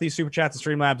some of the rest of these super chats and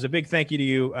Streamlabs. A big thank you to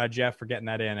you, Jeff, for getting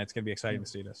that in. It's going to be exciting to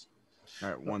see this. All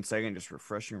right, 1 second, just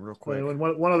refreshing real quick. And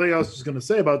one other thing I was just going to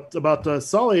say about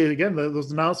Sully again,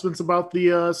 those announcements about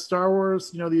the Star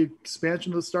Wars, the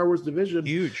expansion of the Star Wars division,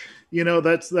 huge.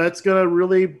 That's going to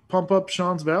really pump up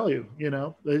Sean's value.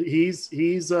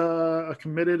 He's a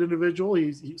committed individual.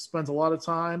 He spends a lot of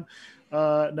time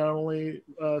not only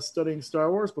studying Star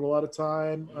Wars, but a lot of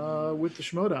time with the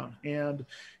Schmodown. And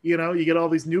you get all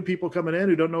these new people coming in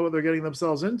who don't know what they're getting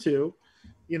themselves into.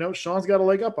 Sean's got a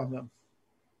leg up on them.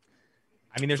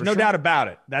 I mean, there's no doubt about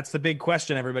it. That's the big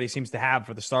question everybody seems to have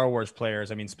for the Star Wars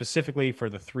players. I mean, specifically for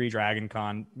the 3 Dragon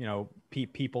Con,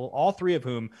 people, all 3 of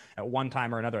whom at one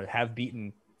time or another have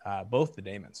beaten both the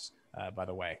Daemons, by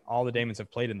the way. All the Daemons have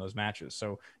played in those matches.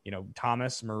 So,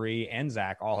 Thomas, Marie, and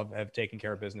Zach all have taken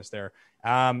care of business there.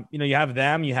 You have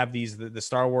them. You have the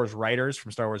Star Wars writers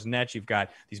from Star Wars Net. You've got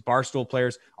these Barstool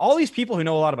players. All these people who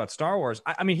know a lot about Star Wars.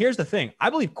 I mean, here's the thing. I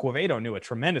believe Quevedo knew a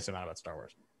tremendous amount about Star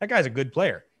Wars. That guy's a good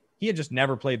player. He had just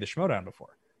never played the Schmodown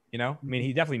before. I mean,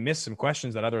 he definitely missed some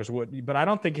questions that others would, but I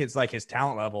don't think his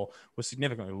talent level was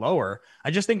significantly lower.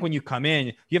 I just think when you come in,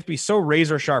 you have to be so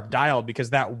razor sharp dialed because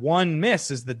that one miss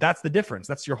that's the difference.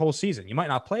 That's your whole season. You might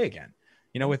not play again.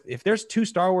 If there's 2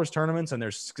 Star Wars tournaments and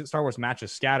there's Star Wars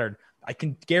matches scattered, I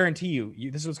can guarantee you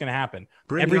this is what's going to happen.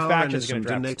 Every faction is going to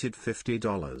draft. Donated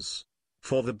 $50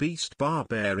 for the Beast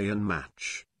Barbarian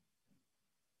match.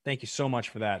 Thank you so much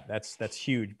for that. That's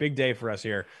huge. Big day for us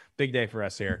here.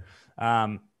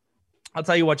 I'll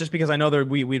tell you what, just because I know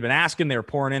we've been asking, they're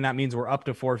pouring in. That means we're up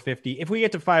to 450. If we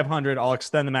get to 500, I'll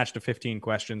extend the match to 15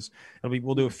 questions.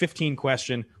 We'll do a 15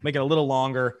 question, make it a little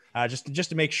longer, just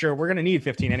to make sure. We're going to need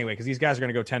 15 anyway, because these guys are going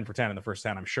to go 10 for 10 in the first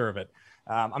 10. I'm sure of it.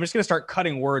 I'm just going to start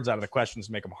cutting words out of the questions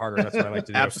to make them harder. That's what I like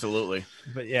to do. Absolutely.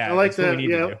 But yeah, I like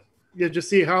that. Yeah, just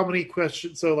see how many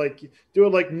questions. So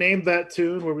do it name that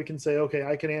tune where we can say, okay,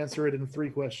 I can answer it in 3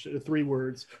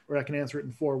 words, or I can answer it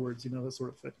in 4 words. That sort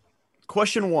of thing.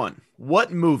 Question 1: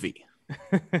 what movie?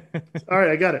 All right,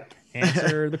 I got it.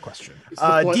 Answer the question.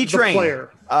 D-Train.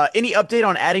 Any update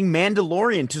on adding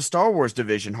Mandalorian to Star Wars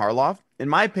division, Harloff? In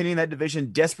my opinion, that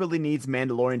division desperately needs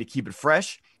Mandalorian to keep it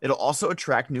fresh. It'll also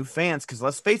attract new fans because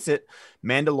let's face it,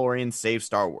 Mandalorian saved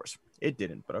Star Wars. It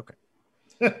didn't, but okay.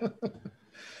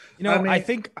 I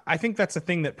think that's a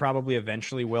thing that probably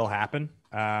eventually will happen.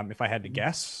 If I had to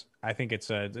guess, I think it's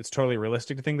totally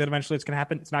realistic to think that eventually it's going to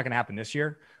happen. It's not going to happen this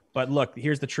year. But look,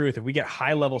 here's the truth. If we get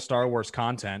high-level Star Wars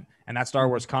content, and that Star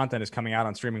Wars content is coming out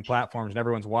on streaming platforms, and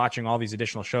everyone's watching all these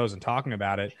additional shows and talking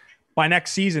about it, by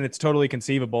next season, it's totally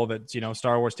conceivable that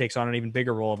Star Wars takes on an even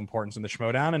bigger role of importance in the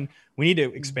Schmodown, and we need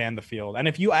to expand the field. And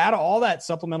if you add all that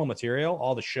supplemental material,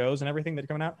 all the shows and everything that are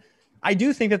coming out, I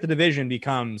do think that the division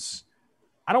becomes,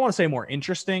 I don't want to say more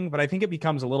interesting, but I think it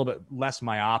becomes a little bit less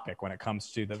myopic when it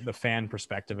comes to the fan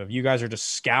perspective of you guys are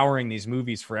just scouring these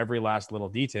movies for every last little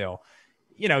detail.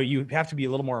 you have to be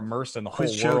a little more immersed in the whole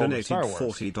world of Star Wars.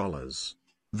 $40.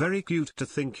 Very cute to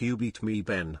think you beat me,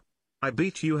 Ben. I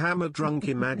beat you hammer drunk.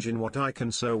 Imagine what I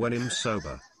can sew when I'm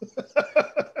sober.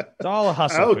 It's all a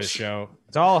hustle for this show.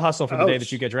 It's all a hustle for the day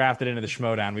that you get drafted into the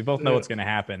Schmodown. We both know what's going to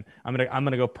happen. I'm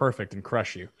gonna go perfect and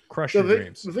crush you. Crush your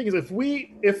dreams. The thing is, if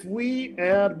we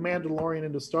add Mandalorian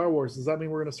into Star Wars, does that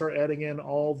mean we're going to start adding in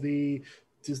all the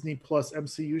Disney Plus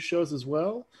MCU shows as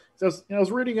well? So I was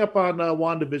reading up on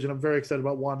WandaVision. I'm very excited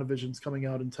about WandaVision's coming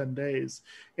out in 10 days.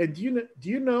 And do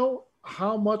you know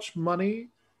how much money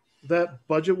that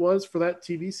budget was for that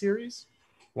TV series?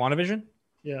 WandaVision?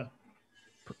 Yeah.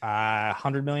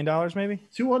 $100 million, maybe?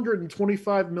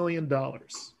 $225 million.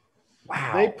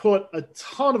 Wow. They put a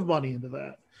ton of money into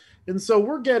that. And so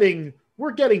we're getting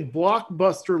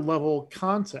blockbuster level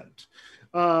content,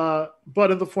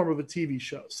 but in the form of a TV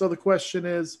show. So the question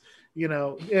is,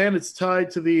 and it's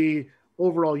tied to the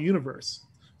overall universe.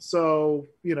 So,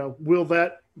 will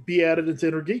that be added into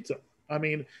Inner Geekdom? I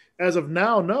mean, as of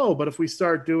now, no. But if we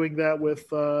start doing that with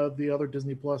the other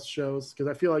Disney Plus shows, because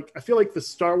I feel like the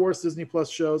Star Wars Disney Plus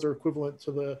shows are equivalent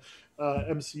to the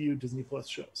MCU Disney Plus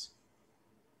shows.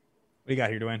 What do you got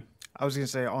here, Dwayne? I was going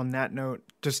to say, on that note,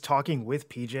 just talking with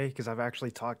PJ, because I've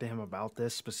actually talked to him about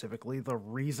this specifically, the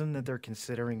reason that they're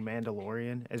considering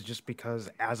Mandalorian is just because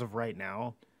as of right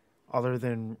now, other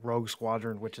than Rogue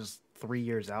Squadron, which is 3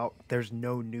 years out, there's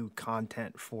no new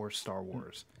content for Star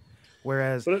Wars.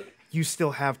 Whereas you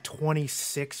still have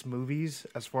 26 movies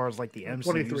as far as like the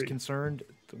MCU is concerned,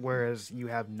 whereas you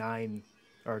have 9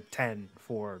 or 10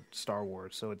 for Star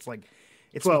Wars. So it's like,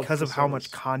 it's because of how much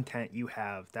content you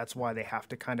have. That's why they have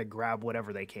to kind of grab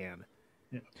whatever they can.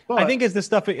 Yeah. I think as the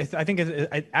stuff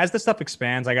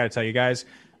expands, I got to tell you guys,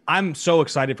 I'm so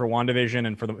excited for WandaVision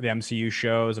and for the MCU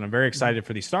shows, and I'm very excited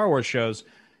for these Star Wars shows.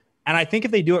 And I think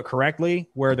if they do it correctly,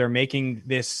 where they're making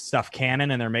this stuff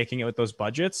canon and they're making it with those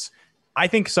budgets, I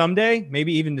think someday,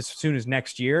 maybe even as soon as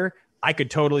next year, I could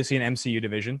totally see an MCU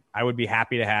division. I would be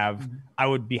happy to have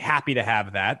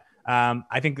that.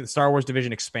 I think the Star Wars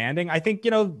division expanding. I think,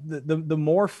 the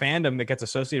more fandom that gets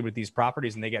associated with these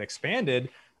properties and they get expanded,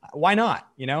 why not?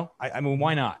 I mean,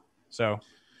 why not? So,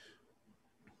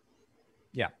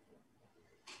 yeah.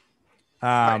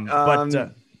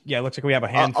 Yeah, it looks like we have a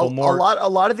handful more. A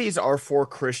lot of these are for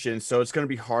Christians, so it's going to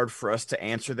be hard for us to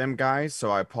answer them, guys. So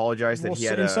I apologize that he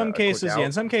had in some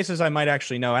cases, I might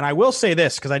actually know. And I will say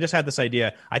this, because I just had this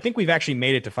idea. I think we've actually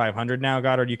made it to 500 now,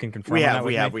 Goddard. You can confirm that.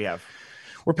 We have.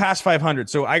 We're past 500.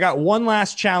 So I got one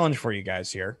last challenge for you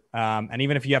guys here. And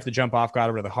even if you have to jump off,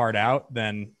 Goddard, with a hard out,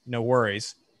 then no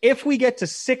worries. If we get to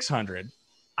 600,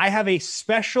 I have a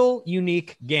special,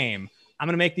 unique game. I'm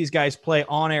going to make these guys play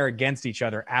on air against each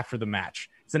other after the match.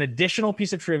 It's an additional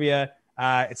piece of trivia.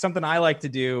 It's something I like to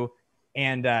do.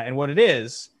 And what it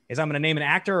is I'm going to name an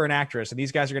actor or an actress. And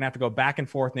these guys are going to have to go back and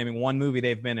forth naming one movie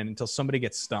they've been in until somebody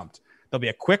gets stumped. There'll be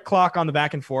a quick clock on the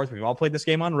back and forth. We've all played this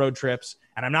game on road trips.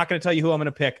 And I'm not going to tell you who I'm going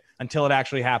to pick until it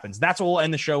actually happens. That's what we'll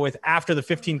end the show with after the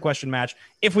 15-question match.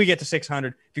 If we get to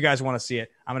 600, if you guys want to see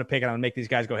it, I'm going to pick it. I'm going to make these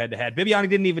guys go head-to-head. Bibiani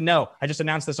didn't even know. I just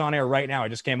announced this on air right now. I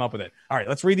just came up with it. All right,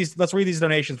 let's read these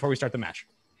donations before we start the match.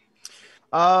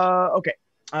 Okay.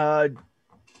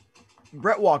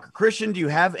 Brett Walker, Christian, do you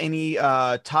have any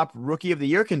top rookie of the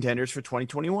year contenders for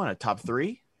 2021? A top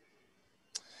 3?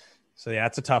 So yeah,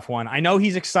 that's a tough one. I know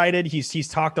he's excited. He's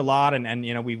talked a lot,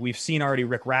 and we've seen already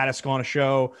Rick Radis go on a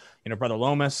show. Brother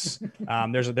Lomas.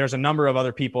 There's a number of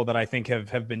other people that I think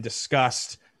have been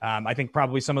discussed. I think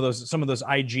probably some of those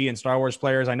IG and Star Wars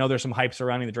players. I know there's some hype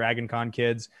surrounding the Dragon Con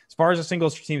kids. As far as a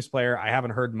singles teams player, I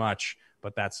haven't heard much,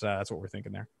 but that's what we're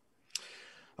thinking there.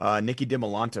 Nikki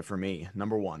DiMolanta for me,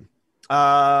 number 1.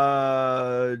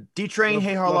 D-Train,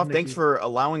 hey Harloff, thanks for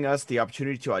allowing us the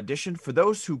opportunity to audition. For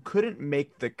those who couldn't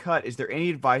make the cut, is there any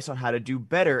advice on how to do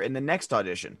better in the next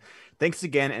audition? Thanks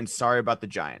again, and sorry about the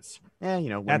Giants.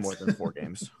 Win more than 4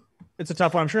 games. It's a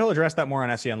tough one. I'm sure he'll address that more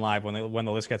on SEN Live when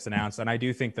the list gets announced, and I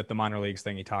do think that the minor leagues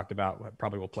thing he talked about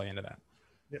probably will play into that.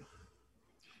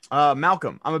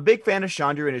 Malcolm, I'm a big fan of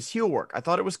Chandru and his heel work. I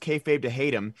thought it was kayfabe to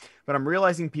hate him, but I'm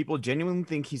realizing people genuinely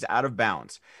think he's out of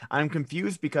bounds. I'm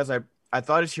confused because I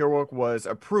thought his heel work was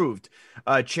approved.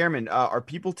 Chairman, are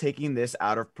people taking this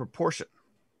out of proportion?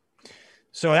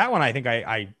 So that one, I think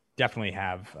I definitely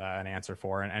have an answer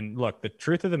for. And look, the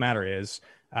truth of the matter is,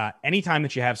 anytime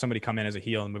that you have somebody come in as a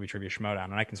heel in the Movie Trivia Schmodown,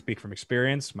 and I can speak from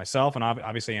experience myself and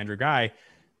obviously Andrew Guy,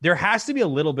 there has to be a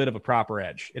little bit of a proper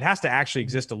edge. It has to actually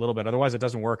exist a little bit. Otherwise, it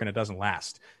doesn't work and it doesn't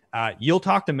last. You'll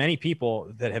talk to many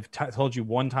people that have told you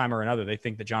one time or another they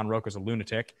think that John Rocha is a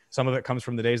lunatic. Some of it comes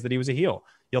from the days that he was a heel.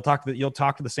 You'll talk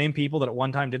to the same people that at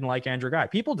one time didn't like Andrew Guy.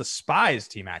 People despise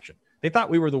Team Action. They thought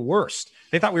we were the worst.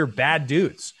 They thought we were bad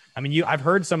dudes. I mean, I've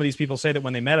heard some of these people say that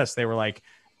when they met us, they were like,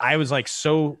 I was like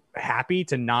so happy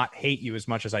to not hate you as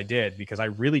much as I did because I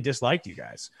really disliked you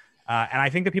guys. And I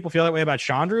think that people feel that way about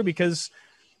Chandru because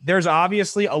there's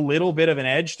obviously a little bit of an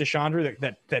edge to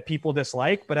Chandru that people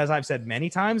dislike. But as I've said many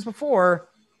times before,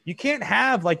 you can't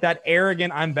have like that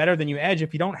arrogant, I'm better than you edge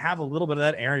if you don't have a little bit of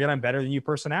that arrogant, I'm better than you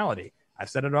personality. I've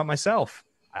said it about myself.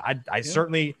 I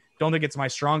certainly don't think it's my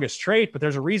strongest trait, but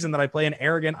there's a reason that I play an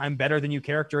arrogant, I'm better than you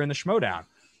character in the Schmodown.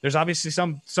 There's obviously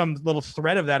some little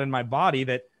thread of that in my body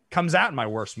that comes out in my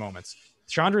worst moments.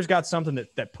 Chandru's got something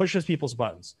that pushes people's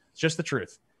buttons. It's just the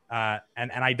truth.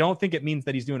 And I don't think it means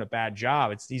that he's doing a bad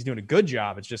job. He's doing a good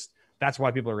job. It's just, that's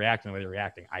why people are reacting the way they're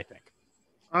reacting, I think.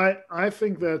 I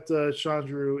think that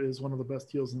Chandru is one of the best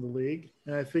heels in the league.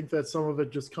 And I think that some of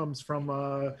it just comes from,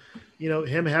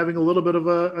 him having a little bit of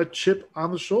a chip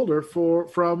on the shoulder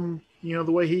from the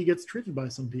way he gets treated by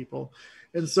some people.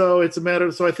 And so it's a matter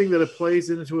of, so I think that it plays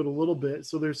into it a little bit.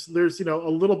 So there's a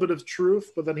little bit of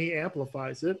truth, but then he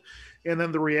amplifies it. And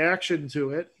then the reaction to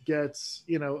it gets,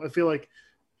 I feel like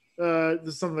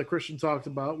this is something that Christian talked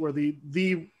about where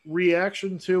the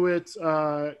reaction to it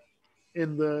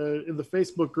in the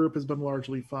Facebook group has been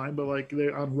largely fine, but like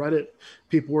on Reddit,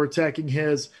 people were attacking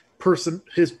his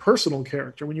personal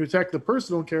character. When you attack the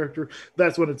personal character,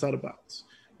 that's when it's out of bounds.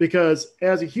 Because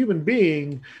as a human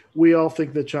being, we all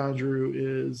think that Chandru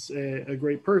is a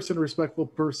great person, a respectful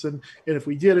person, and if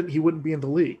we didn't, he wouldn't be in the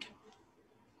league.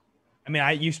 I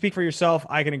mean, you speak for yourself.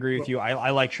 I can agree with you. I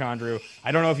like Chandru.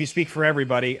 I don't know if you speak for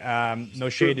everybody. No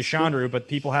shade to Chandru, but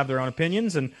people have their own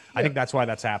opinions, and I think that's why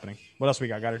that's happening. What else we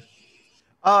got, Goddard?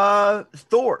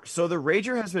 Thor. So the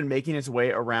Rager has been making his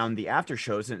way around the after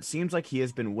shows, and it seems like he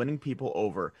has been winning people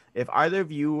over. If either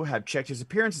of you have checked his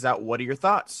appearances out, what are your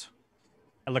thoughts?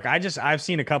 Look, I've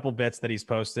seen a couple bits that he's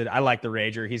posted. I like the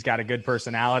Rager. He's got a good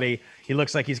personality. He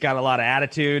looks like he's got a lot of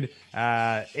attitude.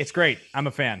 It's great. I'm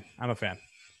a fan. Okay.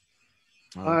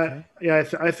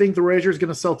 I think the Rager is going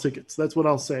to sell tickets. That's what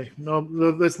I'll say. No,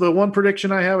 that's the one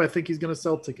prediction I have. I think he's going to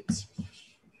sell tickets.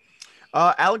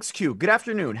 Alex Q, good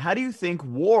afternoon. How do you think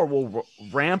War will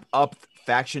ramp up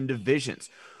faction divisions?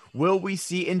 Will we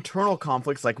see internal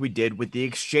conflicts like we did with the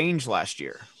Exchange last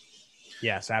year?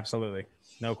 Yes, absolutely.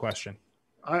 No question.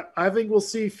 I think we'll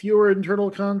see fewer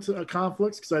internal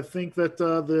conflicts because I think that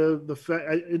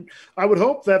I would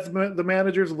hope that the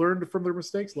managers learned from their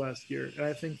mistakes last year. And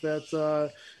I think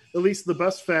that at least the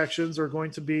best factions are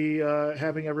going to be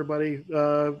having everybody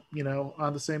on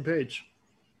the same page.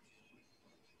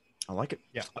 I like it.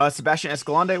 Yeah. Sebastian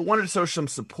Escalante wanted to show some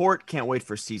support. Can't wait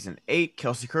for season 8.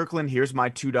 Kelsey Kirkland, here's my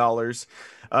 $2.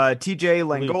 TJ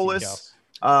Langolis,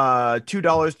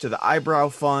 $2 to the Eyebrow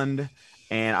Fund.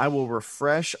 And I will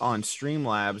refresh on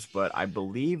Streamlabs, but I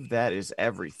believe that is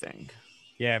everything.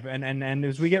 Yeah, and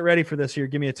as we get ready for this here,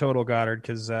 give me a total, Goddard,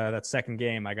 because that second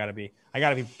game I gotta be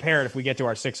prepared if we get to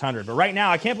our 600. But right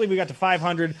now, I can't believe we got to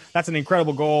 500. That's an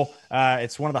incredible goal.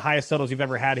 It's one of the highest totals you've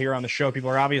ever had here on the show. People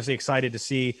are obviously excited to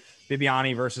see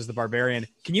Bibiani versus the Barbarian.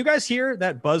 Can you guys hear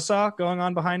that buzzsaw going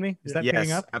on behind me? Is that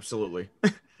picking up? Absolutely.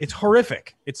 It's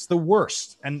horrific. It's the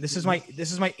worst. And this is my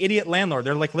idiot landlord.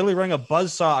 They're like literally running a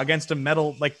buzzsaw against a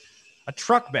metal, like a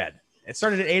truck bed. It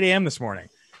started at 8 a.m. this morning.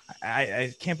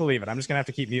 I can't believe it. I'm just going to have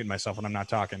to keep muting myself when I'm not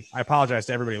talking. I apologize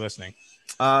to everybody listening.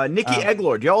 Nikki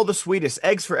Egglord, y'all the sweetest.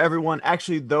 Eggs for everyone.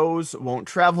 Actually, those won't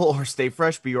travel or stay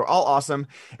fresh, but you're all awesome.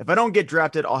 If I don't get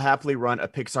drafted, I'll happily run a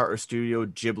Pixar or Studio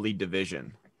Ghibli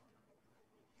division.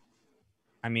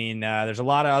 I mean, there's a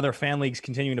lot of other fan leagues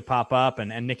continuing to pop up,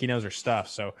 and Nikki knows her stuff,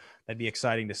 so that'd be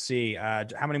exciting to see. How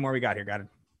many more we got here? Got it.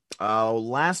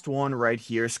 Last one right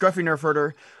here. Scruffy Nerf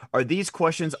Herder, are these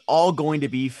questions all going to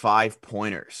be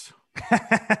 5-pointers?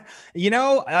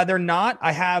 They're not.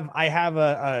 I have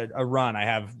a run. I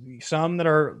have some that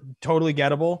are totally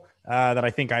gettable that I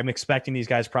think I'm expecting these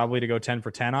guys probably to go 10 for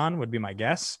 10 on, would be my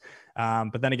guess.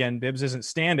 But then again, Bibbs isn't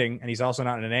standing, and he's also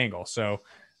not in an angle, so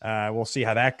we'll see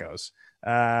how that goes.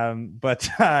 And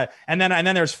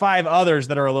then there's 5 others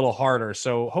that are a little harder.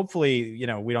 So hopefully,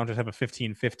 we don't just have a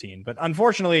 15-15, but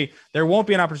unfortunately there won't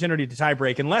be an opportunity to tie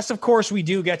break unless of course we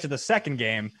do get to the second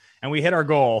game and we hit our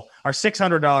goal, our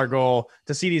 $600 goal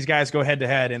to see these guys go head to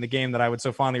head in the game that I would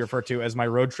so fondly refer to as my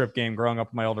road trip game growing up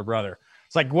with my older brother.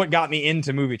 It's like what got me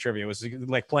into movie trivia was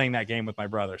like playing that game with my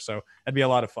brother. So that'd be a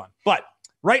lot of fun, but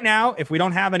right now, if we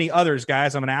don't have any others,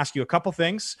 guys, I'm going to ask you a couple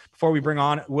things before we bring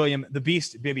on William the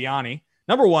Beast Bibiani.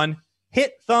 Number 1,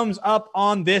 hit thumbs up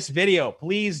on this video.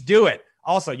 Please do it.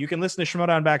 Also, you can listen to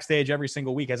Schmodown Backstage every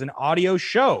single week as an audio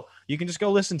show. You can just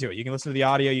go listen to it. You can listen to the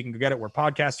audio. You can get it where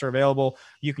podcasts are available.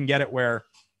 You can get it where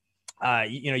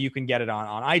You can get it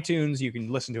on iTunes. You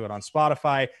can listen to it on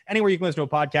Spotify. Anywhere you can listen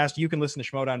to a podcast, you can listen to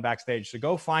Schmodown Backstage. So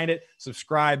go find it,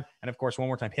 subscribe, and of course, one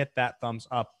more time, hit that thumbs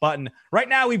up button. Right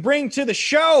now, we bring to the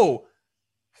show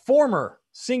former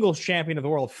singles champion of the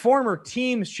world, former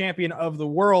teams champion of the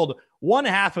world, one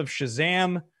half of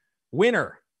Shazam,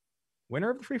 winner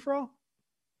of the free-for-all?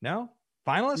 No?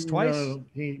 Finalist twice? No,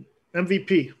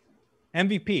 MVP.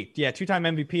 Yeah, two-time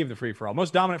MVP of the free-for-all.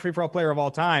 Most dominant free-for-all player of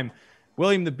all time,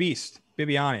 William the Beast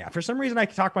Bibbiani. For some reason, I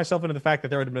talked myself into the fact that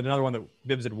there would have been another one that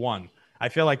Bibbs had won. I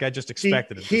feel like I just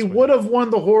expected it. He would have won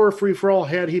the horror free-for-all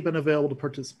had he been available to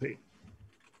participate.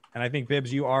 And I think,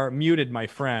 Bibbs, you are muted, my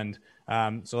friend.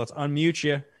 So let's unmute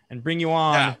you and bring you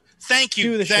on. Yeah. Thank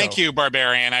you,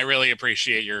 Barbarian. I really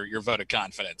appreciate your vote of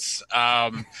confidence.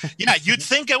 You'd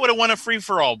think I would have won a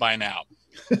free-for-all by now.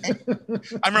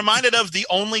 I'm reminded of the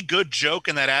only good joke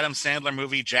in that Adam Sandler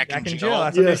movie, Jack and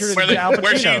Jill.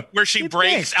 Where she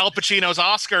breaks Al Pacino's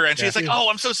Oscar, and she's like, "Oh,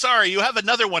 I'm so sorry. You have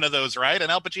another one of those, right?"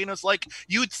 And Al Pacino's like,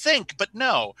 "You'd think, but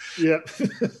no." Yeah.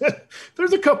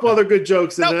 There's a couple other good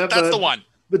jokes in that. That's the one.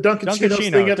 The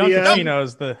Dunkachinos thing at the end.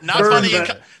 Dunkachinos, not funny.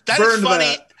 That is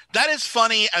funny. That is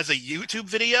funny as a YouTube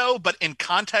video, but in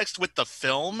context with the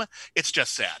film, it's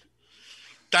just sad.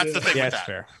 That's the thing with that. That's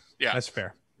fair. Yeah,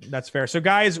 that's fair. So,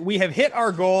 guys, we have hit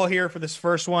our goal here for this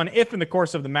first one. If in the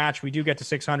course of the match we do get to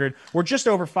 600, we're just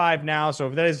over 5 now. So,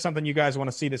 if that is something you guys want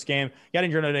to see this game, get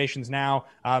in your donations now.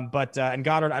 And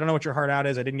Goddard, I don't know what your heart out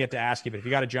is. I didn't get to ask you, but if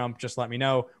you got to jump, just let me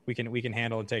know. We can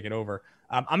handle and take it over.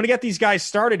 I'm going to get these guys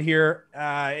started here.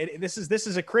 This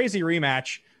is a crazy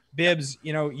rematch. Bibbs,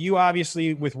 you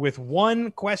obviously with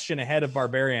one question ahead of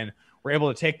Barbarian were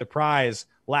able to take the prize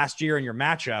last year in your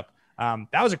matchup.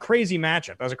 That was a crazy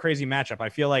matchup. I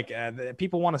feel like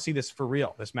people want to see this for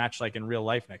real, this match like in real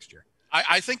life next year.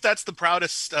 I think that's the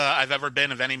proudest I've ever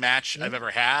been of any match I've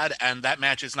ever had, and that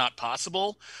match is not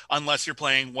possible unless you're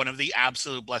playing one of the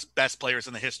absolute best players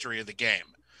in the history of the game.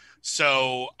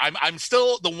 So I'm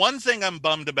still, the one thing I'm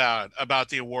bummed about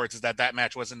the awards is that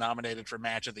match wasn't nominated for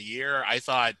match of the year. I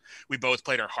thought we both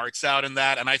played our hearts out in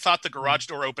that, and I thought the garage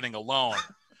door opening alone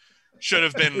should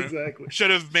have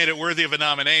made it worthy of a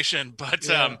nomination. But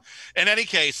in any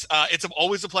case, it's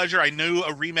always a pleasure. I knew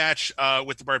a rematch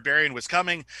with the Barbarian was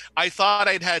coming. I thought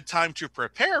I'd had time to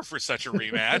prepare for such a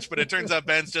rematch, but it turns out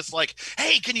Ben's just like,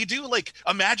 hey, can you do like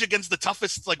a match against the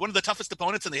toughest, like one of the toughest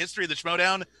opponents in the history of the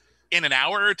Schmodown in an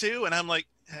hour or two? And I'm like,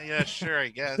 yeah, sure, I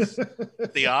guess.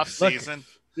 The off season.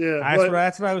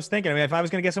 That's what I was thinking. I mean, if I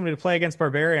was going to get somebody to play against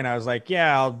Barbarian, I was like,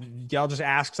 I'll just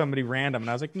ask somebody random. And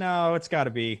I was like, no, it's got to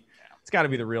be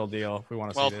the real deal if we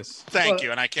want to see this. Thank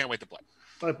you, and I can't wait to play.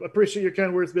 I appreciate your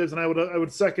kind words, Bibbs, and I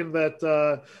would second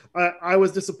that. I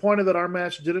was disappointed that our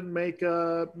match didn't make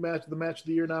the match of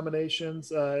the year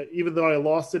nominations. Even though I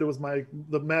lost it, it was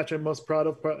the match I'm most proud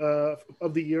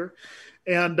of the year.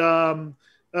 And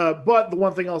but the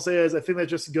one thing I'll say is I think that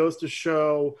just goes to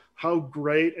show how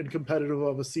great and competitive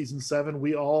of a season 7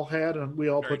 we all had, and we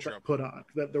all put on.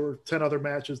 That there were 10 other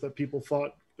matches that people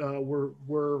thought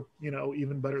were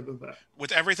even better than that.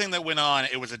 With everything that went on,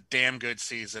 it was a damn good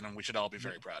season, and we should all be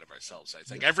very proud of ourselves. I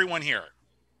think everyone here,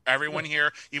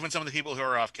 even some of the people who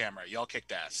are off camera, y'all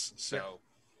kicked ass. So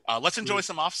let's enjoy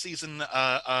some off-season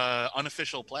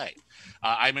unofficial play.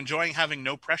 I'm enjoying having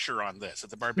no pressure on this. If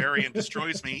the Barbarian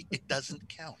destroys me, it doesn't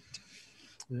count.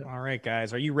 All right,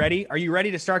 guys, are you ready? Are you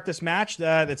ready to start this match?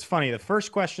 That's funny. The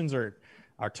first questions are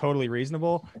totally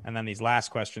reasonable, and then these last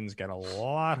questions get a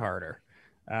lot harder.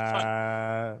 But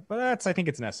I think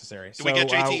it's necessary. Do we get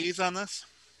JTEs on this?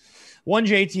 One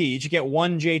JTE. You should get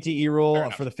one JTE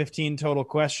rule for the 15 total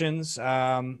questions.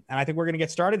 And I think we're going to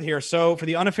get started here. So for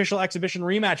the unofficial exhibition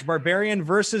rematch, Barbarian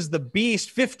versus the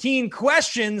Beast, 15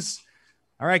 questions.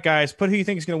 All right, guys, put who you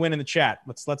think is going to win in the chat.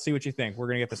 Let's see what you think. We're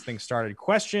going to get this thing started.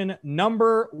 Question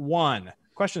number 1.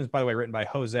 Question is, by the way, written by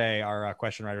Jose. Our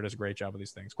question writer does a great job with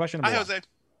these things. Question number 1. Jose.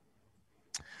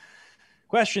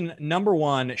 Question number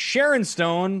 1. Sharon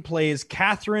Stone plays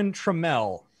Catherine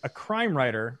Trammell, a crime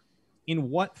writer, in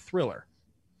what thriller?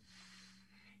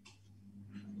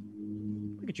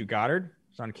 Look at you, Goddard.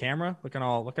 It's on camera, looking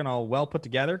all well put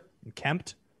together and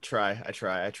kempt. I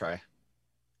try.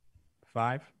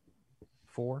 5,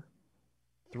 4,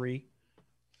 3,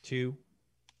 2,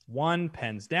 1.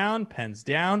 Pens down.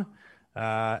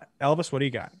 Elvis, what do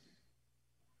you got?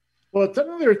 Well,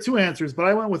 technically there are 2 answers, but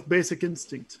I went with Basic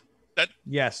Instinct.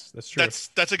 Yes, that's true.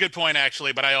 That's a good point,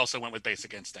 actually, but I also went with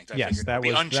Basic Instinct. That was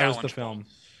the film.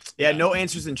 Yeah, no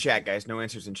answers in chat, guys. No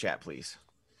answers in chat, please.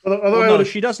 Although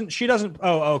she doesn't.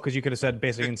 Oh, because you could have said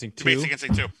Basic Instinct 2. Basic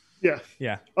Instinct 2.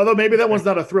 Yeah. Although maybe that one's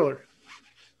not a thriller.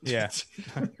 Yeah. It's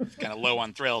kind of low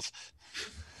on thrills.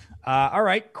 All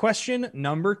right. Question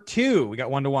number 2. We got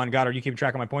 1-1. Goddard, you keep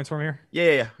track of my points for me here?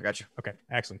 Yeah. I got you. Okay.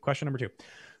 Excellent. Question number 2.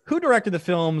 Who directed the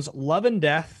films Love and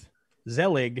Death,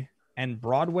 Zelig, and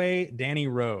Broadway Danny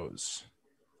Rose?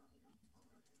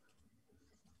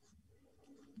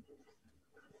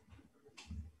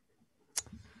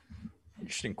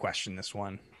 Interesting question, this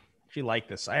one. I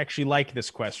actually like this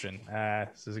question.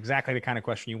 This is exactly the kind of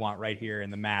question you want right here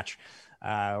in the match.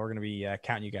 We're going to be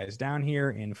counting you guys down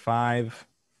here in 5,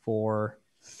 4,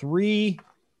 3,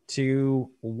 2,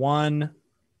 1.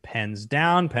 Pens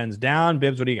down.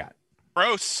 Bibbs, what do you got?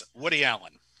 Gross, Woody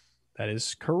Allen. That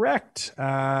is correct.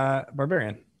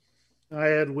 Barbarian. I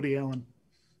had Woody Allen.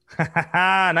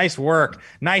 Nice work.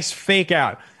 Nice fake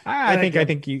out. I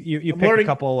think you picked a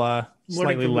couple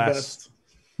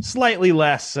slightly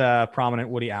less prominent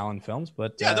Woody Allen films,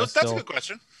 but that's a good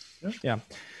question. Yeah.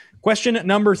 Question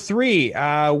number 3.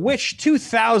 Which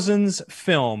 2000s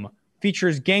film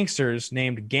features gangsters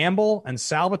named Gamble and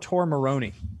Salvatore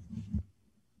Maroni?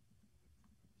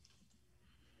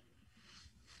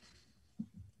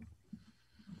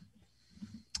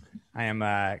 I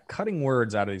am cutting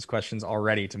words out of these questions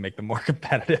already to make them more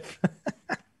competitive.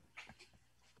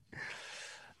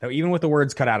 Though even with the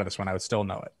words cut out of this one, I would still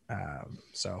know it.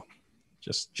 So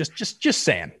just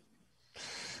saying.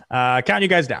 Count you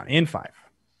guys down in 5,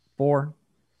 4,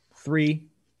 3,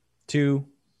 2,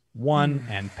 1,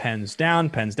 and pens down.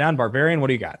 Barbarian, what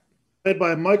do you got? Played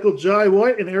by Michael Jai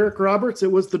White and Eric Roberts.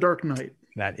 It was The Dark Knight.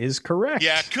 That is correct.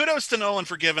 Yeah, kudos to Nolan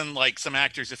for giving some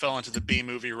actors who fell into the B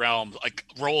movie realm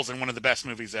roles in one of the best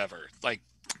movies ever.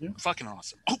 Fucking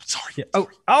awesome. Oh, sorry. Yeah. Oh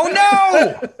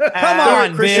no! Come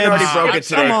on, Christian already broke it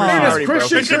today.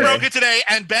 Christian broke it today,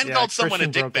 and Ben called someone a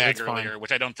dickbag earlier,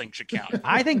 which I don't think should count.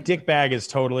 I think dickbag is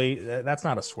totally that's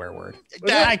not a swear word.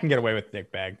 I can get away with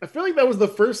dickbag. I feel like that was the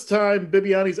first time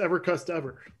Bibiani's ever cussed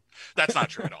ever. That's not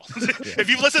true at all. If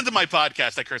you've listened to my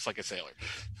podcast, I curse like a sailor.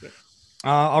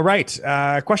 All right.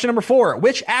 Question number 4.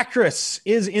 Which actress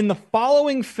is in the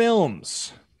following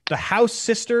films? The House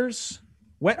Sisters,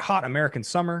 Wet Hot American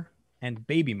Summer, and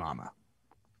Baby Mama.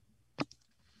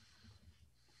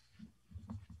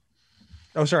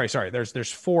 Oh, sorry.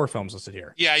 There's 4 films listed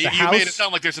here. Yeah, you made it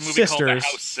sound like there's a movie called The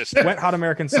House Sisters, Wet Hot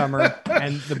American Summer,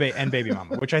 and Baby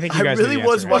Mama, which I think you guys. I really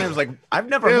was one. I was like, I've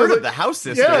never heard of The House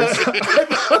Sisters. Yeah, I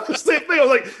thought the same thing. I was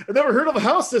like, I've never heard of The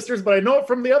House Sisters, but I know it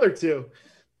from the other 2.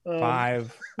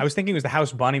 5. I was thinking it was The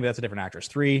House Bunny, but that's a different actress.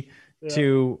 3,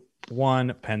 2,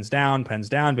 1. Pens down.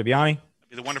 Bibiani.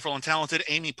 The wonderful and talented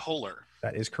Amy Poehler.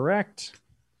 That is correct.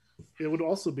 It would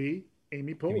also be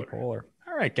Amy Poehler.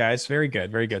 All right, guys. Very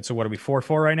good. So what are we,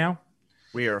 4-4 right now?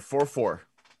 We are 4-4.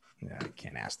 Yeah, I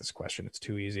can't ask this question. It's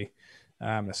too easy.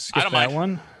 I'm going to skip that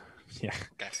one. Yeah.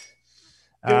 Okay.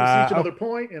 Give us each another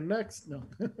point, and next. No.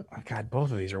 Oh, God,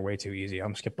 both of these are way too easy. I'm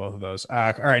going to skip both of those.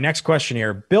 All right, next question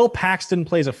here. Bill Paxton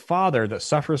plays a father that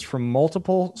suffers from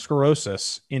multiple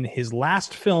sclerosis in his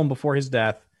last film before his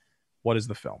death. What is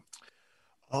the film?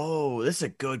 Oh, this is a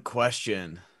good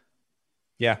question.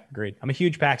 Yeah, agreed. I'm a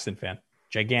huge Paxton fan.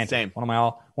 Gigantic. Same. One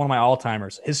of my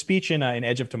all-timers. His speech in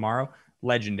Edge of Tomorrow,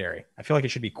 legendary. I feel like it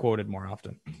should be quoted more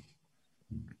often.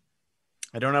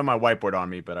 I don't have my whiteboard on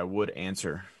me, but I would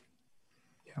answer.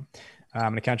 Yeah. I'm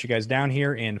going to count you guys down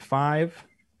here in 5,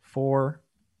 4,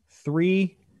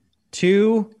 3,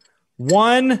 2,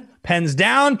 1. Pens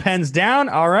down.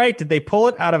 All right. Did they pull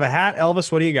it out of a hat?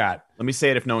 Elvis, what do you got? Let me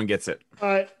say it if no one gets it.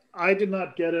 I did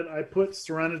not get it. I put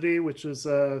Serenity, which is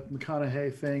a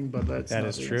McConaughey thing, but that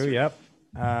is true. Answer. Yep.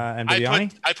 And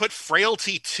Bibiani? I put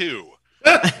Frailty 2.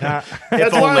 That's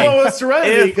why I went with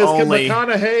Serenity, because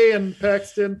McConaughey and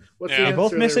Paxton. What's the answer?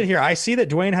 Both miss it here. I see that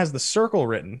Dwayne has the circle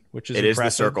written, which is impressive. It is the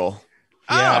circle.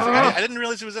 Yeah, I didn't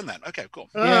realize it was in that. Okay, cool.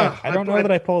 Yeah, I don't know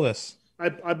that I pull this.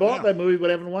 I bought that movie, but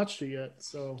I haven't watched it yet.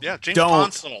 So yeah, James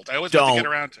Ponsoldt. I always want to get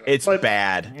around to it. It's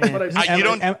bad. You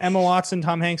don't Emma Watson,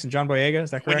 Tom Hanks, and John Boyega. Is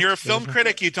that correct? When you're a film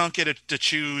critic, you don't get to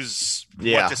choose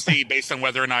what to see based on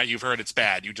whether or not you've heard it's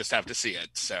bad. You just have to see it.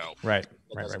 So right.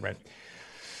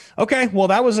 Okay, well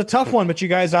that was a tough one, but you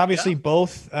guys obviously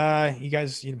both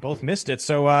both missed it.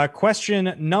 So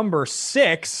question number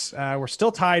 6, we're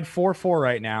still tied 4-4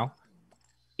 right now.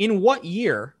 In what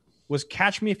year was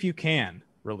Catch Me If You Can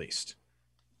released?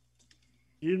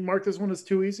 You didn't mark this one as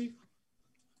too easy?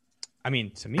 I mean,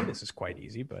 to me this is quite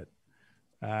easy, but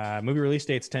movie release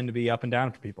dates tend to be up and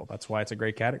down for people. That's why it's a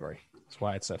great category. That's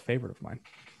why it's a favorite of mine.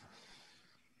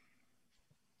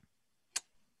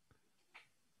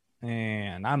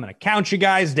 And I'm going to count you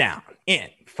guys down in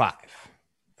 5,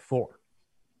 4,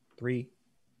 3,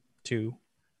 2,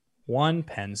 1.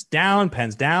 Pens down.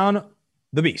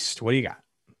 The Beast. What do you got?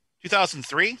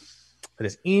 2003. That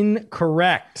is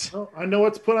incorrect. Oh, I know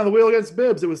what to put on the wheel against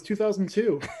Bibbs. It was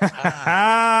 2002.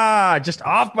 Just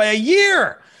off by a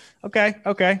year. Okay.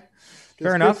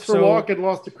 Fair enough. Christopher Walken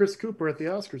lost to Chris Cooper at the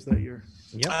Oscars that year.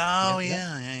 Yep.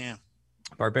 Yeah.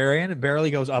 Barbarian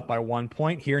barely goes up by 1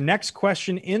 point here. Next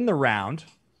question in the round.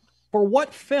 For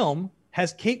what film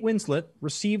has Kate Winslet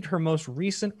received her most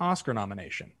recent Oscar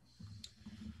nomination?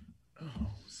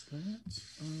 Oh, is that?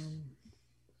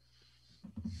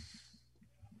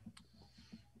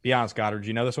 Be honest, Goddard. Do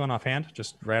you know this one offhand?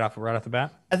 Just right off the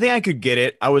bat? I think I could get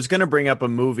it. I was going to bring up a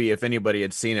movie if anybody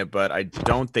had seen it, but I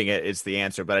don't think it's the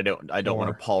answer. But I don't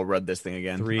want to Paul Rudd this thing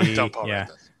again. 3, Don't Paul yeah,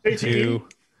 Rudd this. 2.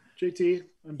 JT.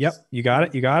 Yep, you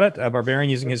got it.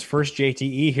 Barbarian using his first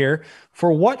JTE here.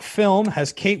 For what film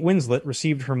has Kate Winslet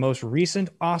received her most recent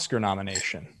Oscar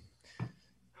nomination? You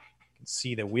can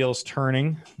see the wheels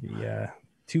turning. The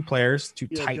two players, two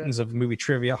titans of movie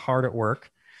trivia, hard at work.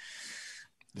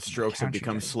 The strokes have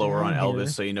become slower on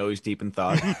Elvis, so you know he's deep in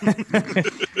thought.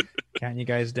 Counting you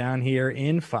guys down here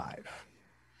in 5,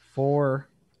 4,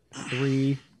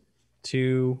 3,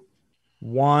 2,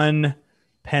 1.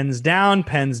 Pens down.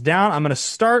 I'm going to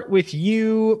start with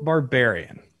you,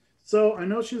 Barbarian. So I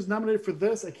know she was nominated for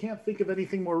this. I can't think of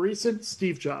anything more recent.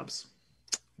 Steve Jobs.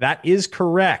 That is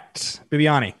correct.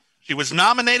 Bibiani. She was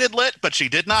nominated, Lit, but she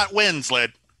did not win,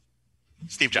 Lit.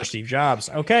 Steve Jobs.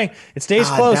 Okay. It stays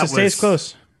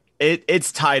close.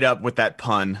 It's tied up with that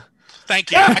pun. Thank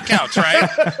you. That counts, right?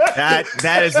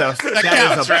 that is a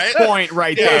point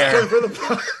right there.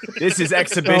 This is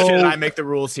exhibition. I make the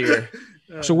rules here.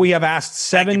 So we have asked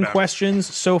 7 questions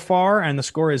so far, and the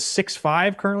score is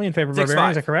 6-5 currently in favor of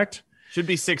Barbarian. Is that correct? Should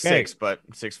be 6-6, but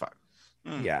 6-5.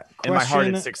 Yeah. In my heart,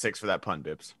 it's 6-6 for that pun,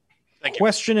 Bibbs. Thank you.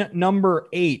 Question number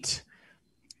 8.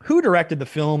 Who directed the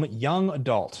film Young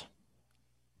Adult?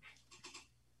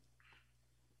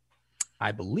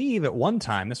 I believe at one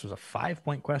time this was a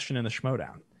 5-point question in the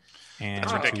Schmodown. And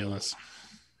that's ridiculous.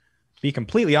 Be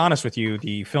completely honest with you,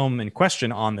 the film in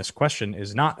question on this question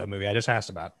is not a movie I just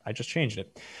asked about. I just changed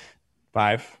it.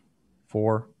 5,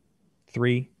 4,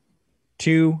 3,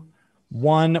 2,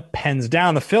 1. Pens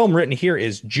down. The film written here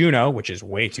is Juno, which is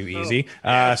way too easy.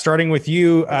 Starting with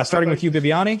you,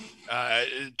 Bibiani.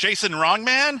 Jason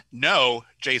Wrongman? No,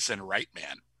 Jason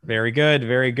Rightman. Very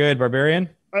good. Barbarian.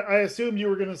 I assumed you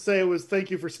were going to say it was "Thank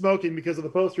You for Smoking" because of the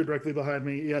poster directly behind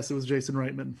me. Yes, it was Jason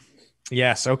Reitman.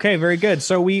 Yes. Okay. Very good.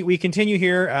 So we continue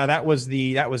here. That was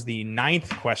the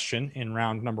 9th question in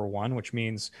round number 1, which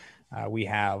means we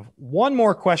have one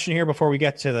more question here before we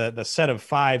get to the set of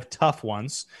 5 tough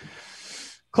ones.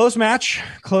 Close match.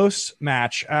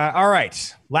 All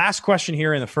right. Last question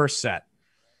here in the first set.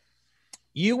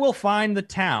 You will find the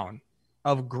town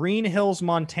of Green Hills,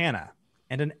 Montana,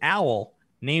 and an owl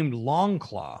named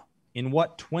Longclaw in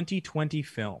what 2020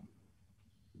 film?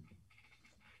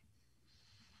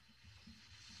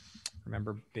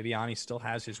 Remember, Bibiani still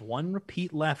has his 1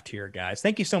 repeat left here, guys.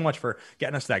 Thank you so much for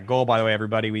getting us that goal, by the way,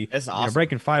 everybody. That's awesome.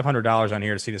 Breaking $500 on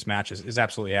here to see this match is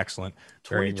absolutely excellent.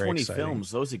 2020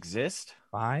 films, those exist?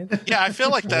 5. Yeah, I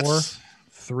feel like 4, that's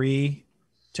 3,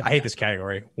 2. I hate this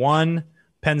category. 1.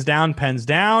 Pens down.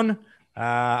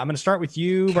 I'm going to start with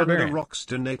you, Barbarian. Canada Rocks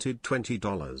donated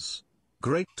 $20.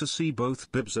 Great to see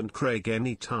both Bibbs and Craig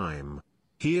anytime.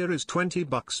 Here is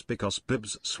 $20 because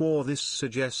Bibbs swore this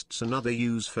suggests another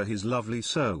use for his lovely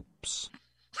soaps.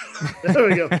 There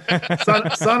we go.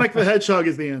 Sonic the Hedgehog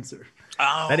is the answer.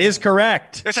 Oh, that is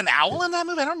correct. There's an owl in that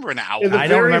movie? I don't remember an owl. In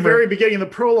the very beginning, in the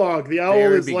prologue, the owl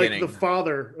is like the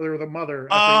father or the mother.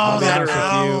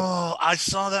 I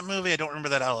saw that movie. I don't remember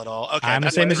that owl at all. Okay, I'm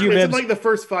the same as you, Bibbs. Bibbs. It's like the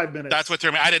first 5 minutes. That's what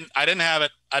threw me. I didn't have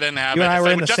it. You and I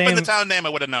were in the just same... by the town name, I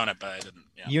would have known it, but I didn't.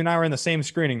 Yeah. You and I were in the same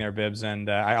screening there, Bibbs, and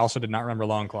I also did not remember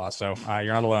Longclaw, so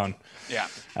you're not alone. Yeah.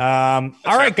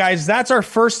 All right, guys, that's our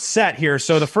first set here.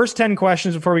 So the first 10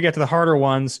 questions before we get to the harder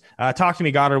ones. Talk to me,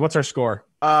 Goddard. What's our score?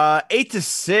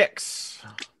 8-6.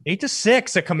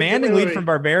 8-6. A commanding lead from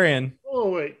Barbarian. Oh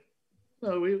wait,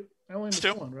 no, I only missed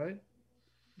 1, right?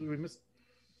 Did we miss?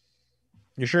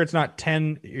 You're sure it's not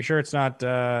 10? You're sure it's not?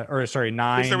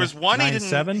 9? There was 1 9, he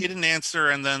 7? didn't answer,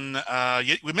 and then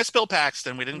we missed Bill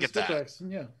Paxton. We didn't get that.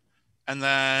 Paxton, yeah. And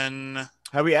then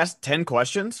have we asked 10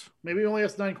 questions? Maybe we only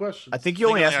asked 9 questions. I think you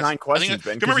only asked 9 questions,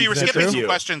 Ben. Remember, you were skipping some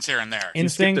questions here and there.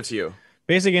 Instinct, a few.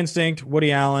 Basic Instinct,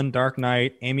 Woody Allen, Dark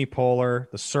Knight, Amy Poehler,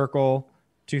 The Circle,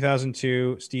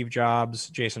 2002, Steve Jobs,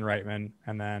 Jason Reitman,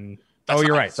 and then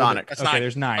you're right, Sonic. So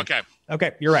there's 9.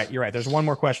 Okay, you're right. There's one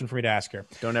more question for me to ask here.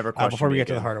 Don't ever question before we get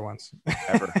again. to the harder ones.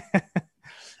 Ever.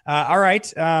 All right,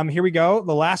 here we go.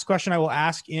 The last question I will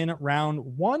ask in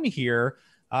round 1 here.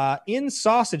 In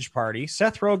Sausage Party,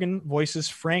 Seth Rogen voices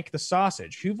Frank the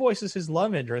Sausage. Who voices his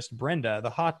love interest, Brenda the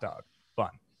hot dog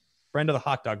bun? Brenda the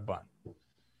hot dog bun.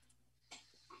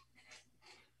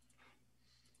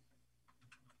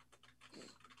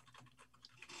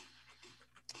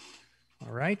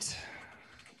 All right.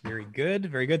 Very good.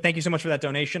 Very good. Thank you so much for that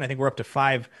donation. I think we're up to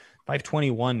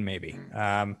 521 maybe.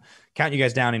 Count you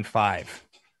guys down in 5,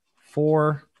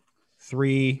 4,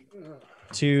 3,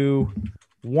 2,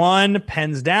 1.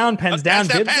 Pens down. Pens down.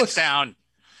 Pens down.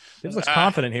 Bibbs looks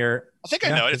confident here. I think I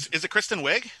know it. Is it Kristen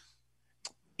Wiig?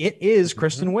 It is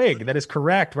Kristen Wiig. That is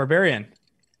correct. Barbarian.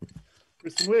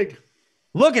 Kristen Wiig.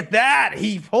 Look at that.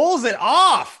 He pulls it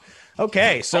off.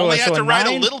 Okay. So only had to write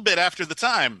 9? a little bit after the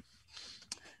time.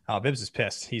 Oh, Bibbs is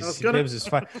pissed. He's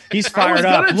fired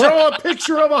up.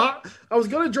 I was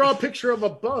gonna draw a picture of a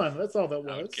bun. That's all that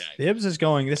was. Okay. Bibbs is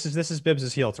going. This is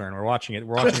Bibbs' heel turn. We're watching it.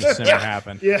 We're watching the simmer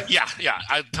happen. Yeah.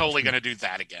 I'm totally gonna do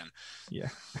that again. Yeah.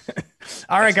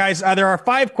 All right, guys. There are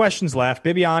 5 questions left.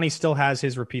 Bibiani still has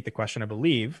his repeat the question, I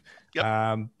believe.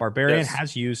 Yep. Barbarian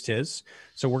has used his.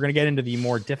 So we're gonna get into the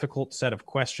more difficult set of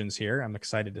questions here. I'm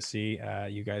excited to see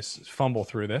you guys fumble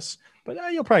through this, but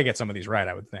you'll probably get some of these right,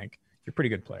 I would think. You're pretty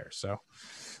good players. So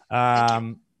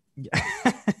we're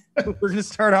going to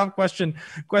start off question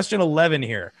 11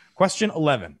 here. Question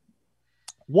 11.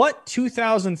 What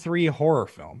 2003 horror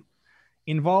film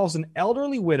involves an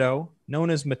elderly widow known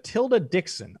as Matilda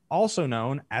Dixon, also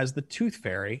known as the Tooth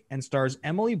Fairy, and stars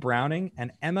Emily Browning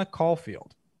and Emma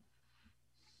Caulfield?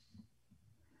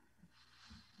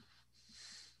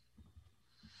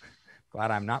 Glad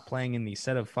I'm not playing in the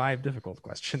set of 5 difficult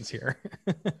questions here.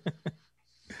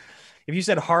 If you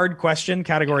said hard question,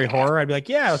 category horror, I'd be like,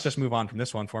 yeah, let's just move on from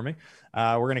this one for me.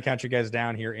 We're going to count you guys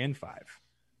down here in 5,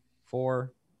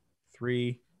 4,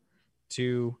 3,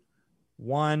 2,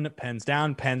 1. Pens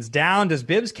down, pens down. Does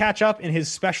Bibbs catch up in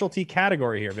his specialty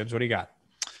category here? Bibbs, what do you got?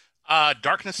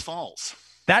 Darkness Falls.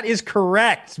 That is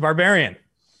correct. Barbarian.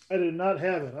 I did not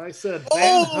have it. I said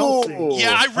Van Helsing.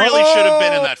 Yeah, I really should have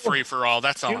been in that free-for-all.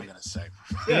 That's all I'm going to say.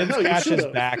 Bibbs catches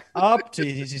back up.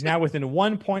 He's now within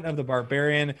 1 point of the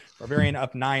Barbarian. Barbarian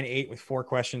up 9-8 with 4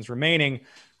 questions remaining.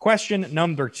 Question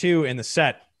number 2 in the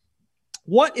set.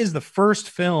 What is the first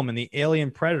film in the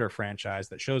Alien Predator franchise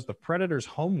that shows the Predator's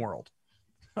homeworld?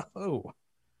 Oh,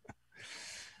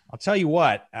 I'll tell you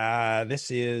what,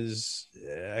 this is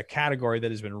a category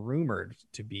that has been rumored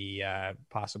to be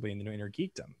possibly in the New Inner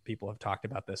Geekdom. People have talked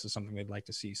about this as something they'd like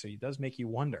to see. So it does make you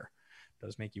wonder.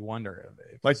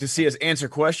 Like to see us answer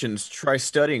questions. Try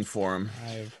studying for them.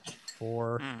 5,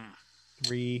 4,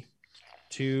 3,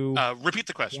 2. Repeat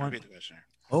the question. 1. Repeat the question.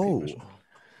 Oh.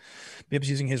 Bibbs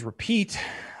using his repeat.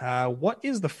 What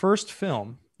is the first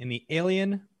film in the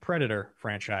Alien Predator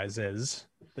franchises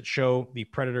that show the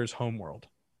Predator's homeworld?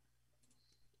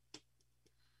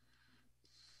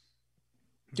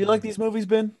 Do you like these movies,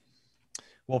 Ben?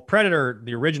 Well, Predator,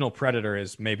 the original Predator,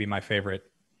 is maybe my favorite,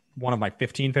 one of my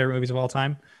 15 favorite movies of all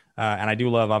time. And I do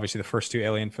love, obviously, the first 2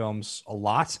 Alien films a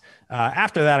lot.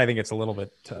 After that, I think it's a little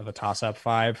bit of a toss-up.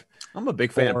 5. I'm a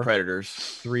big fan of Predators.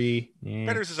 3.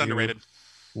 Predators is underrated.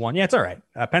 1. Yeah, it's all right.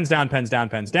 Pens down, pens down,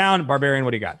 pens down. Barbarian,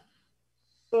 what do you got?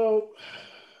 So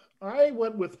I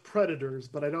went with Predators,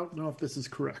 but I don't know if this is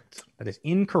correct. That is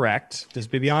incorrect. Does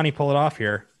Bibiani pull it off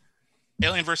here?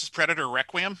 Alien versus Predator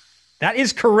Requiem. That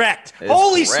is correct.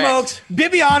 Holy smokes.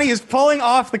 Bibiani is pulling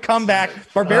off the comeback.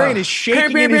 Barbarian is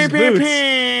shaking in his boots.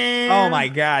 Oh, my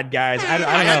God, guys. I don't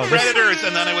know. I had Predators,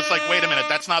 and then I was like, wait a minute.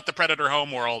 That's not the Predator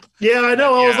homeworld. Yeah, I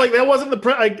know. I was like, that wasn't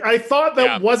the I thought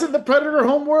that wasn't the Predator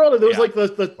homeworld. It was like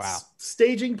the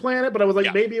staging planet, but I was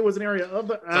like, maybe it was an area of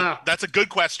the... That's a good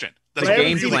question. That's a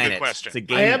game planet. Question.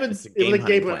 I haven't seen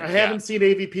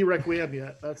AVP Requiem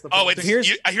yet. That's the point. Here's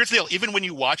the deal. Even when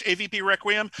you watch AVP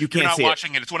Requiem, you're not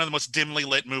watching it. It's one of the most dimly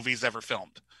lit movies ever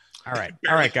filmed. All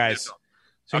right, guys.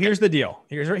 So here's the deal.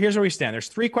 Here's where we stand. There's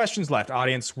 3 questions left,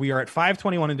 audience. We are at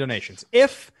 521 in donations.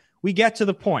 If we get to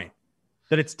the point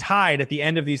that it's tied at the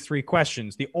end of these 3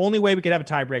 questions, the only way we could have a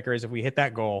tiebreaker is if we hit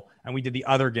that goal and we did the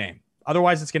other game.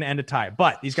 Otherwise, it's going to end a tie.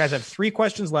 But these guys have 3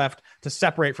 questions left to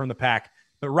separate from the pack.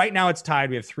 But right now it's tied.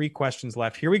 We have 3 questions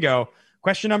left. Here we go.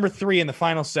 Question number 3 in the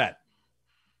final set.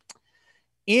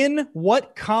 In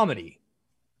what comedy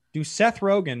do Seth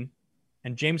Rogen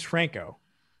and James Franco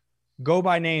go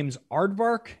by names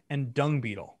Aardvark and Dung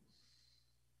Beetle?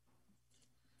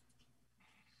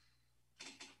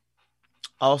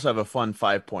 I also have a fun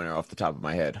 5-pointer off the top of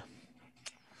my head.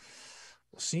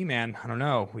 We'll see, man. I don't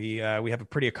know. We have a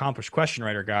pretty accomplished question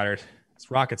writer, Goddard. It's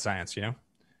rocket science, you know?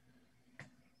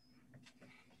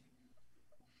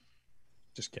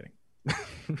 Just kidding.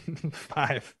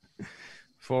 5,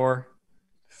 4,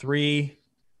 3,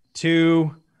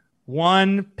 2,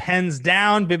 1. Pens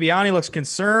down. Bibiani looks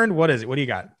concerned. What is it? What do you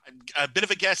got? A bit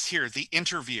of a guess here. The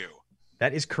Interview.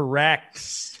 That is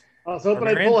correct. I was hoping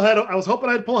I'd pull ahead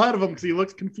of him because he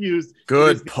looks confused.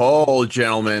 Good poll,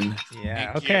 gentlemen.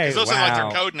 Yeah. Okay. Because those are like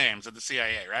their code names of the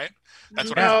CIA, right? That's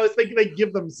what I was thinking. They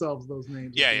give themselves those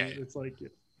names. Yeah. It's like.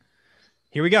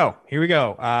 Here we go.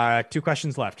 2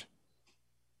 questions left.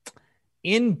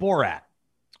 In Borat,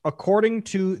 according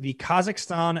to the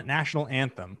Kazakhstan national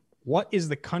anthem, what is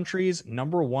the country's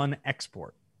 #1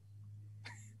 export?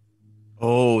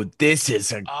 Oh, that's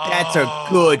a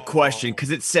good question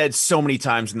because it's said so many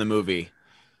times in the movie.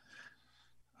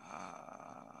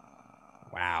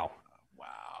 Wow.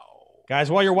 Guys,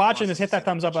 while you're watching this, hit that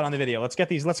thumbs up button on the video. Let's get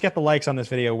the likes on this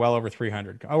video well over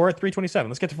 300. Oh, we're at 327.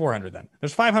 Let's get to 400 then.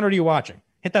 There's 500 of you watching.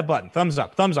 Hit that button. Thumbs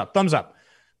up.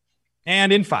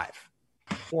 And in 5,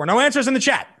 4. No answers in the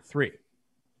chat. 3,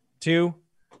 2,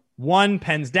 1.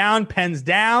 Pens down.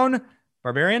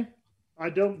 Barbarian? I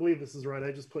don't believe this is right.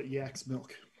 I just put yak's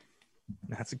milk.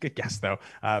 That's a good guess, though.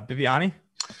 Bibiani?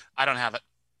 I don't have it.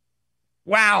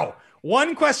 Wow.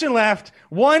 One question left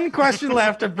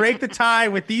to break the tie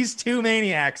with these two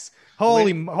maniacs.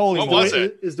 Holy. What was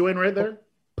it? Is Dwayne right there?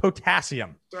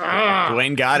 Potassium.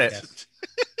 Dwayne got it. Yes.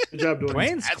 Good job, Dwayne.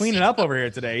 Dwayne's cleaning up over here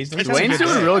today. Dwayne's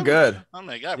doing real good. Oh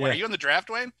my God. Are you in the draft,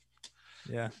 Dwayne?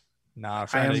 Yeah. No,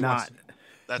 I am not.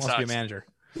 That's not a manager.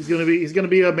 He's gonna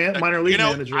be a minor league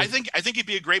manager. I think he'd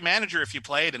be a great manager if you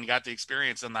played and got the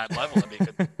experience on that level.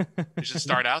 You should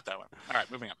start out that way. All right,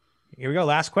 moving on. Here we go.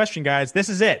 Last question, guys. This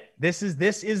is it. This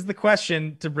is the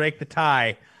question to break the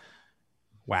tie.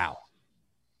 Wow.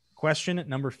 Question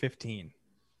number 15.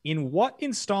 In what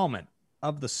installment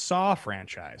of the Saw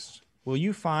franchise will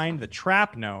you find the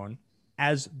trap known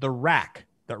as the rack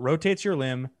that rotates your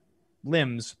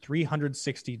limbs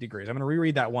 360 degrees? I'm going to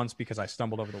reread that once because I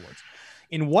stumbled over the words.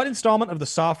 In what installment of the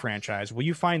Saw franchise will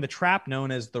you find the trap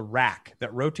known as the rack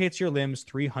that rotates your limbs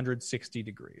 360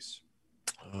 degrees?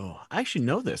 Oh, I actually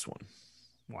know this one.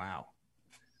 Wow.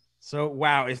 So,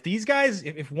 wow.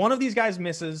 If one of these guys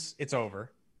misses, it's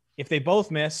over. If they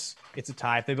both miss, it's a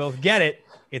tie. If they both get it,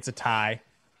 it's a tie.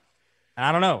 And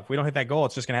I don't know. If we don't hit that goal,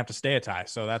 it's just going to have to stay a tie.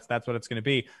 So that's what it's going to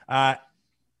be.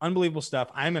 Unbelievable stuff.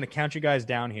 I'm going to count you guys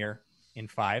down here in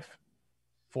 5,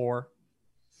 4,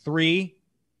 3,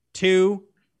 2,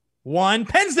 1.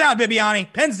 Pens down,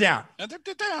 Bibiani. Pens down. They're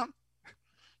down.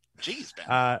 Jeez,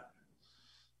 man.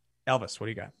 Elvis, what do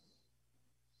you got?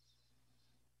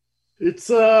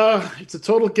 It's a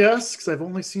total guess because I've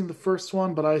only seen the first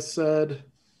one, but I said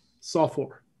Saw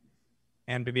 4.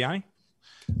 And Bibiani?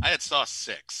 I had Saw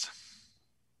 6.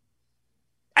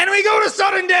 And we go to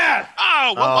sudden death.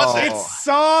 Oh, what was it? It's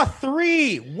Saw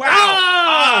 3. Wow.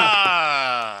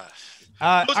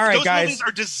 All right, those guys. movies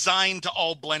are designed to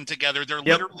all blend together. They're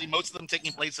literally most of them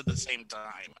taking place at the same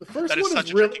time. The first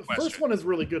one is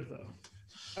really good, though.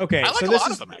 Okay, I like so a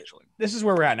lot of them, actually. This is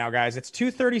where we're at now, guys. It's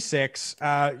 236.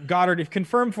 Goddard, you've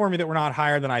confirmed for me that we're not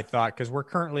higher than I thought because we're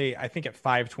currently, I think, at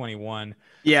 521.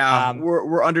 Yeah,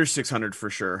 we're under 600 for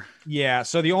sure. Yeah,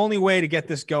 so the only way to get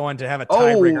this going to have a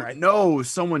tiebreaker. Oh, no,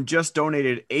 someone just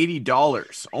donated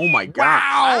 $80. Oh, my God.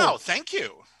 Wow, thank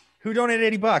you. Who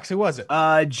donated $80? Who was it?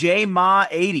 J Ma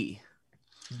 80.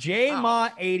 J Ma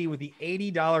 80 with the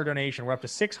 $80 donation. We're up to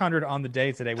 600 on the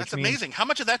day today. That's amazing. How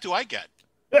much of that do I get?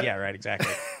 Yeah, right.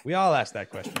 Exactly. We all asked that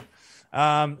question.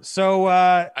 I would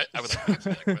like to answer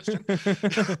that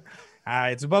question.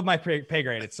 It's above my pay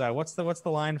grade. It's what's the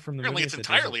line from the Apparently movie? It's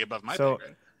entirely above my pay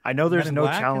grade. I know there's no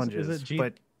Black? challenges, is it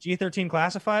but G13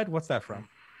 classified? What's that from?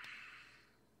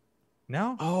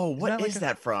 No. Oh, what is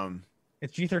that from?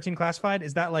 It's G13 classified.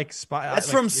 Is that like Spy?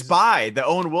 That's from Spy, the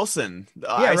Owen Wilson.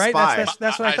 Yeah, right. Spy.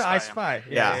 That's what I thought. I Spy. Spy.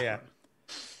 Yeah.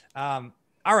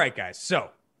 All right, guys.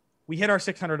 So we hit our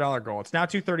 $600 goal. It's now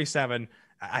 237.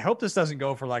 I hope this doesn't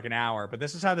go for like an hour, but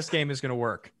this is how this game is going to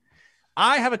work.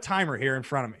 I have a timer here in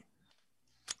front of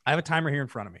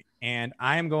me. And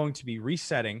I am going to be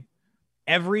resetting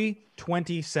every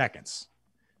 20 seconds.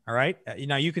 All right.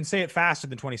 Now, you can say it faster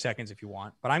than 20 seconds if you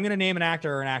want, but I'm going to name an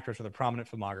actor or an actress with a prominent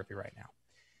filmography right now.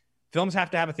 Films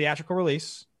have to have a theatrical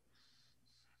release.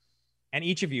 And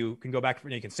each of you can go back.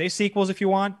 You can say sequels if you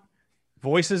want.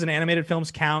 Voices in animated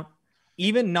films count.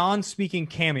 Even non-speaking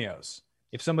cameos.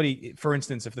 If somebody, for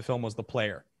instance, if the film was The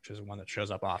Player, which is one that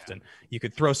shows up often, you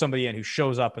could throw somebody in who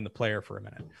shows up in The Player for a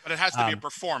minute. But it has to be a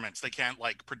performance. They can't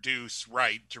like produce,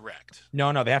 write, direct.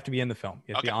 No, they have to be in the film.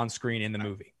 They have to be on screen in the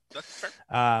movie.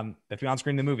 That's beyond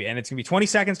screen the movie, and it's gonna be 20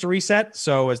 seconds to reset.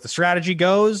 So as the strategy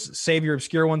goes, save your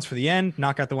obscure ones for the end,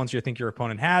 knock out the ones you think your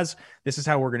opponent has. This is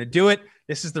how we're gonna do it.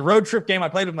 This is the road trip game I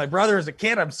played with my brother as a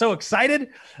kid. I'm so excited.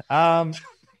 All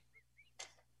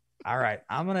right,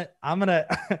 I'm gonna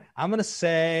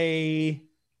say,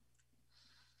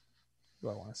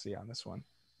 what do I want to see on this one?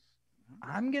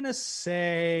 I'm gonna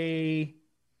say,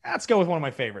 let's go with one of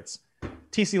my favorites.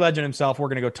 TC Legend himself. We're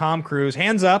going to go Tom Cruise.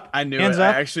 Hands up. I knew hands it.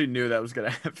 Up. I actually knew that was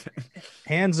going to happen.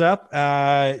 Hands up.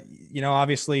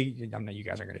 Obviously, I know you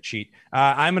guys are going to cheat.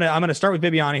 I'm going to start with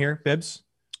Bibiani here. Bibs.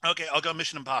 Okay, I'll go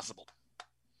Mission Impossible.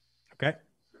 Okay.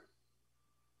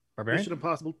 Barbarian. Mission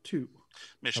Impossible 2.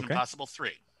 Mission Impossible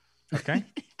 3. Okay.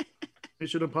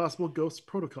 Mission Impossible Ghost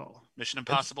Protocol. Mission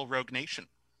Impossible Rogue Nation.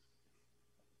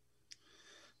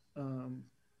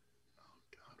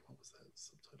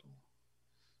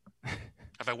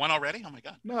 Have I won already? Oh my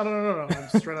god! No. I'm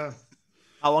just trying to.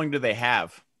 How long do they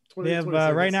have? 20, they have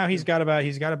right now. He's got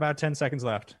about 10 seconds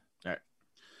left. All right.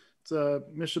 It's a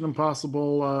Mission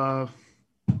Impossible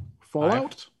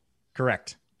Fallout. 5.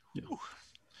 Correct.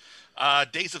 Yeah.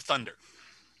 Days of Thunder.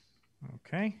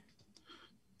 Okay.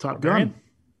 Top Gun.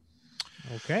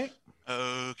 Okay.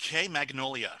 Okay.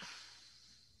 Magnolia.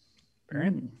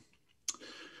 Baron.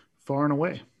 Far and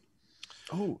Away.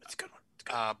 Oh, that's a good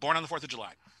one. Born on the 4th of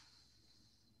July.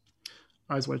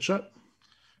 Eyes Wide Shut.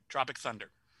 Tropic Thunder.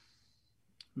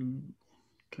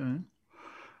 Okay.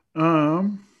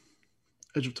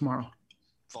 Edge of Tomorrow.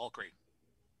 Valkyrie.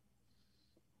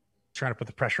 Trying to put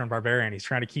the pressure on Barbarian. He's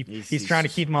trying to keep. He's trying to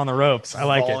keep him on the ropes. I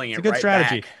like it. It's a good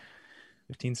strategy. Back.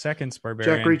 15 seconds,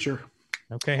 Barbarian. Jack Reacher.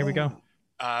 Okay, here we go.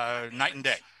 Night and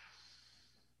Day.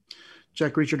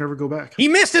 Jack Reacher, Never Go Back. He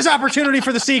missed his opportunity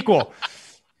for the sequel.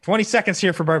 20 seconds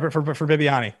here for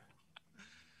Bibiani.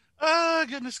 Oh,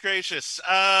 goodness gracious.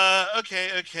 Okay.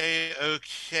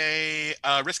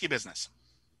 Risky Business.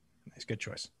 Nice, good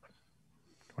choice.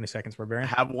 20 seconds, Barbarian.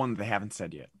 I have one they haven't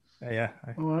said yet. Yeah.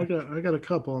 I got a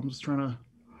couple. I'm just trying to.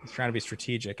 He's trying to be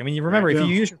strategic. I mean, you remember, if you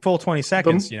use your full 20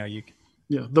 seconds, you.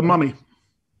 Yeah, The Mummy.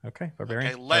 Okay,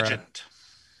 Barbarian. Okay, Legend.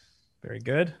 Very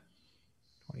good.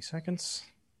 20 seconds.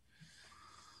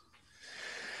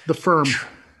 The Firm.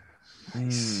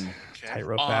 Nice. Okay.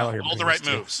 Tightrope battle here. All the right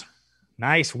moves.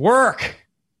 Nice work.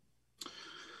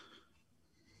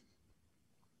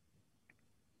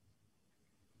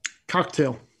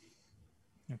 Cocktail.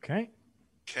 Okay.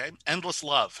 Endless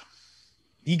Love.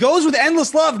 He goes with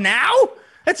Endless Love now?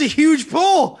 That's a huge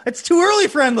pull. It's too early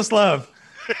for Endless Love.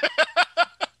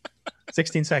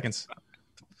 16 seconds.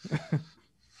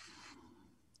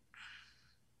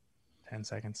 10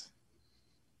 seconds.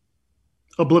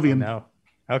 Oblivion. No.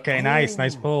 Okay, nice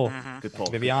pull. Mm-hmm. Good pull.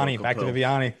 Bibiani, back to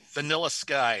Bibiani. Vanilla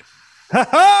Sky.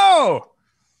 Ho!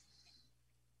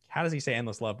 How does he say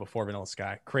Endless Love before Vanilla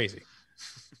Sky? Crazy.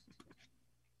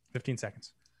 15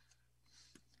 seconds.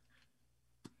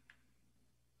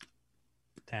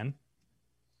 10.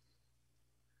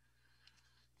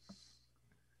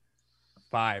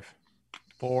 5.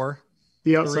 4.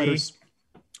 The Outsiders. 3.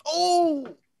 Oh!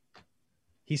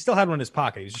 He still had one in his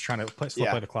pocket. He was just trying to play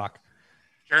the clock.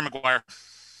 Jerry Maguire.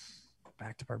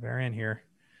 Back to Barbarian here.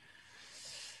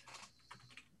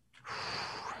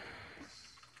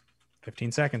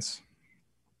 15 seconds.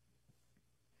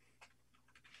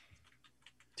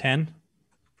 10.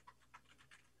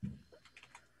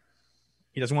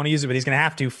 He doesn't want to use it, but he's going to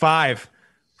have to. 5,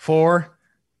 4,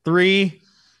 3,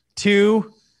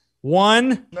 2,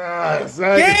 1. Nice.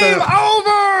 Game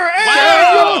over!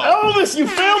 Wow. Elvis, you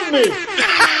failed me.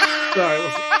 Sorry.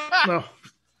 No.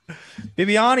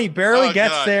 Bibiani barely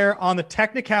gets there on the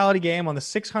technicality game on the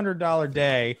 $600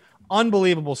 day.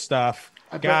 Unbelievable stuff,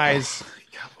 guys.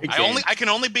 I can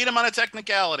only beat him on a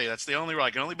technicality. That's the only rule.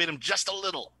 I can only beat him just a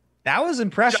little. That was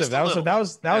impressive. That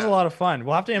was a lot of fun.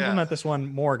 We'll have to implement this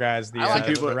one more, guys.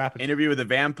 The rapid Interview with the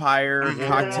Vampire,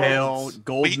 Cocktail,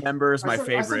 Gold Members, my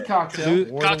favorite.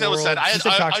 Cocktail was said. I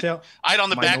had on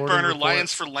the back burner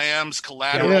Lions for Lambs,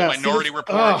 Collateral, Minority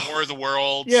Report, War of the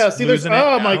Worlds. Yeah, see, there's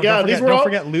my God, don't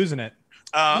forget Losing It.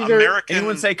 American.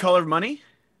 Anyone say Color of Money?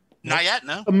 Not yet,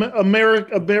 no.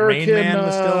 American Rain Man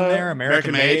was still in there.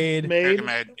 American Made. American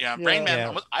Made. Yeah. Rain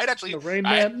Man. I'd actually. Rain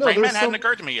Man. Rain Man hadn't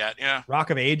occurred to me yet. Yeah. Rock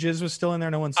of Ages was still in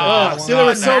there. No one said. There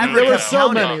were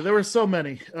so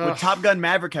many. Would Top Gun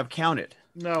Maverick have counted?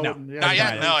 No. Not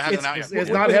yet. No, it hasn't out yet. It's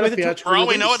not had a theatrical. For all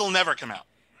we know, it'll never come out.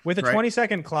 With a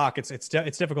 20-second clock, it's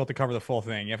difficult to cover the full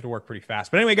thing. You have to work pretty fast.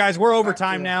 But anyway, guys, we're over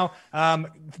time now.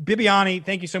 Bibbiani,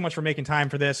 thank you so much for making time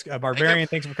for this. Barbarian,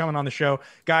 thanks for coming on the show.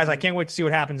 Guys, I can't wait to see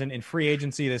what happens in free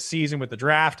agency this season with the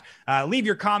draft. Leave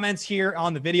your comments here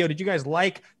on the video. Did you guys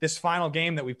like this final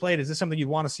game that we played? Is this something you'd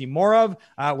want to see more of?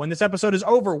 When this episode is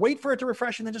over, wait for it to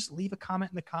refresh and then just leave a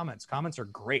comment in the comments. Comments are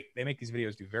great. They make these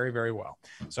videos do very, very well.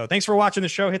 So thanks for watching the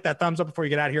show. Hit that thumbs up before you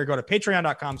get out of here. Go to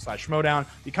patreon.com/schmodown.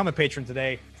 Become a patron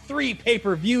today. 3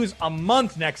 pay-per-views a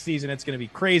month next season. It's going to be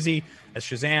crazy as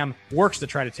Shazam works to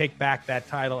try to take back that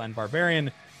title, and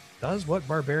Barbarian does what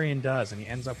Barbarian does, and he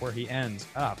ends up where he ends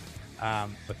up.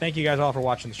 But thank you guys all for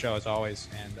watching the show as always,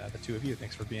 and the two of you,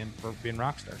 thanks for being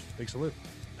rock stars. Big salute.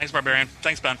 Thanks, Barbarian.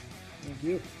 Thanks, Ben. Thank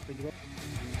you. Thank you.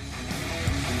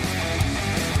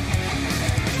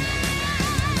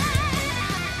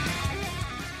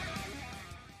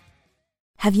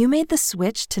 Have you made the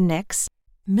switch to Knix?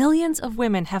 Millions of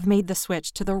women have made the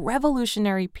switch to the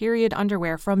revolutionary period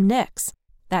underwear from Knix.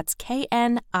 That's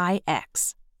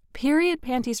Knix. Period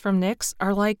panties from Knix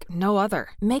are like no other,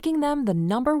 making them the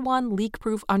 #1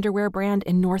 leak-proof underwear brand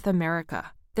in North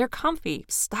America. They're comfy,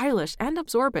 stylish, and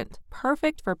absorbent,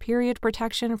 perfect for period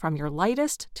protection from your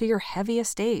lightest to your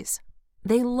heaviest days.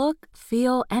 They look,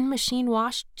 feel, and machine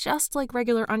wash just like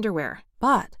regular underwear,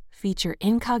 but feature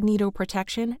incognito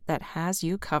protection that has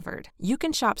you covered. You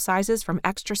can shop sizes from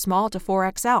extra small to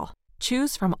 4XL.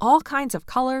 Choose from all kinds of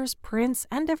colors, prints,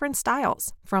 and different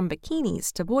styles, from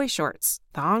bikinis to boy shorts,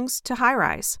 thongs to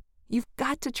high-rise. You've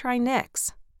got to try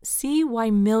Knix. See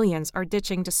why millions are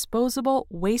ditching disposable,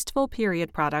 wasteful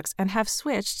period products and have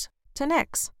switched to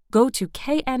Knix. Go to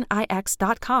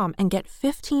knix.com and get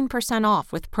 15%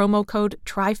 off with promo code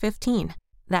TRY15.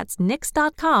 That's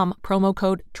knix.com, promo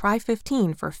code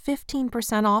TRY15 for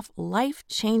 15% off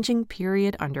life-changing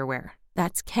period underwear.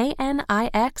 That's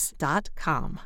knix.com.